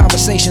in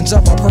conversations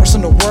of our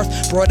personal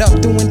worth, brought up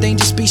through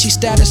endangered species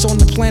status on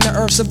the planet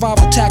Earth.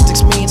 Survival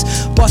tactics means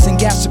busting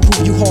gaps to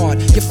prove you hard.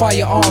 Your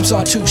firearms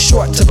are too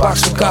short to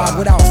box with God.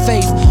 Without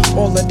faith,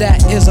 all of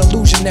that is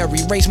illusionary.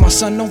 Raise my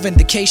son, no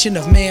vindication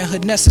of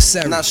manhood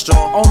necessary. Not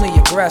strong, only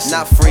aggressive,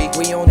 not free,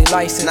 we only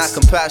licensed. not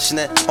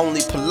compassionate,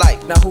 only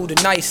polite. Now who the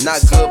nicest?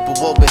 Not good but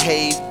well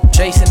behaved.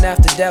 Chasing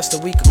after death so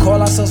we could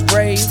call ourselves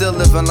brave. Still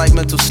living like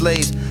mental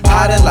slaves,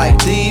 hiding like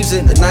thieves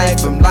in the night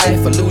from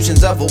life.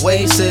 Illusions of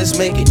oasis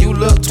making you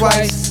look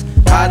twice.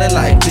 Hiding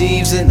like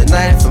thieves in the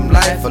night from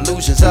life.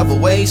 Illusions of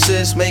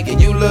oasis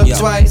making you look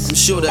twice. I'm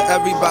sure that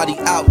everybody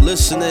out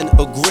listening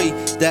agree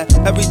that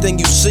everything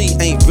you see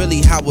ain't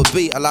really how it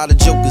be. A lot of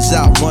jokers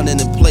out running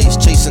in place,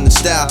 chasing the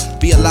style.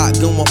 Be a lot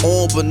going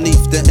on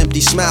beneath the empty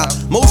smile.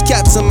 Most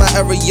cats in my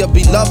area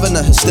be loving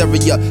the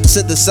hysteria.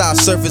 Synthesized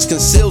surface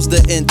conceals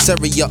the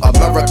interior.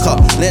 America,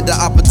 land of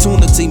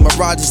opportunity,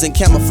 mirages and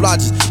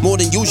camouflages more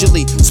than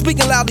usually.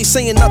 Speaking loudly,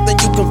 saying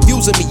nothing, you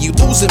confusing me, you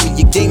losing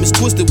me. Your game is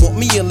twisted, want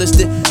me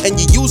enlisted, and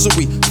you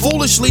usury.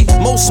 Foolishly,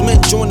 most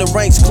men join the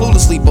ranks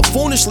cluelessly, but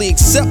foolishly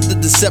accept the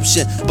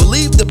deception,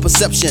 believe the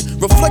perception.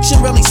 Reflection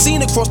rarely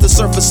seen across the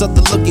surface of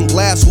the looking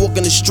glass.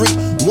 Walking the street,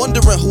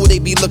 wondering who they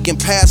be looking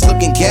past,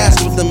 looking gas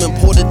with them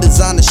imported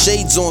designer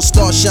shades on.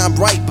 Stars shine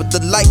bright, but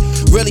the light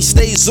rarely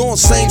stays on.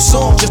 Same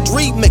song, just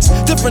remix,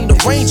 different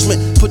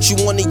arrangement. Put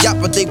you on the yacht,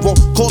 but they won't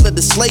call it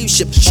a slave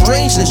ship.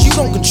 Strangeness, you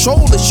don't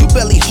control this, you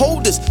barely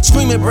hold this.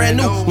 Screaming brand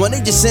new when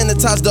they just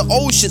sanitize the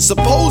old shit.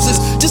 Suppose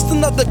it's just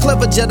another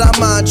clever Jedi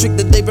mind trick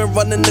that they've been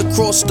running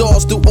across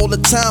stars through all the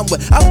time.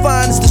 What I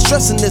find is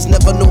distressing, there's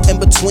never no in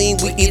between.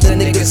 We either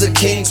niggas or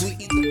kings, we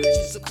either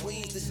bitches or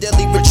queens. The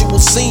deadly ritual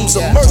seems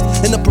immersed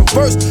in the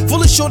perverse,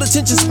 full of short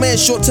attention span,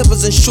 short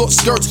tempers and short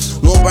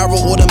skirts. Long barrel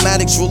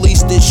automatics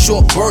released in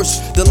short bursts.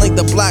 The length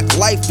of black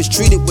life is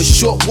treated with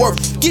short worth.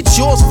 Get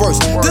yours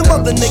first, them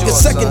other niggas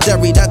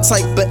secondary. That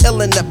type of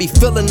illin' that be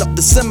filling up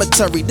the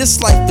cemetery.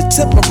 This life is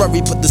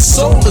temporary, but the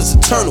soul is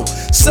eternal.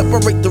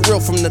 Separate the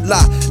real from the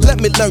lie.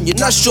 Let me learn, you're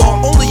not sure,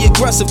 I'm only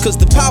aggressive, cause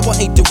the power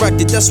ain't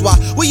directed. That's why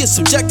we are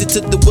subjected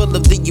to the will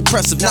of the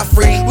oppressive. Not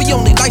free, we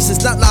only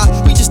licensed, not lie.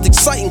 We just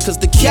exciting, cause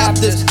the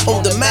captives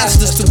own the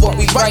masters to what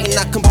we writing.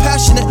 Not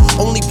compassionate,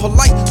 only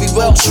polite. We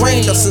well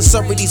trained, our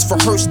sincerities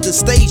rehearsed and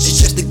staged. It's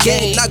just a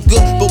game, not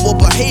good, but we'll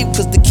behave,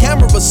 cause the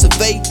camera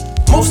survey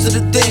most of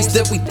the things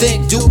that we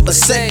think, do, or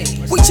say.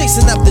 We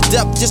chasing after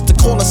death just to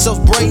call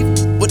ourselves brave.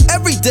 But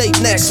every day,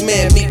 next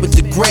man meet with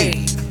the grave.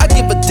 I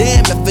give a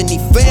damn if any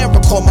fan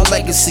recall my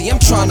legacy. I'm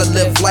trying to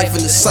live life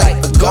in the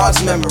sight of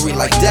God's memory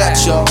like that,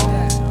 y'all.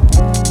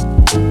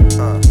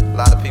 A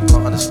lot of people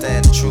don't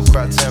understand the true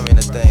criterion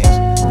of things.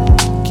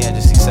 Can't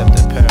just accept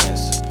the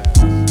appearance.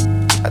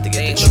 Have to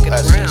get the true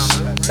essence.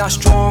 Not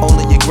strong,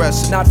 only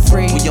aggressive, not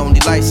free, we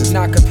only licensed.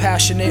 Not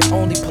compassionate,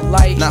 only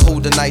polite. Not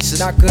who the nicest,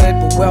 not good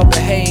but well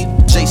behaved.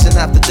 Chasing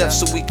after death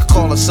so we could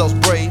call ourselves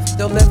brave.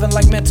 Still living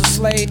like mental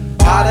slave.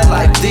 Hiding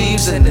like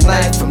thieves in the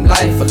night from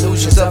life.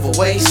 Illusions of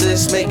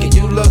oasis making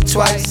you look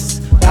twice.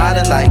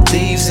 Hiding like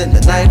thieves in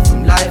the night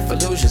from life.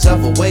 Illusions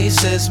of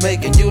oasis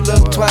making you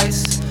look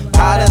twice.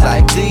 Hiding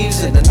like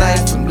thieves in the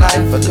night from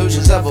life.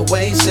 Illusions of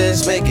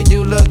oasis making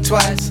you look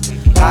twice.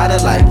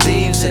 Hiding like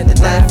thieves in the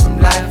night from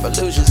life.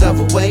 Illusions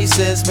of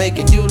oasis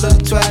making you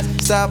look twice.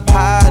 Stop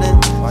hiding,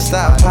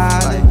 stop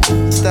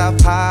hiding, stop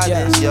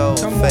hiding your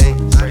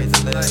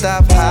face.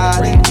 Stop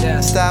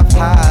hiding, stop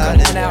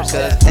hiding,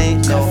 cause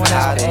ain't no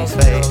hiding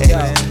place.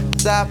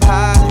 Stop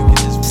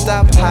hiding,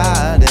 stop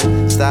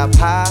hiding, stop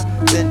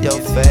hiding your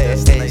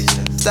face.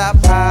 Stop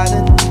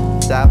hiding,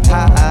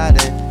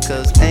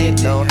 cause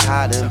ain't no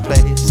hiding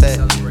place. Said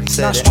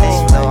it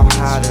ain't no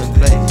hiding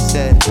place.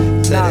 Said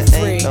it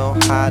ain't no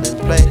hiding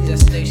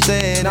place.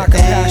 Said it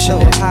ain't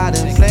no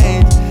hiding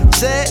place.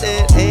 Said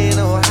it ain't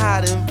no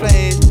hiding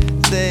place.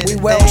 Said we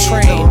well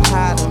trained.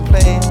 Hiding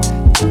place.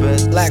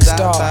 But Black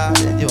Star,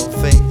 hiding your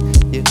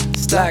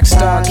face. Black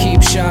Star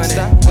keep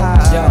shining.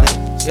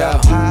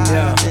 Stop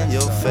hiding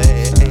your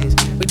face.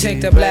 We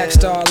take the Black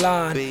Star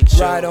line,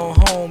 ride on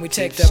home. We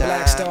take the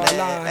Black Star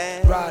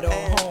line, ride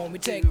on home. We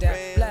take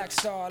that Black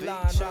Star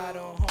line, ride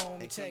on home.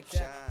 We take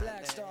that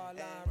Black Star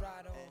line.